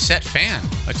I'm a Brissett fan.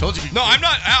 I told you. No, I'm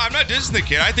not dissing the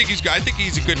kid. I think he's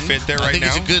a good fit there right now. I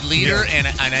think he's a good leader, and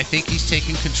I think he's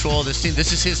taking control of this team.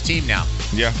 This is his team now.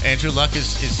 Yeah. Andrew Luck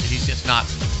is he's just not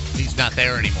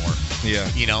there anymore. Yeah.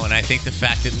 And I think the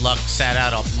fact that Luck sat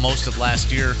out most of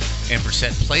last year and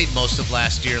Brissett played most of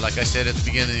last year, like I said at the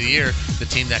beginning of the year, the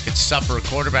team that could suffer a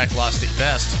quarterback loss at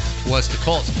best was the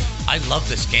Colts. I love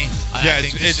this game. I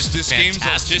think this game's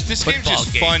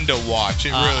just fun to watch.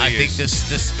 It really is. I think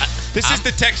this is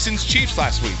the Texans Chiefs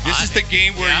last week. This is the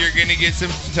game where you're going to get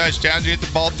some touchdowns. You get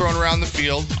the ball thrown around the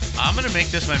field. I'm going to make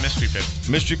this my mystery pick.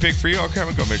 Mystery pick for you? Okay, I'm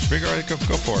going to go mystery pick. All right, go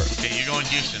for it. Okay, you're going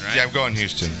Houston, right? Yeah, I'm going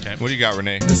Houston. Okay. What do you got,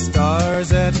 Renee? The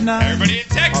stars at night. Everybody in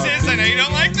Texas. I know you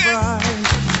don't like this.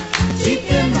 Deep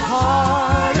in the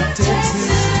heart of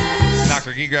Texas.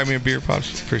 Knocker, can you grab me a beer,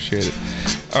 Pops? Appreciate it.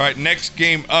 All right, next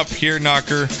game up here,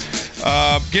 Knocker.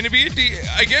 Going to be,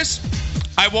 I guess,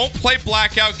 I won't play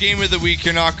blackout game of the week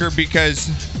here, Knocker, because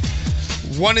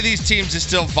one of these teams is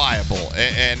still viable,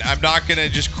 and I'm not going to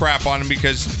just crap on them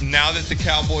because now that the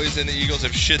Cowboys and the Eagles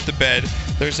have shit the bed,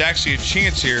 there's actually a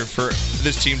chance here for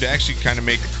this team to actually kind of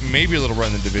make maybe a little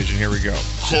run in the division. Here we go.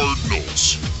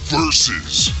 Cardinals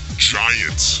versus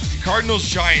Giants. Cardinals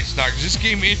Giants. Now, does this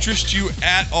game interest you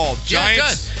at all?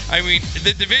 Giants. Yeah, I mean,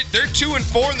 they're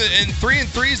 2-4 and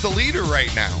 3-3 is the leader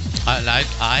right now.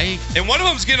 And one of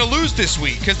them's going to lose this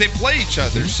week because they play each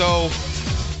other. So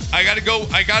I got to go.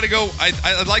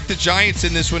 I like the Giants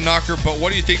in this one, Knocker. But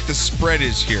what do you think the spread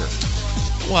is here?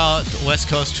 Well, West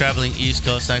Coast traveling East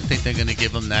Coast, I think they're going to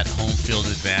give them that home field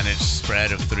advantage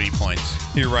spread of 3 points.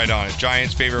 You're right on it.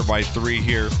 Giants favored by 3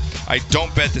 here. I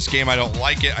don't bet this game. I don't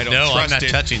like it. I don't trust it. No, I'm not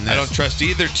touching this. I don't trust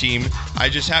either team. I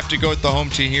just have to go with the home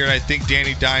team here, and I think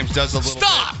Danny Dimes does a little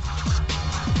Stop!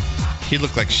 bit. He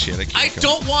looked like shit. I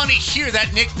don't want to hear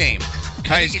that nickname.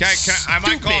 I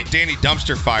might call him Danny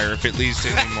Dumpster Fire if it leads to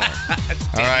any more.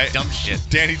 All right? Dumb shit.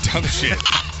 Danny Dumb Shit.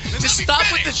 Just stop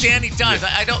with the Danny Dimes.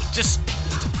 I don't just...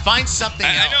 Find something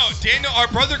else. I know. Daniel, our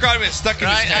brother got him stuck in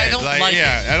his head. I don't like it.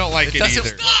 I don't like it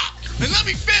either. Stop! And let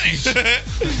me finish.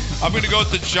 I'm going to go with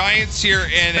the Giants here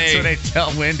in That's what I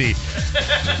tell Wendy.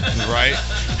 Right?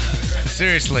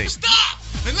 Seriously. Stop!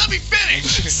 And let me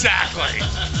finish. Exactly.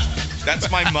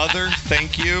 That's my mother.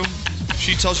 Thank you.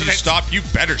 She tells you to stop. You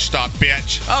better stop,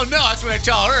 bitch. Oh, no. That's what I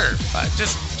tell her.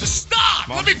 Just stop.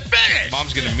 Let me finish.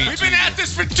 Mom's going to meet you. We've been at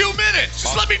this for 2 minutes.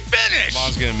 Just let me finish.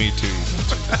 Mom's going to meet you.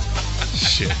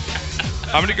 Shit.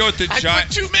 I'm going to go with the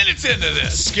Giants. I put 2 minutes into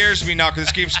this. Scares me now because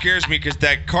this game scares me because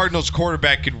that Cardinals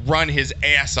quarterback could run his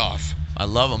ass off. I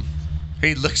love him.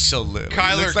 He looks so little.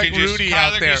 Kyler he looks like Rudy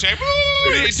out there. Say,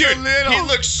 he looks so little. He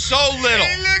looks so little.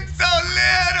 He looks so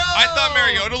little. I thought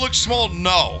Mariota looked small.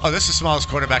 No. Oh, this is the smallest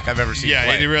quarterback I've ever seen play.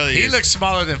 Yeah, he really is. He looks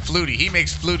smaller than Flutie. He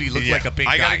makes Flutie look like a big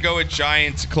guy. I got to go with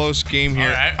Giants. Close game here.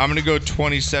 All right. I'm going to go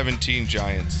 2017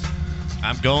 Giants.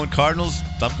 I'm going Cardinals.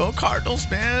 I'm going Cardinals,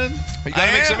 man. You got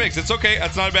to mix a mix. It's okay.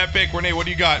 That's not a bad pick. Renee, what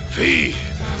do you got? 3,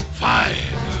 5,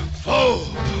 4,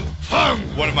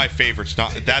 5. One of my favorites.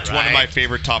 That's one of my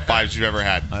favorite top fives you've ever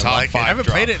had. Top like 5 I haven't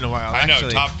drop. played it in a while. I know.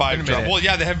 Actually. Top 5 drop. Well,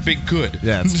 yeah, they haven't been good.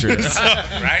 Yeah, that's true.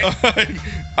 Right?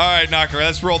 All right, Knocker.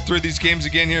 Let's roll through these games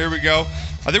again. Here we go.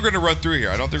 I think we're going to run through here.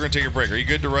 I don't think we're going to take a break. Are you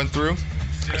good to run through?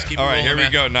 Let's keep All right, rolling, here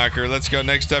man. we go, Knocker. Let's go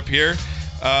next up here.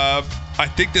 I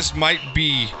think this might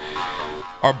be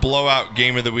our blowout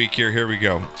game of the week here. Here we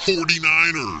go.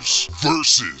 49ers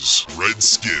versus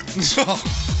Redskins.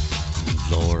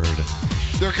 Lord.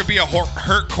 There could be a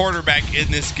hurt quarterback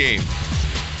in this game.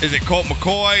 Is it Colt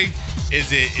McCoy?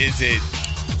 Is it?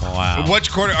 Wow.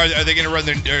 Which quarter are they going to run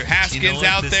their Haskins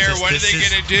out there? What are they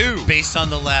going to do? Based on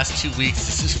the last 2 weeks,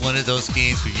 this is one of those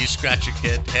games where you scratch your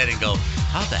head and go,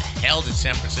 how the hell did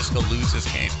San Francisco lose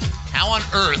this game? How on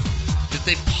earth did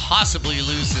they possibly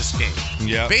lose this game?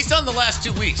 Yeah. Based on the last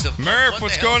 2 weeks of Murph,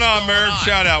 what's going on, Murph?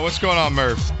 Shout out. What's going on,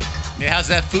 Murph? Hey, how's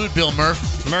that food bill, Murph?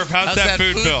 Murph, how's that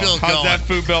food bill? How's that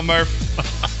food bill, Murph?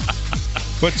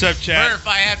 What's up, Chad? Murph,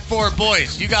 I had 4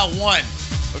 boys. You got 1.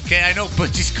 Okay, I know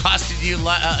Butchie's costed you,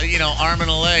 arm and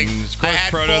a leg. Of I course,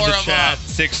 had Proto 4 the of chat,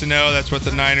 them. 6-0. That's what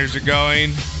the Niners are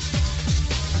going.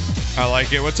 I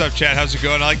like it. What's up, Chad? How's it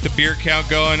going? I like the beer count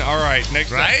going. All right,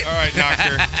 next right? up. All right,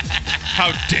 Knocker.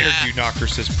 How dare you, Knocker,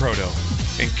 says Proto.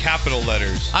 In capital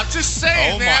letters. I'm just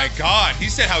saying, Oh, man. my God. He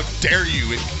said, how dare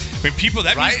you. I mean, people,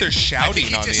 that means they're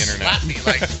shouting on the internet. Slapped me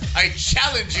like, I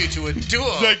challenge you to a duel.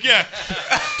 Like, yeah.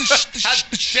 How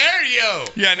dare you?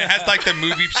 Yeah, and it has like the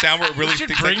movie sound where it really You should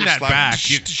thinks bring like that you're back.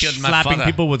 slapping. You killed my Slapping father.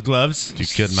 people with gloves. You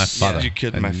killed my father. You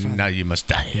killed my father. Now you must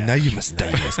die. Now you must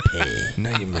die.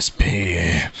 Now you must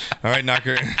pay. All right,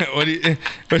 Knocker. What do you?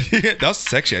 That was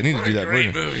sexy. I need to do that.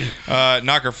 Great movie.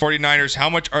 Knocker. 49ers.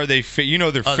 How much are they?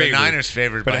 They're the favored. Niners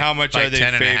favored. But by, how much by are they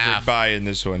 10 and a favored half. by in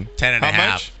this one? 10 and how a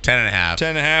half. much? 10 and a half. 10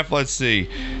 and a half. Let's see.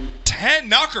 10.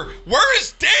 Knocker. Where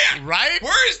is Dan? Right?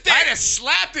 Where is Dan? I just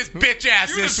slapped his bitch ass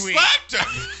You this week. slapped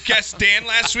him. Guess Dan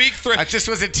last week. I just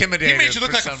was intimidated. He made you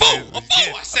look for like a some fool. reason. A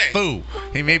fool, I say. Fool.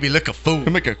 He made me look a fool.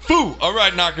 Make a fool. All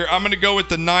right, Knocker. I'm going to go with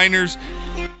the Niners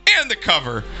and the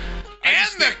cover.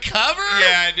 The cover?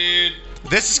 Yeah, dude.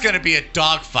 This is going to be a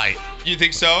dogfight. You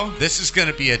think so? This is going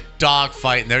to be a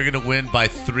dogfight, and they're going to win by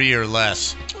 3 or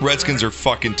less. Redskins are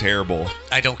fucking terrible.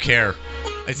 I don't care.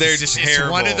 They're It's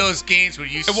terrible. one of those games where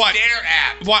you What? stare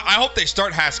at. Why? I hope they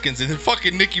start Haskins, and then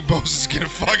fucking Nicky Bosa is gonna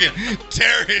fucking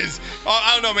tear his.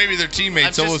 I don't know. Maybe they're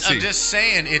teammates, so we'll see. I'm just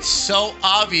saying, it's so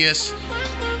obvious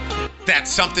that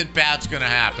something bad's going to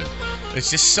happen. It's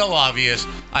just so obvious.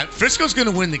 Frisco's going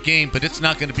to win the game, but it's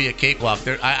not going to be a cakewalk.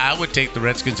 I would take the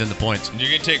Redskins in the points. You're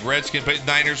going to take Redskins, but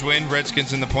Niners win.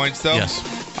 Redskins in the points, though?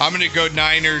 Yes. I'm going to go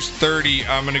Niners 30.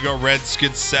 I'm going to go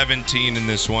Redskins 17 in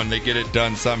this one. They get it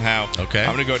done somehow. Okay.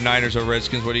 I'm going to go Niners over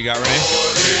Redskins. What do you got, Renee?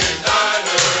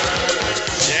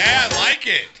 Yeah, I like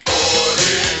it.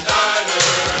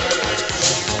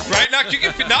 Right,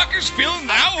 Knocker's feeling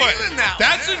that one.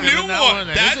 That's a new one.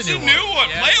 That's a new one.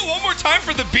 Yes. Play it one more time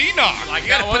for the B-Knock. You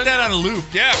got to put that on a loop.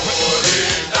 Yeah.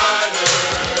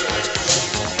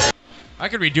 I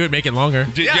could redo it, make it longer.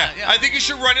 Yeah. I think you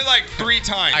should run it like 3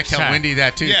 times. I tell Wendy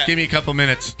that too. Yeah. Give me a couple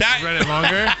minutes. Run it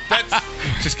longer?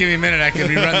 Just give me a minute. I can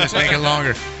rerun this, make it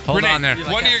longer. Hold Renee, on there.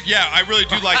 I really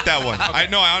do like that one. I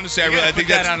honestly, I think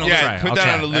that's on a loop. loop. Put that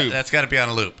on a loop. That's got to be on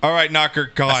a loop. All right,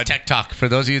 Knocker. God. That's Tech Talk. For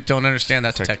those of you that don't understand,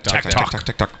 that's Tech Talk.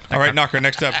 Tech Talk. All right, Knocker.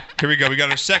 Next up, here we go. We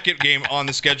got our second game on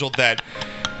the schedule. That,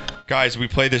 guys, we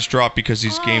play this drop because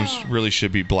these games really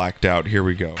should be blacked out. Here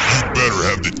we go. You better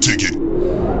have the ticket.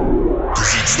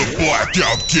 Because it's the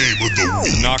blackout game of the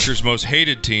week. Knocker's most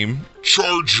hated team.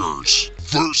 Chargers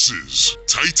versus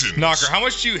Titans. Knocker, how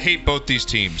much do you hate both these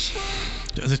teams?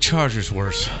 The Chargers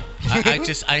worse.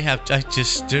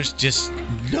 There's just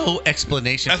no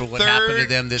explanation for what happened to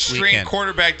them this string weekend.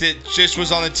 Quarterback that just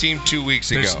was on the team 2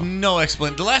 weeks ago. There's no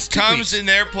explanation. The last 2 comes weeks. in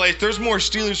their place. There's more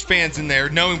Steelers fans in there,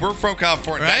 knowing we're from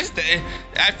California. Right?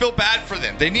 I feel bad for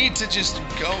them. They need to just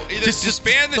go either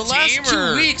disband the team last 2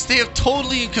 or weeks they have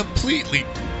totally and completely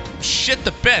shit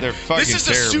the bed. They're fucking This is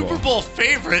terrible. a Super Bowl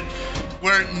favorite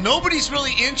where nobody's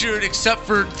really injured except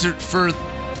for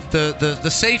the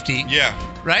safety. Yeah.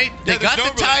 Right? They got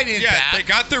the tight end back. They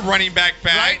got their running back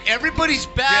back. Right? Everybody's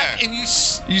back, and you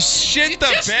shit the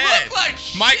just bed. look like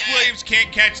shit. Mike Williams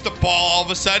can't catch the ball all of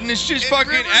a sudden. It's just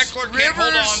fucking Eckler can't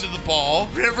hold on to the ball.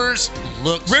 Rivers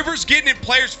getting in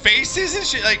players' faces and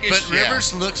shit.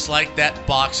 Rivers looks like that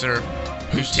boxer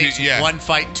who takes one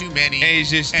fight too many, and he's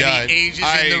just done. He ages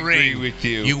I in the agree ring. with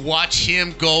you. You watch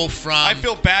him go from. I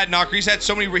feel bad, Knocker. He's had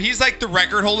so many. He's like the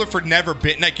record holder for never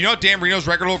been. Like, you know, Dan Marino's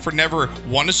record holder for never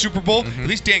won a Super Bowl. At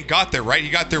least Dan got there, right? He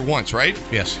got there once, right?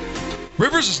 Yes.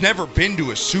 Rivers has never been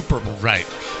to a Super Bowl. Right.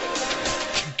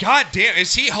 God damn,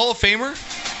 is he a Hall of Famer?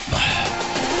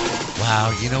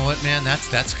 Wow, you know what, man?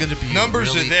 That's going to be numbers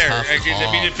a really are there. tough call.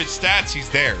 I mean, if it's stats, he's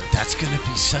there. That's going to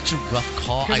be such a rough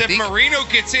call. Because if Marino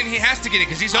gets in, he has to get it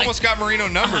because he's almost got Marino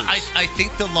numbers. I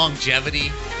think the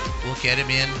longevity will get him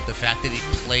in. The fact that he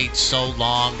played so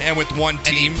long and with one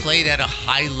team, and he played at a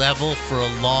high level for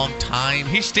a long time.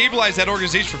 He stabilized that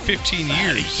organization for 15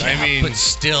 years. Yeah, I mean, but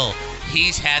still.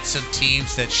 He's had some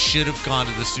teams that should have gone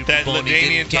to the Super Bowl. That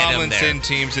LaDainian Tomlinson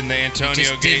teams in the Antonio Gates.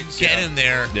 Gates. Didn't get him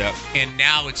there. Yep. And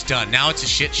now it's done. Now it's a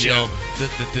shit show. Yep.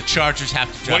 The Chargers have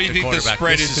to draft What do you think the quarterback.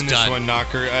 spread is in this one,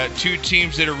 Knocker? Two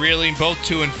teams that are reeling, both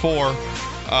 2 and 4.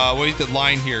 What do you think the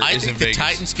line here I is in think the Vegas?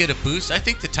 Titans get a boost. I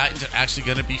think the Titans are actually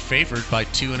going to be favored by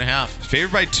 2.5.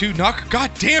 Favored by 2? Knocker,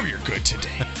 God damn, you're good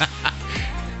today.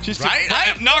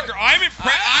 Right? Knocker, I'm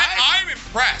impressed. I'm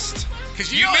impressed.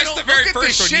 Because you missed the very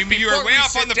first one. You were way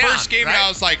off on the first game, and I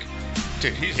was like,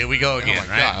 dude, here we go again. Oh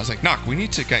my God. I was like, Knock, we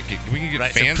need to get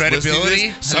fans some credibility.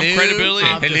 listening to this. Some credibility.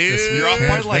 Hello. You're off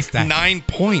by like 9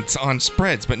 points on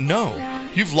spreads, but no,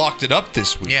 you've locked it up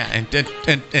this week. Yeah,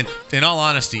 and in all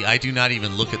honesty, I do not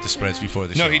even look at the spreads before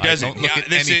the show. No, he doesn't. I don't look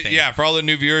at anything. For all the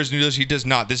new viewers, he does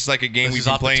not. This is like a game we've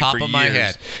been playing for years. My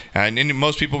head. And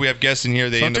most people we have guests in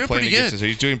here, they end up playing against us. So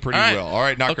he's doing pretty well. All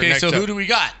right, Knocker. Okay, next so up. who do we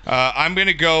got? I'm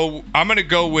gonna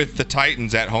go with the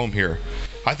Titans at home here.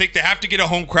 I think they have to get a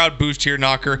home crowd boost here,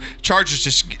 Knocker.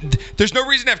 Chargers there's no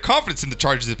reason to have confidence in the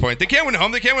Chargers at this point. They can't win at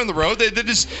home. They can't win on the road. They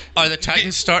just. Are the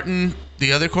Titans starting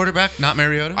the other quarterback, not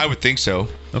Mariota? I would think so.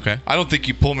 Okay. I don't think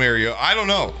you pull Mariota. I don't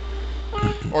know.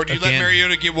 Or do you let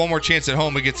Mariota get one more chance at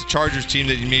home against the Chargers team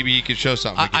that maybe he could show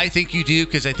something? I think you do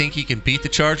because I think he can beat the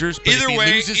Chargers. But Either if he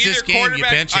way, loses this game, you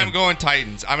bench him. I'm going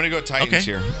Titans. I'm going to go Titans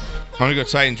here. I'm going to go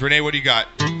Titans. Renee, what do you got?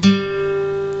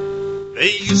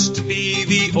 They used to be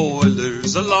the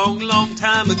Oilers a long, long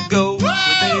time ago when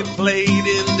they played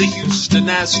in the Houston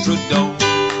Astrodome.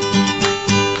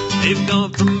 They've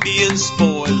gone from being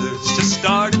spoilers to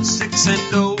starting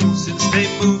 6-0 since they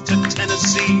moved to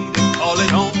Tennessee to call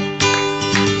it home.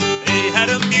 They had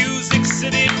a Music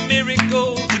City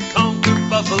miracle to conquer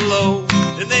Buffalo.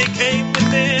 Then they came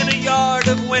within a yard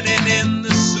of winning in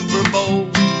the Super Bowl.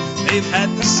 They've had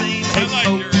the same head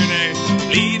coach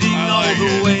leading all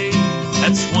the way.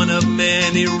 That's one of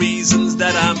many reasons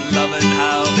that I'm loving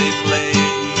how they play.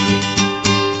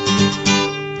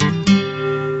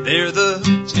 They're the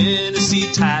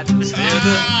Tennessee Titans. They're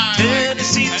the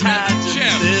Tennessee Titans.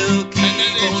 They'll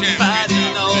keep on fighting.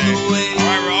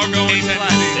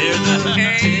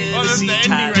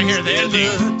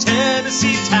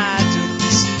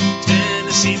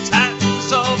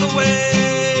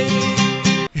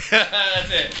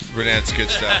 That's good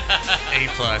stuff. A+.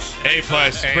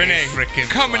 A+. Renee, Frickin'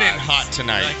 coming in plus. hot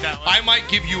tonight. You like that one? I might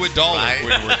give you $1 Right.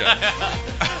 when we're done.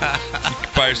 You can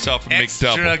buy yourself a Extra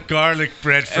McDouble. garlic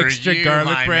bread for Extra you, garlic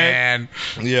my bread. man.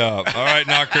 Yeah. All right,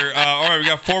 Knocker. All right, we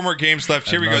got 4 more games left.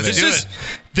 Here we go. love it.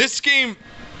 This game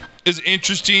is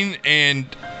interesting, and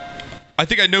I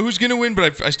think I know who's going to win,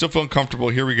 but I still feel uncomfortable.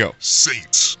 Here we go.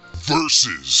 Saints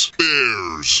versus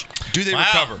Bears. Do they Wow.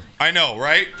 recover? I know,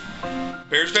 right?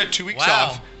 Bears have had 2 weeks Wow.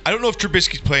 off. I don't know if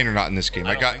Trubisky's playing or not in this game.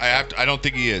 I don't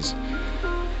think he is.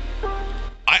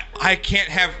 I can't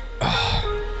have.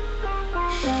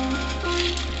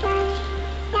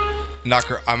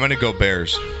 Knocker, I'm gonna go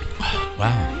Bears.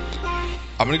 Wow.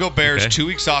 I'm gonna go Bears. Okay. 2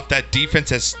 weeks off. That defense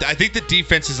has. I think the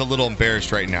defense is a little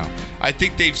embarrassed right now. I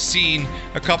think they've seen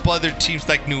a couple other teams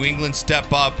like New England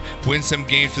step up, win some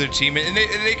games for their team, and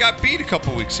they got beat a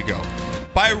couple weeks ago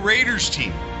by a Raiders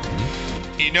team.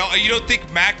 You know, you don't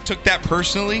think Mac took that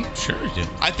personally? Sure he did.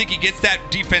 I think he gets that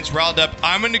defense riled up.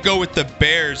 I'm going to go with the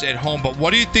Bears at home. But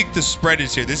what do you think the spread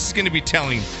is here? This is going to be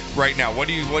telling right now. What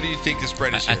do you think the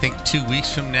spread is here? I think 2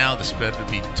 weeks from now the spread would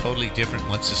be totally different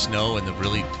once the snow and the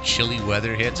really chilly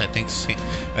weather hits. I think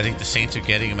the Saints are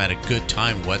getting them at a good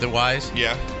time weather-wise.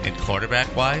 Yeah. And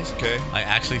quarterback-wise. Okay. I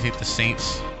actually think the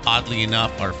Saints, oddly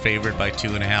enough, are favored by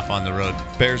 2.5 on the road.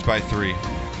 Bears by 3.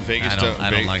 Vegas.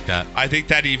 I don't like that. I think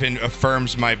that even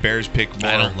affirms my Bears pick more.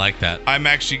 I don't like that. I'm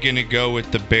actually going to go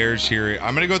with the Bears here.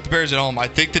 I'm going to go with the Bears at home. I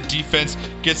think the defense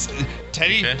gets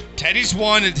Teddy. Okay. Teddy's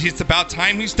won. It's about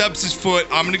time he stubs his foot.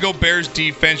 I'm going to go Bears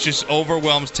defense. Just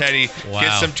overwhelms Teddy. Wow.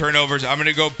 Gets some turnovers. I'm going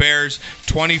to go Bears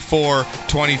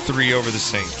 24-23 over the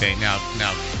Saints. Okay, now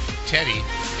Teddy,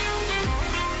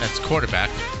 that's quarterback,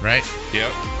 right?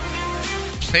 Yep.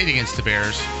 Played against the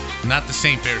Bears. Not the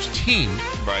same Bears team,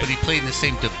 Right. but he played in the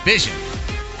same division.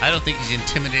 I don't think he's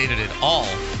intimidated at all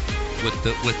with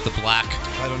the black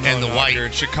and the white.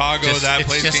 In Chicago, Just- that it's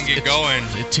place just- can get it's- going.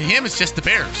 To him, it's just the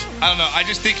Bears. I don't know. I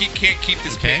just think he can't keep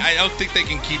this. Okay. I don't think they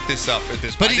can keep this up at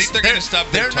this But point. I think they're going to stub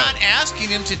their They're toe. not asking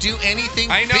him to do anything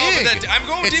I know, big. but I'm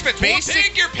going It's defense. Basic, We'll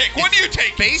take your pick. What do you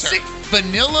take? Basic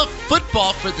vanilla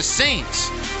football for the Saints.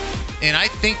 And I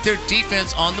think their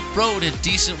defense on the road in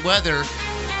decent weather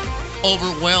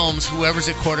overwhelms whoever's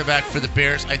at quarterback for the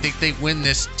Bears. I think they win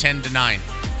this 10-9.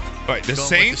 All right, the Going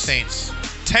Saints, with the Saints.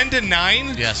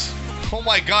 10-9. Yes. Oh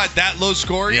my God, that low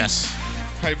scoring. Yes.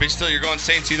 All right, but still, you're going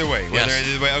Saints either way. Yes. Whether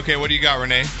either way. Okay, what do you got,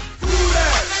 Renee?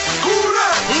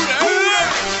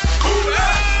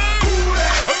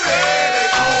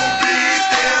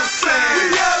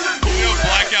 You know,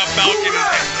 Blackout Falcon is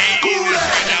hating this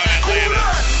right now in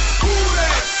Atlanta.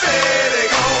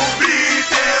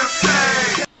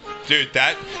 Dude,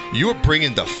 you were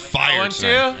bringing the fire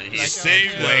tonight.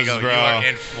 Save those, Fuego. bro. You are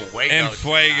in fuego. In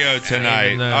fuego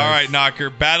tonight. All right, Knocker.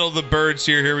 Battle of the Birds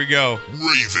here. Here we go.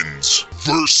 Ravens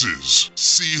versus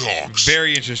Seahawks.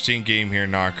 Very interesting game here,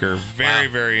 Knocker.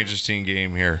 Very interesting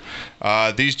game here.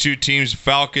 These two teams,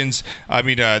 Falcons. I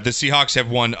mean, the Seahawks have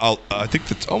won. I think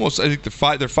they're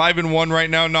 5-1 right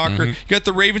now, Knocker. You got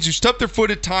the Ravens who stubbed their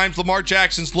foot at times. Lamar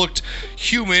Jackson's looked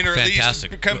human, or Fantastic.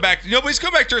 at least come back. You know, but he's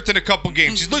come back to earth in a couple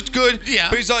games. He's looked good, Yeah.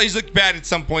 but he's looked bad at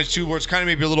some points too, where it's kind of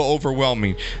maybe a little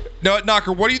overwhelming. Now,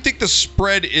 Knocker, what do you think the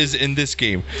spread is in this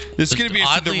game? This is going to be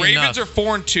interesting. The Oddly Ravens enough- are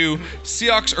 4-2.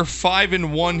 Seahawks are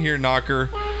 5-1 here, Knocker.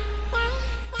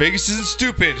 Vegas isn't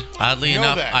stupid. Oddly You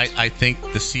know enough, that. I think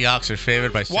the Seahawks are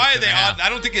favored by 6.5. Why are they odd? I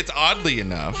don't think it's oddly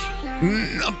enough. No,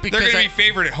 They're because going to be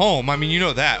favored at home. I mean, you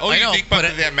know that. Oh, I you know, think by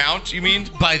but the amount, you mean?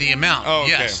 by the amount. Oh,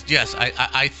 okay. Yes.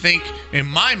 I think in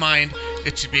my mind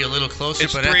it should be a little closer.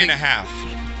 It's but 3.5.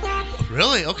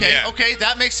 Really? Okay. Yeah. Okay,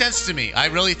 that makes sense to me. I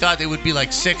really thought it would be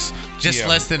like 6, just Yeah.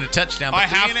 less than a touchdown. But I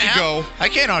have 3.5? to go. I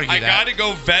can't argue I that. got to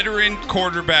go veteran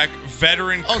quarterback,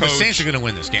 veteran Oh, coach. the Saints are going to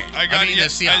win this game. I got mean, the the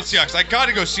Seahawks. Seahawks. I got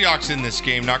to go Seahawks in this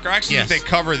game, Knocker. I actually Yes. think they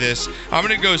cover this. I'm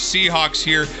going to go Seahawks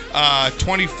here,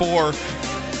 24.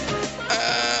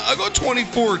 I'll go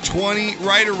 24-20,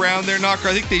 right around there, Knocker.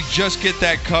 I think they just get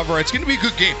that cover. It's going to be a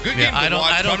good game. Good game to I don't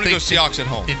watch. But I'm going to go think Seahawks at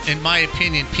home. In my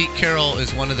opinion, Pete Carroll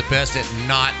is one of the best at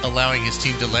not allowing his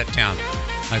team to let down.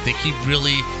 I think he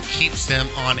really keeps them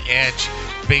on edge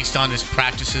based on his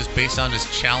practices, based on his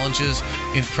challenges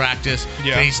in practice,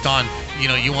 based on,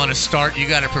 you want to start, you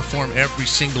got to perform every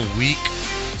single week.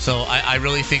 So I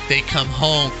really think they come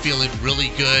home feeling really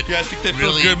good. Yeah, I think they feel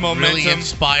really, good momentum. really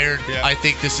inspired. Yeah. I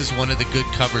think this is one of the good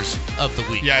covers of the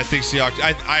week. Yeah, I think Seahawks.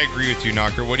 I agree with you,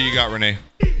 Knocker. What do you got, Renee?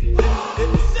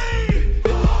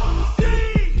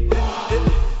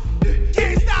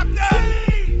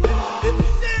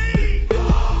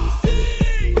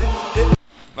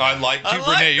 I like you,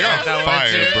 Renee. You're on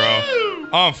fire, bro.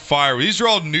 On fire. These are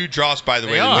all new drops, by the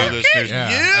way, are. the new listeners.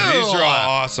 Yeah. These are all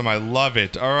awesome. I love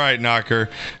it. All right, Knocker.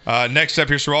 Next up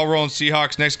here, so we're all rolling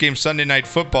Seahawks. Next game, Sunday Night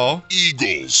Football.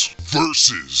 Eagles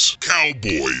versus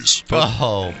Cowboys.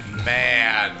 Oh,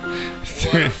 man.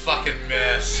 What a fucking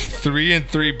mess.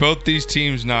 3-3, both these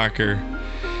teams, Knocker.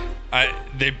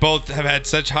 They both have had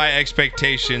such high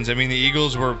expectations. I mean, the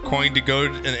Eagles were going to go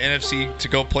in the NFC to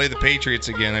go play the Patriots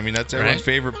again. I mean, that's everyone's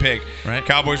favorite pick. Right.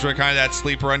 Cowboys were kind of that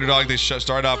sleeper underdog. They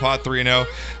started off hot 3-0.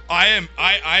 I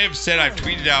have said, I've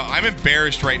tweeted out, I'm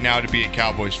embarrassed right now to be a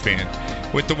Cowboys fan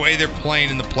with the way they're playing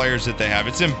and the players that they have.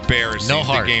 It's embarrassing, No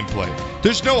heart. the gameplay.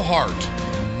 There's no heart.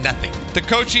 Nothing. The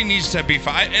coaching needs to be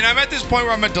fine. And I'm at this point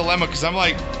where I'm a dilemma because I'm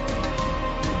like,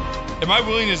 am I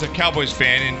willing as a Cowboys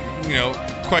fan and, you know,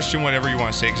 question whatever you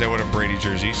want to say because I wear a Brady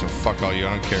jersey, so fuck all you. I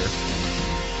don't care.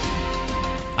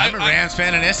 I'm a Rams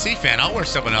fan and SC fan. I'll wear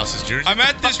someone else's jersey. I'm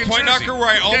at this point, Knocker, where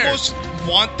I almost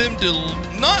want them to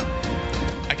not.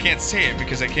 I can't say it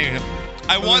because I can't even.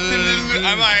 I want them to.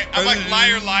 I'm like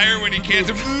liar, liar when he can't.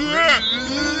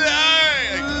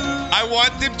 I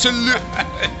want them to.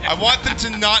 I want them to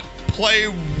not play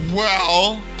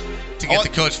well. To get the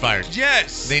coach fired.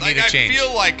 Yes. They need a change. I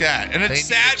feel like that. And it's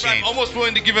sad, but I'm almost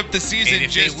willing to give up the season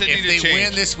just to need a change. If they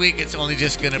win this week, it's only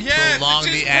just going to Yes, prolong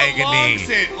it just the agony. prolongs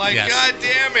it. Like, Yes. God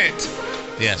damn it.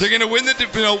 Yes. They're going to win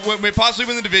possibly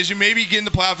win the division, maybe get in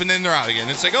the playoff, and then they're out again.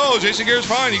 It's like, oh, Jason Garrett's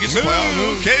fine. He gets the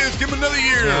playoff. Okay, let's give him another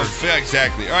year. Yeah,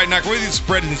 exactly. All right, Knock, what do you think the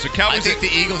spread is? So Cowboys, I think the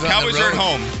Eagles Cowboys on the road. are at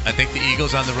home. I think the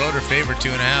Eagles on the road are favored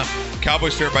 2.5.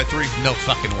 Cowboys favored by 3. No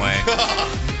fucking way.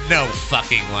 No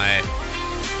fucking way.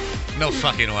 No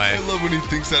fucking way. I love when he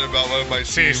thinks that about one of my teams.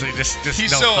 Seriously, just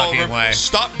He's no so fucking over. way.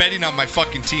 Stop betting on my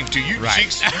fucking team, too. You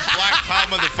jinx, you black cloud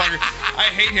motherfucker. I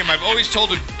hate him. I've always told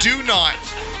him, do not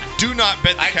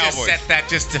bet the I Cowboys. just set that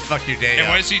just to fuck your day And up.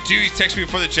 what does he do? He texts me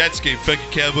before the Jets game. Fucking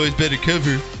Cowboys better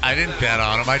cover. I didn't bet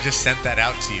on them. I just sent that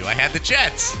out to you. I had the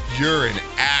Jets. You're an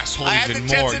asshole I had even the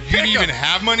Jets more. and You didn't pick 'em. even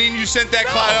have money and you sent that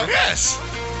cloud out? Yes.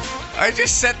 I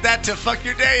just set that to fuck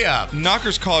your day up.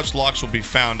 Knocker's College Locks will be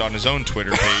found on his own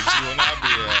Twitter page. He will not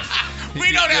be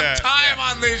We don't have time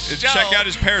on this show. Check out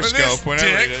his for this Periscope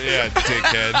whenever. dick. Yeah,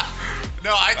 dickhead.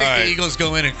 No, I think All right. the Eagles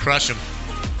go in and crush them.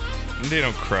 They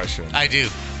don't crush him. I do.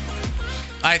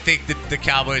 I think that the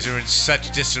Cowboys are in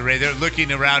such disarray. They're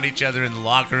looking around each other in the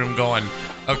locker room going,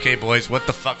 okay, boys, what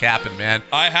the fuck happened, man?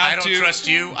 I don't trust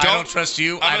you. I don't trust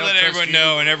you. I'm going to let everyone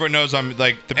know, and everyone knows I'm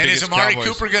like the And biggest is Amari Cowboys.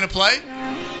 Cooper going to play?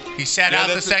 He sat out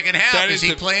the second half. Is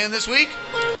he playing this week?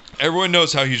 Everyone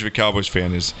knows how huge of a Cowboys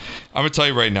fan is. I'm going to tell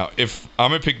you right now, if I'm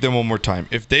going to pick them one more time.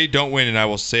 If they don't win, and I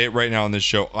will say it right now on this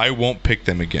show, I won't pick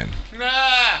them again.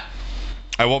 Nah.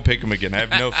 I won't pick them again. I have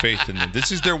no faith in them.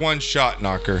 This is their one shot,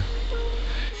 Knocker.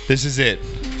 This is it.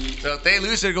 So if they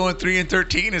lose, they're going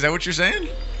 3-13. Is that what you're saying?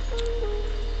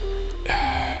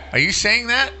 Are you saying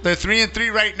that? They're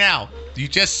 3-3 right now. You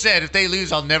just said if they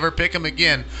lose, I'll never pick them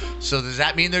again. So does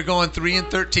that mean th're going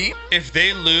 3-13? If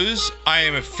they lose, I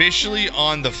am officially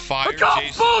on the fire. I got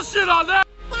bullshit on that.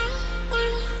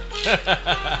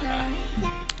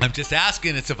 I'm just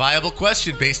asking. It's a viable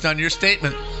question based on your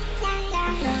statement.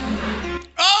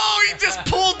 Oh, he just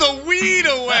pulled the weed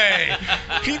away.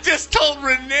 He just told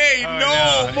Renee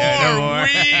no more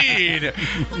weed.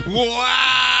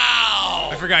 Wow.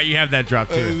 I forgot you have that drop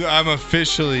too. I'm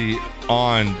officially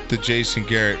on the Jason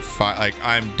Garrett Like,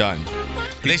 I'm done.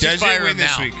 They He should doesn't fire win him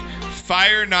this now. week.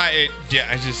 Fire not it.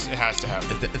 Yeah, it has to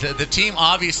happen. The team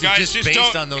obviously Guys, just based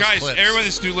don't, on those guys, clips. everyone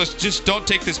that's new, list, just don't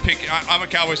take this pick. I'm a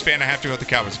Cowboys fan. I have to go with the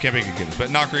Cowboys. I can't make it again. But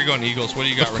Knocker, you're going Eagles. What do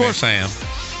you got? Of course I am.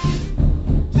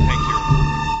 Thank you.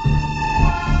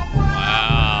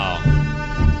 Wow.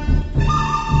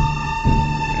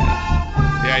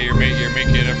 Yeah, you're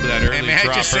making it up for that early And may I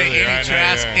drop just say, earlier. Amy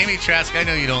Trask, Amy Trask, I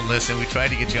know you don't listen. We tried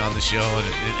to get you on the show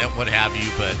and what have you,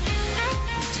 but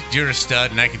you're a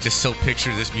stud, and I can just so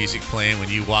picture this music playing when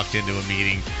you walked into a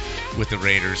meeting with the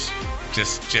Raiders.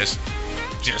 Just,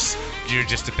 you're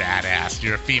just a badass.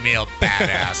 You're a female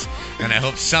badass, and I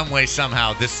hope some way,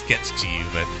 somehow, this gets to you.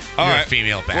 But All you're right. a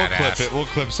female badass. We'll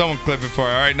clip it. Someone clip it for you.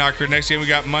 All right, Knocker. Next game, we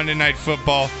got Monday Night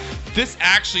Football. This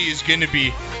actually is going to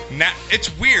be...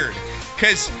 It's weird,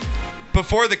 because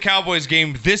before the Cowboys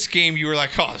game, this game, you were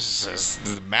like, oh, this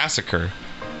is a massacre.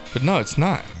 But no, it's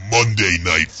not. Monday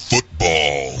Night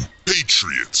Football.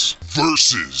 Patriots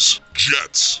versus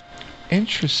Jets.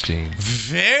 Interesting.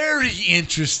 Very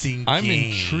interesting I'm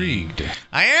game. intrigued.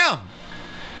 I am.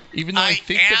 Even though I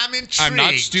think am I'm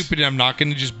not intrigued. stupid and I'm not going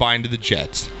to just buy into the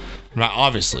Jets. I'm not,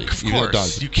 obviously. Of even though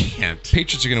course, Doug- you can't.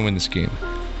 Patriots are going to win this game.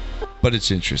 But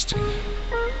it's interesting.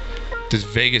 does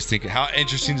Vegas think? How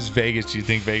interesting does Vegas? Do you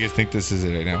think Vegas think this is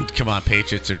it right now? Come on,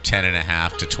 Patriots are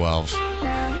 10.5 to 12.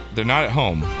 They're not at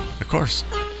home. Of course,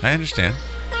 I understand.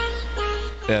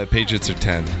 Yeah, the Patriots are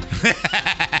 10.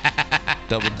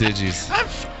 Double digits.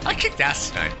 I kicked ass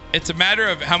tonight. It's a matter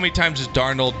of how many times does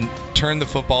Darnold turn the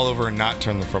football over and not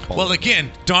turn the football over. Well, again,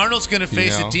 Darnold's going to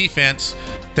face You know? a defense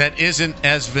that isn't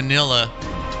as vanilla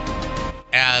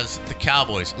as the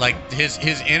Cowboys. Like his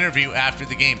interview after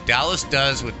the game, Dallas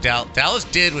did what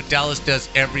Dallas does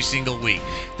every single week.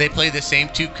 They play the same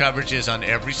two coverages on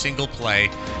every single play.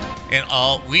 And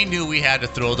we knew we had to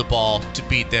throw the ball to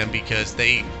beat them because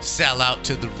they sell out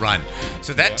to the run.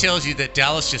 So that tells you that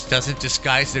Dallas just doesn't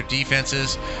disguise their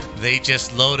defenses. They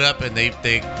just load up and they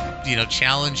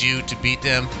challenge you to beat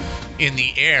them in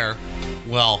the air.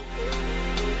 Well,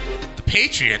 the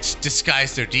Patriots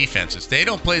disguise their defenses. They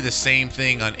don't play the same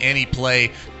thing on any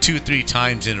play 2-3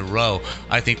 times in a row.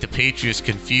 I think the Patriots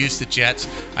confused the Jets.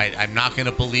 I'm not going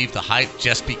to believe the hype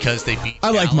just because they beat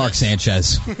I like Mark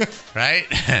Sanchez. Right?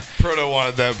 Proto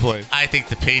wanted that play. I think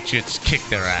the Patriots kicked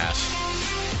their ass.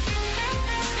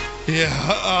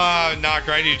 Yeah,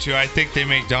 Knocker, I do too. I think they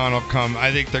make Donald come.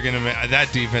 I think they're going to make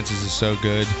that defense is so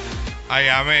good.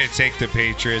 I'm going to take the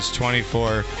Patriots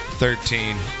 24-13.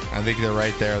 I think they're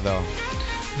right there, though.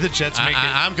 The Jets make it.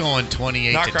 I'm going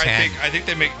 28 Knocker, to 10. I think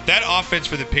they make that offense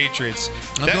for the Patriots.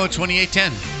 I'm going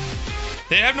 28-10.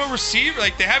 They have no receiver.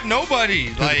 Like, they have nobody.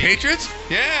 The Patriots?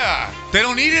 Yeah. They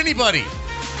don't need anybody.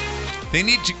 They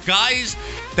need guys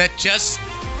that just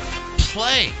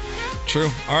play. True.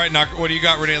 All right, Knocker, what do you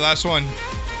got, Renee? Last one.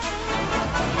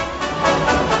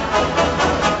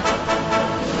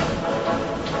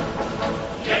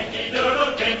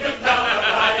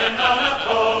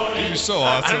 You're so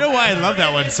awesome. I don't know why I love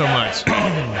that one so much.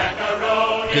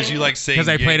 Because you like saying. Because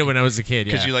I played it when I was a kid.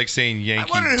 Because Yeah. you like saying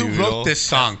Yankee I wonder who Doodle. wrote this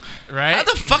song. Right? How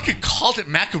the fuck it called it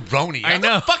macaroni? How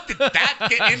the fuck did that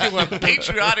get into a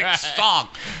patriotic song?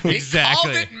 They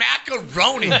Exactly. called it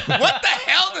macaroni. What the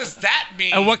hell does that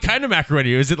mean? And what kind of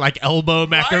macaroni? Was it like elbow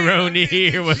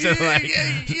macaroni? Or was it like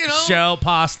shell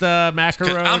pasta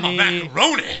macaroni? I'm a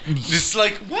macaroni. Just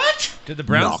like, what? Did the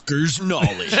Browns? Knockers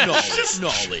knowledge.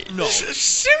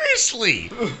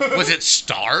 Seriously. Was it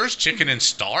stars? Chicken and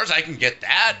stars? I can get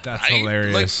that. That's right?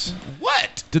 hilarious. Like,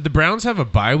 what? Did the Browns have a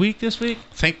bye week this week?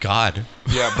 Thank God.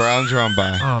 Yeah, Browns are on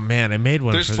bye. Oh man, I made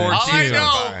one. There's for 4 them, All I too.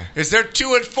 know is they're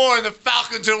 2-4 and the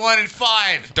Falcons are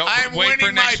 1-5. I'm wait for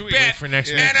winning next my week. bet, Wait for next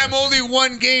and week. I'm only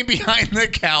one game behind the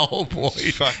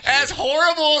Cowboys. Fuck you. As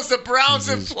horrible as the Browns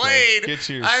Jesus have played, Christ.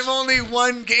 Get your- I'm only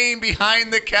one game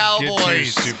behind the Get to your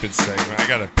Cowboys. stupid segment. I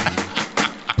gotta pee.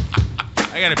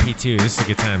 I got a pee too. This is a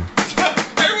good time.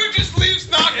 Everyone just leaves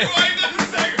Knocker while he does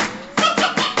the segment.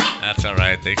 That's all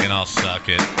right. They can all suck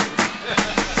it.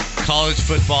 College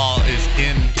football is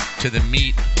into the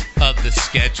meat of the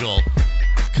schedule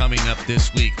coming up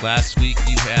this week. Last week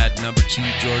you had number 2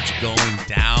 Georgia going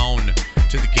down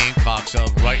to the Gamecocks. So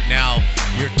right now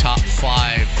your top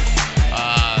 5.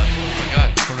 Oh my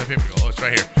God, where'd my paper go? Oh, it's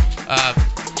right here.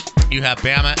 You have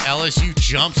Bama. LSU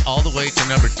jumps all the way to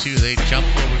number 2. They jumped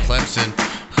over Clemson,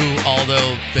 who,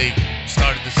 although they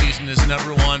started the season as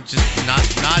number 1, just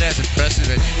not as impressive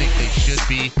as you think they should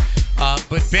be.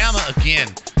 But Bama,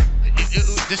 again,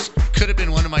 this could have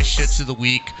been one of my shits of the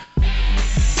week.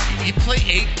 You play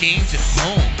 8 games at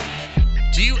home.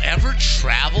 Do you ever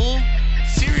travel?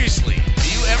 Seriously, do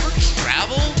you ever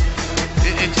travel?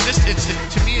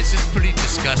 To me, it's just pretty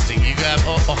disgusting. You have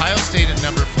Ohio State at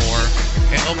number 4,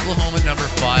 and Oklahoma at number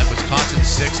 5, Wisconsin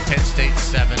 6, Penn State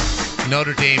 7,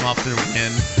 Notre Dame off their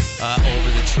win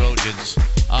over the Trojans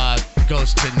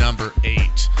goes to number 8.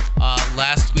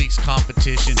 Last week's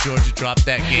competition, Georgia dropped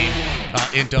that game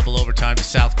in double overtime to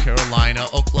South Carolina.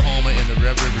 Oklahoma in the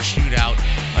Red River Shootout.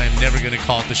 I am never going to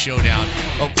call it the showdown.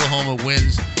 Oklahoma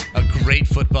wins a great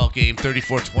football game,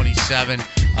 34-27.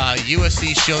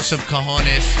 USC shows some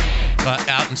cojones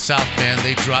out in South Bend.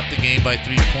 They dropped the game by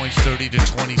 3 points,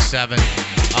 30-27.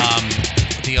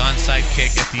 The onside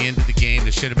kick at the end of the game,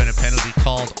 there should have been a penalty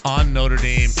called on Notre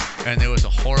Dame, and there was a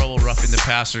horrible roughing the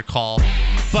passer call.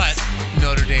 But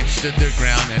Notre Dame stood their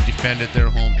ground and defended their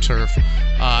home turf.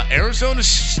 Arizona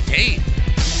State,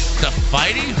 the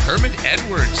Fighting Herman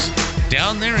Edwards,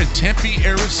 down there in Tempe,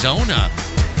 Arizona.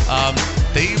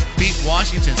 They beat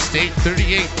Washington State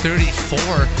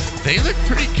 38-34. They look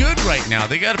pretty good right now.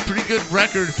 They got a pretty good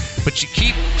record, but you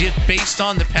keep based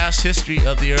on the past history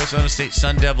of the Arizona State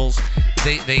Sun Devils.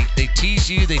 They tease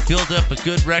you, they build up a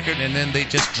good record, and then they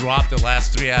just drop the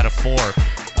last 3 out of 4.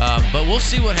 But we'll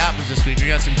see what happens this week. We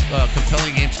got some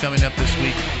compelling games coming up this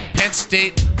week. Penn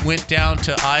State went down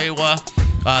to Iowa.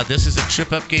 This is a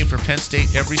trip-up game for Penn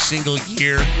State every single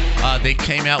year. They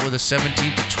came out with a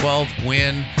 17-12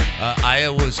 win.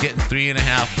 Iowa was getting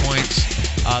 3.5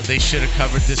 points. They should have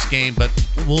covered this game, but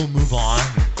we'll move on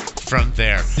from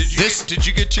there. Did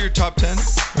you get to your top 10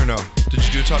 or no? Did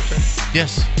you do a top 10?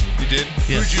 Yes. You did?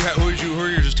 Yes. Who are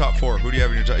your just top 4? Who do you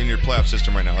have in your playoff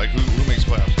system right now? Like who makes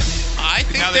playoffs? I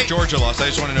think now that Georgia lost, I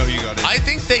just want to know who you got in. I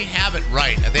think they have it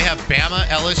right. They have Bama,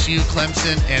 LSU,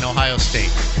 Clemson, and Ohio State.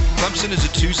 Clemson is a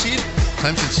 2 seed?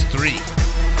 Clemson's 3.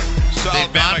 So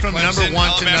they've Alabama, gone from Clemson, number 1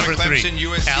 Alabama, to number 3. Clemson,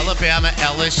 USC. Alabama,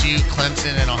 LSU,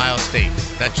 Clemson, and Ohio State.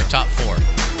 That's your top 4.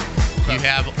 You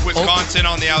have Wisconsin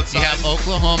on the outside. You have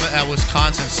Oklahoma and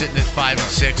Wisconsin sitting at 5 and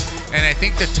 6, and I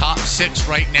think the top 6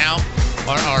 right now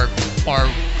are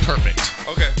perfect.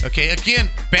 Okay. Again,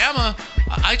 Bama.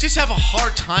 I just have a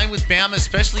hard time with Bama,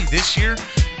 especially this year.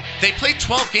 They played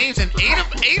 12 games, and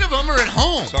 8 of them are at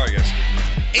home. Sorry, guys.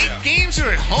 8 games are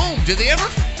at home. Do they ever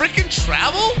freaking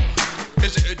travel?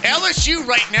 LSU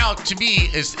right now, to me,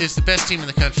 is the best team in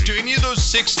the country. Do any of those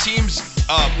 6 teams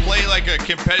play like a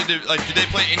competitive? Like, do they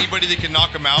play anybody that can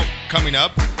knock them out coming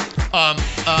up?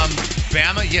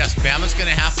 Bama, yes. Bama's going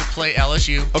to have to play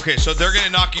LSU. Okay, so they're going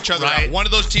to knock each other out. One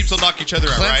of those teams will knock each other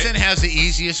out, right? Clemson has the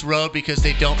easiest road because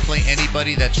they don't play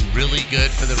anybody that's really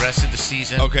good for the rest of the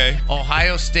season. Okay.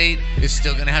 Ohio State is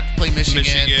still going to have to play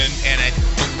Michigan. And I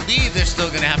believe they're still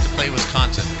going to have to play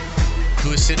Wisconsin,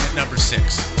 who is sitting at number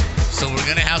 6. So we're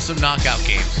going to have some knockout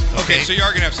games. Okay, so you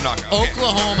are going to have some knockout.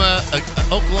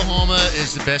 Oklahoma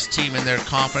is the best team in their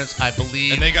conference, I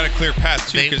believe. And they got a clear path,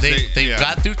 too. They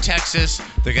got through Texas.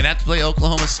 They're going to have to play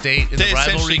Oklahoma State in the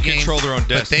rivalry game. They control their own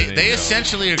destiny. But they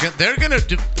essentially are they're going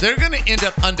to end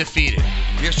up undefeated.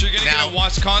 Yes, you're going to get a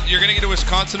Wisconsin. You're going to get a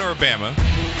Wisconsin or a Bama.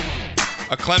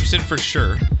 A Clemson for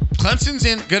sure. Clemson's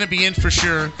going to be in for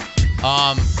sure.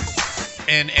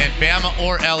 And Bama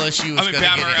or LSU is going to get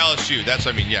in. Bama or LSU. That's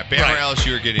what I mean. Yeah, Bama or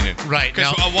LSU are getting in. Right.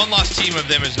 Because a one-loss team of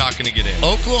them is not going to get in.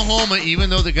 Oklahoma, even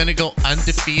though they're going to go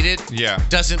undefeated,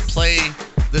 doesn't play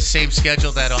the same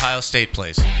schedule that Ohio State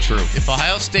plays. True. If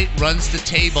Ohio State runs the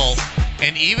table,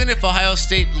 and even if Ohio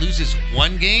State loses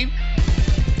one game,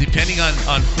 depending on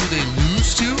who they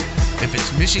lose to, if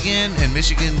it's Michigan and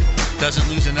Michigan doesn't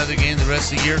lose another game the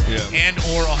rest of the year, and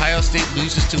or Ohio State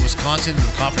loses to Wisconsin in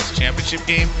the conference championship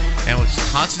game, and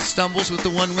Wisconsin stumbles with the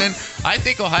 1 win, I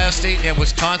think Ohio State and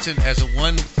Wisconsin as a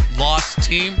 1-loss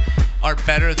team are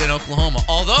better than Oklahoma.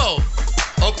 Although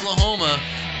Oklahoma,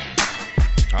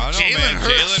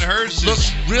 Jalen Hurts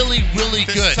looks really, really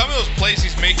good. Some of those plays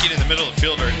he's making in the middle of the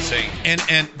field are insane.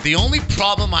 And the only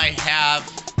problem I have,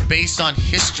 based on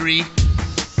history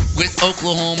with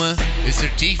Oklahoma, is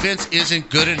their defense isn't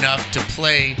good enough to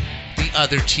play the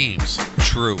other teams.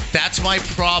 True. That's my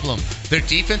problem. Their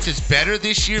defense is better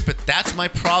this year, but that's my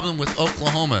problem with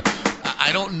Oklahoma.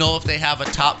 I don't know if they have a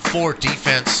top 4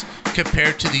 defense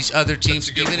compared to these other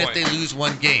teams, even if they lose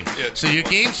one game. So your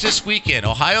games this weekend,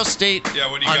 Ohio State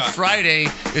on Friday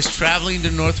is traveling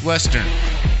to Northwestern.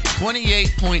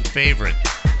 28-point favorite.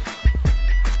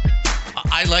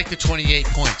 I like the 28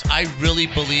 points. I really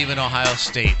believe in Ohio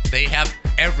State. They have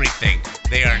everything.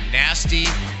 They are nasty.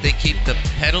 They keep the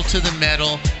pedal to the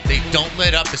metal. They don't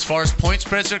let up. As far as point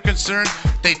spreads are concerned,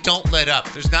 they don't let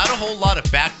up. There's not a whole lot of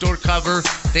backdoor cover.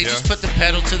 They just put the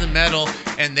pedal to the metal,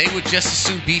 and they would just as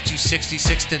soon beat you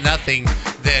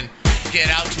 66-0 than get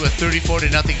out to a 34-0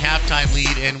 halftime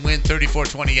lead and win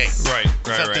 34-28. Right.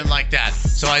 Something like that.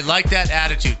 So I like that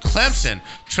attitude. Clemson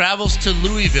travels to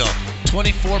Louisville,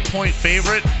 24-point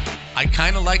favorite. I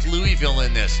kind of like Louisville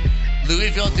in this.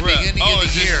 Louisville at the beginning of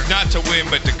the year. Not to win,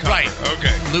 but to cover. Right.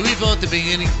 Okay. Louisville at the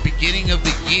beginning of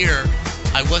the year,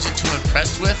 I wasn't too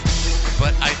impressed with.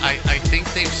 But I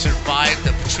think they've survived the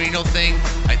Petrino thing.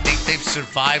 I think they've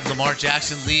survived Lamar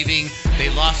Jackson leaving. They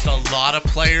lost a lot of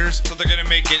players. So they're going to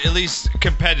make it at least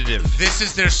competitive. This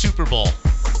is their Super Bowl.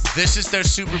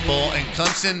 And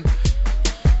Clemson,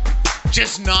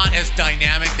 just not as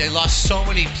dynamic. They lost so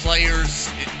many players.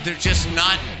 They're just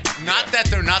not that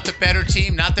they're not the better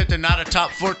team, not that they're not a top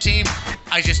 4 team.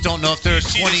 I just don't know if they're a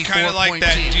 24-point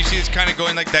team. Do you see this kind of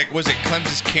going like that? Was it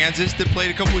Clemson's Kansas that played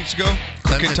a couple weeks ago?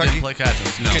 Clemson Kentucky? didn't play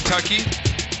Kansas. No. Kentucky?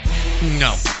 No.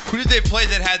 Who did they play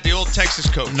that had the old Texas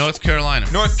coach? North Carolina.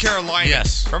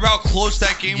 Yes. Remember how close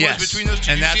that game was between those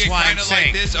two? And that's why I'm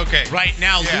saying, like this? Okay. Right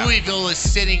now, Louisville is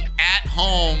sitting at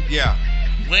home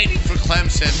waiting for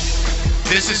Clemson.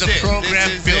 This is a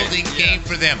program-building game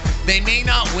for them. They may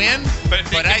not win,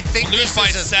 but I think lose by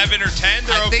 7 or 10,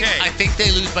 they're okay. I think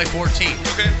they lose by 14.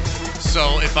 Okay.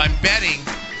 So if I'm betting,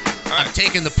 I'm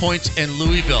taking the points in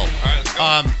Louisville. All right, let's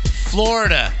go.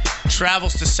 Florida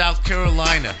travels to South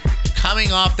Carolina.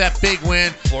 coming off that big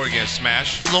win. Florida gonna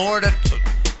smash. Florida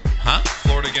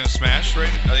gonna smash, right?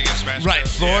 Are they gonna smash? Right.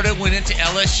 Florida went into Yeah,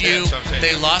 LSU. that's what I'm saying.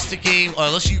 They lost the game.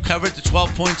 LSU covered the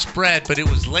 12-point spread, but it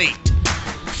was late.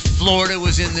 Florida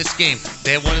was in this game.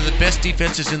 They have one of the best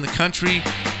defenses in the country.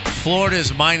 Florida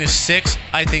is -6.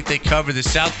 I think they cover the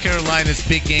South Carolina's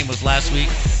big game was last week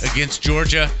against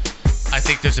Georgia. I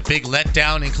think there's a big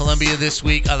letdown in Columbia this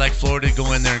week. I like Florida to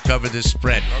go in there and cover this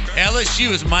spread. Okay.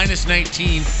 LSU is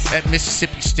 -19 at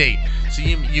Mississippi State. So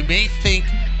you may think,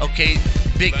 okay,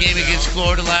 big game against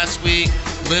Florida last week,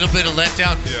 little bit of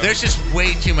letdown. Yeah. There's just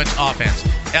way too much offense.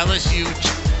 LSU,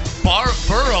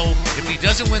 Burrow, if he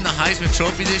doesn't win the Heisman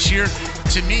Trophy this year,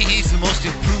 to me, he's the most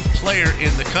improved player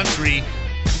in the country,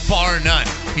 bar none.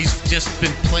 He's just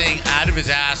been playing out of his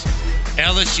ass.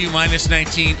 LSU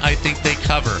 -19, I think they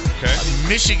cover. Okay.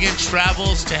 Michigan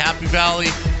travels to Happy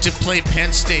Valley to play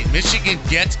Penn State. Michigan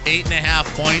gets 8.5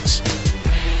 points.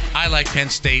 I like Penn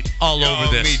State all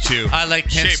over this. Me too. I like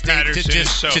Penn Shea State Patterson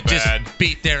to just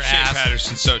beat their ass. Shea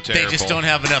Patterson's so terrible. They just don't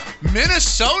have enough.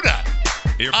 Minnesota.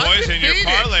 Your boys in your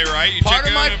parlay, right? You Part took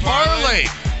of my them in parlay.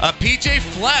 PJ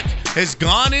Fleck has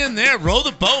gone in there. Row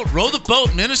the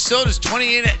boat. Minnesota's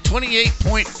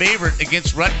 28-point favorite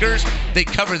against Rutgers. They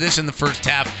cover this in the first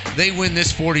half. They win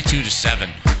this 42-7.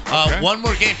 One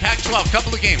more game. Pac-12,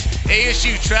 couple of games.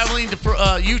 ASU traveling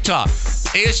to Utah.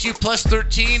 ASU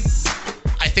 +13.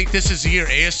 I think this is the year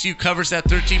ASU covers that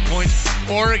 13 points.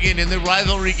 Oregon in the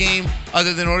rivalry game,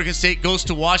 other than Oregon State, goes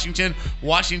to Washington.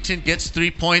 Washington gets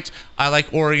 3 points. I like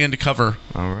Oregon to cover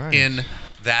in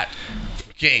that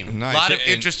game. Nice. A lot of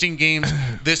interesting games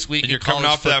this week. You're coming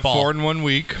off that 4-1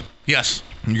 week. Yes.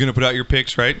 You're going to put out your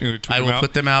picks, right? I will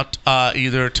put them out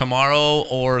either tomorrow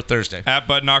or Thursday. At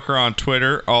Bud Knocker on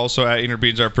Twitter. Also at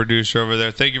Interbeans, our producer over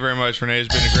there. Thank you very much, Renee.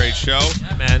 It's been a great show.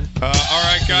 Yeah, man. All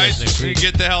right, guys. We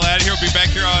get the hell out of here. We'll be back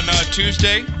here on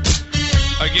Tuesday.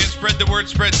 Again, spread the word,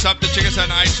 spread something. Check us out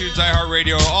on iTunes,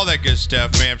 iHeartRadio, all that good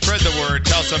stuff, man. Spread the word.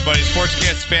 Tell somebody.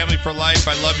 Sportscast family for life.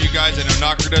 I love you guys. I know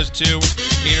Knocker does too.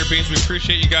 Interbeans, we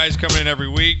appreciate you guys coming in every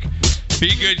week.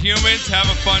 Be good humans. Have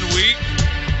a fun week.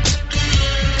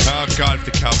 Oh, God, if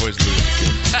the Cowboys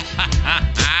lose.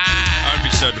 I would be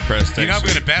so depressed. You know I'm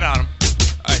going to bet on them.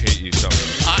 I hate you so much.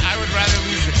 I would rather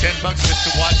lose the $10 just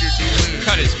to watch your team lose.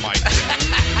 Cut his mic down.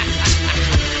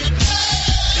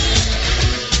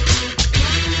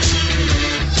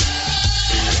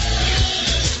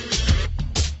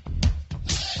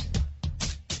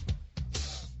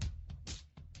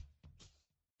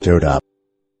 Dude up.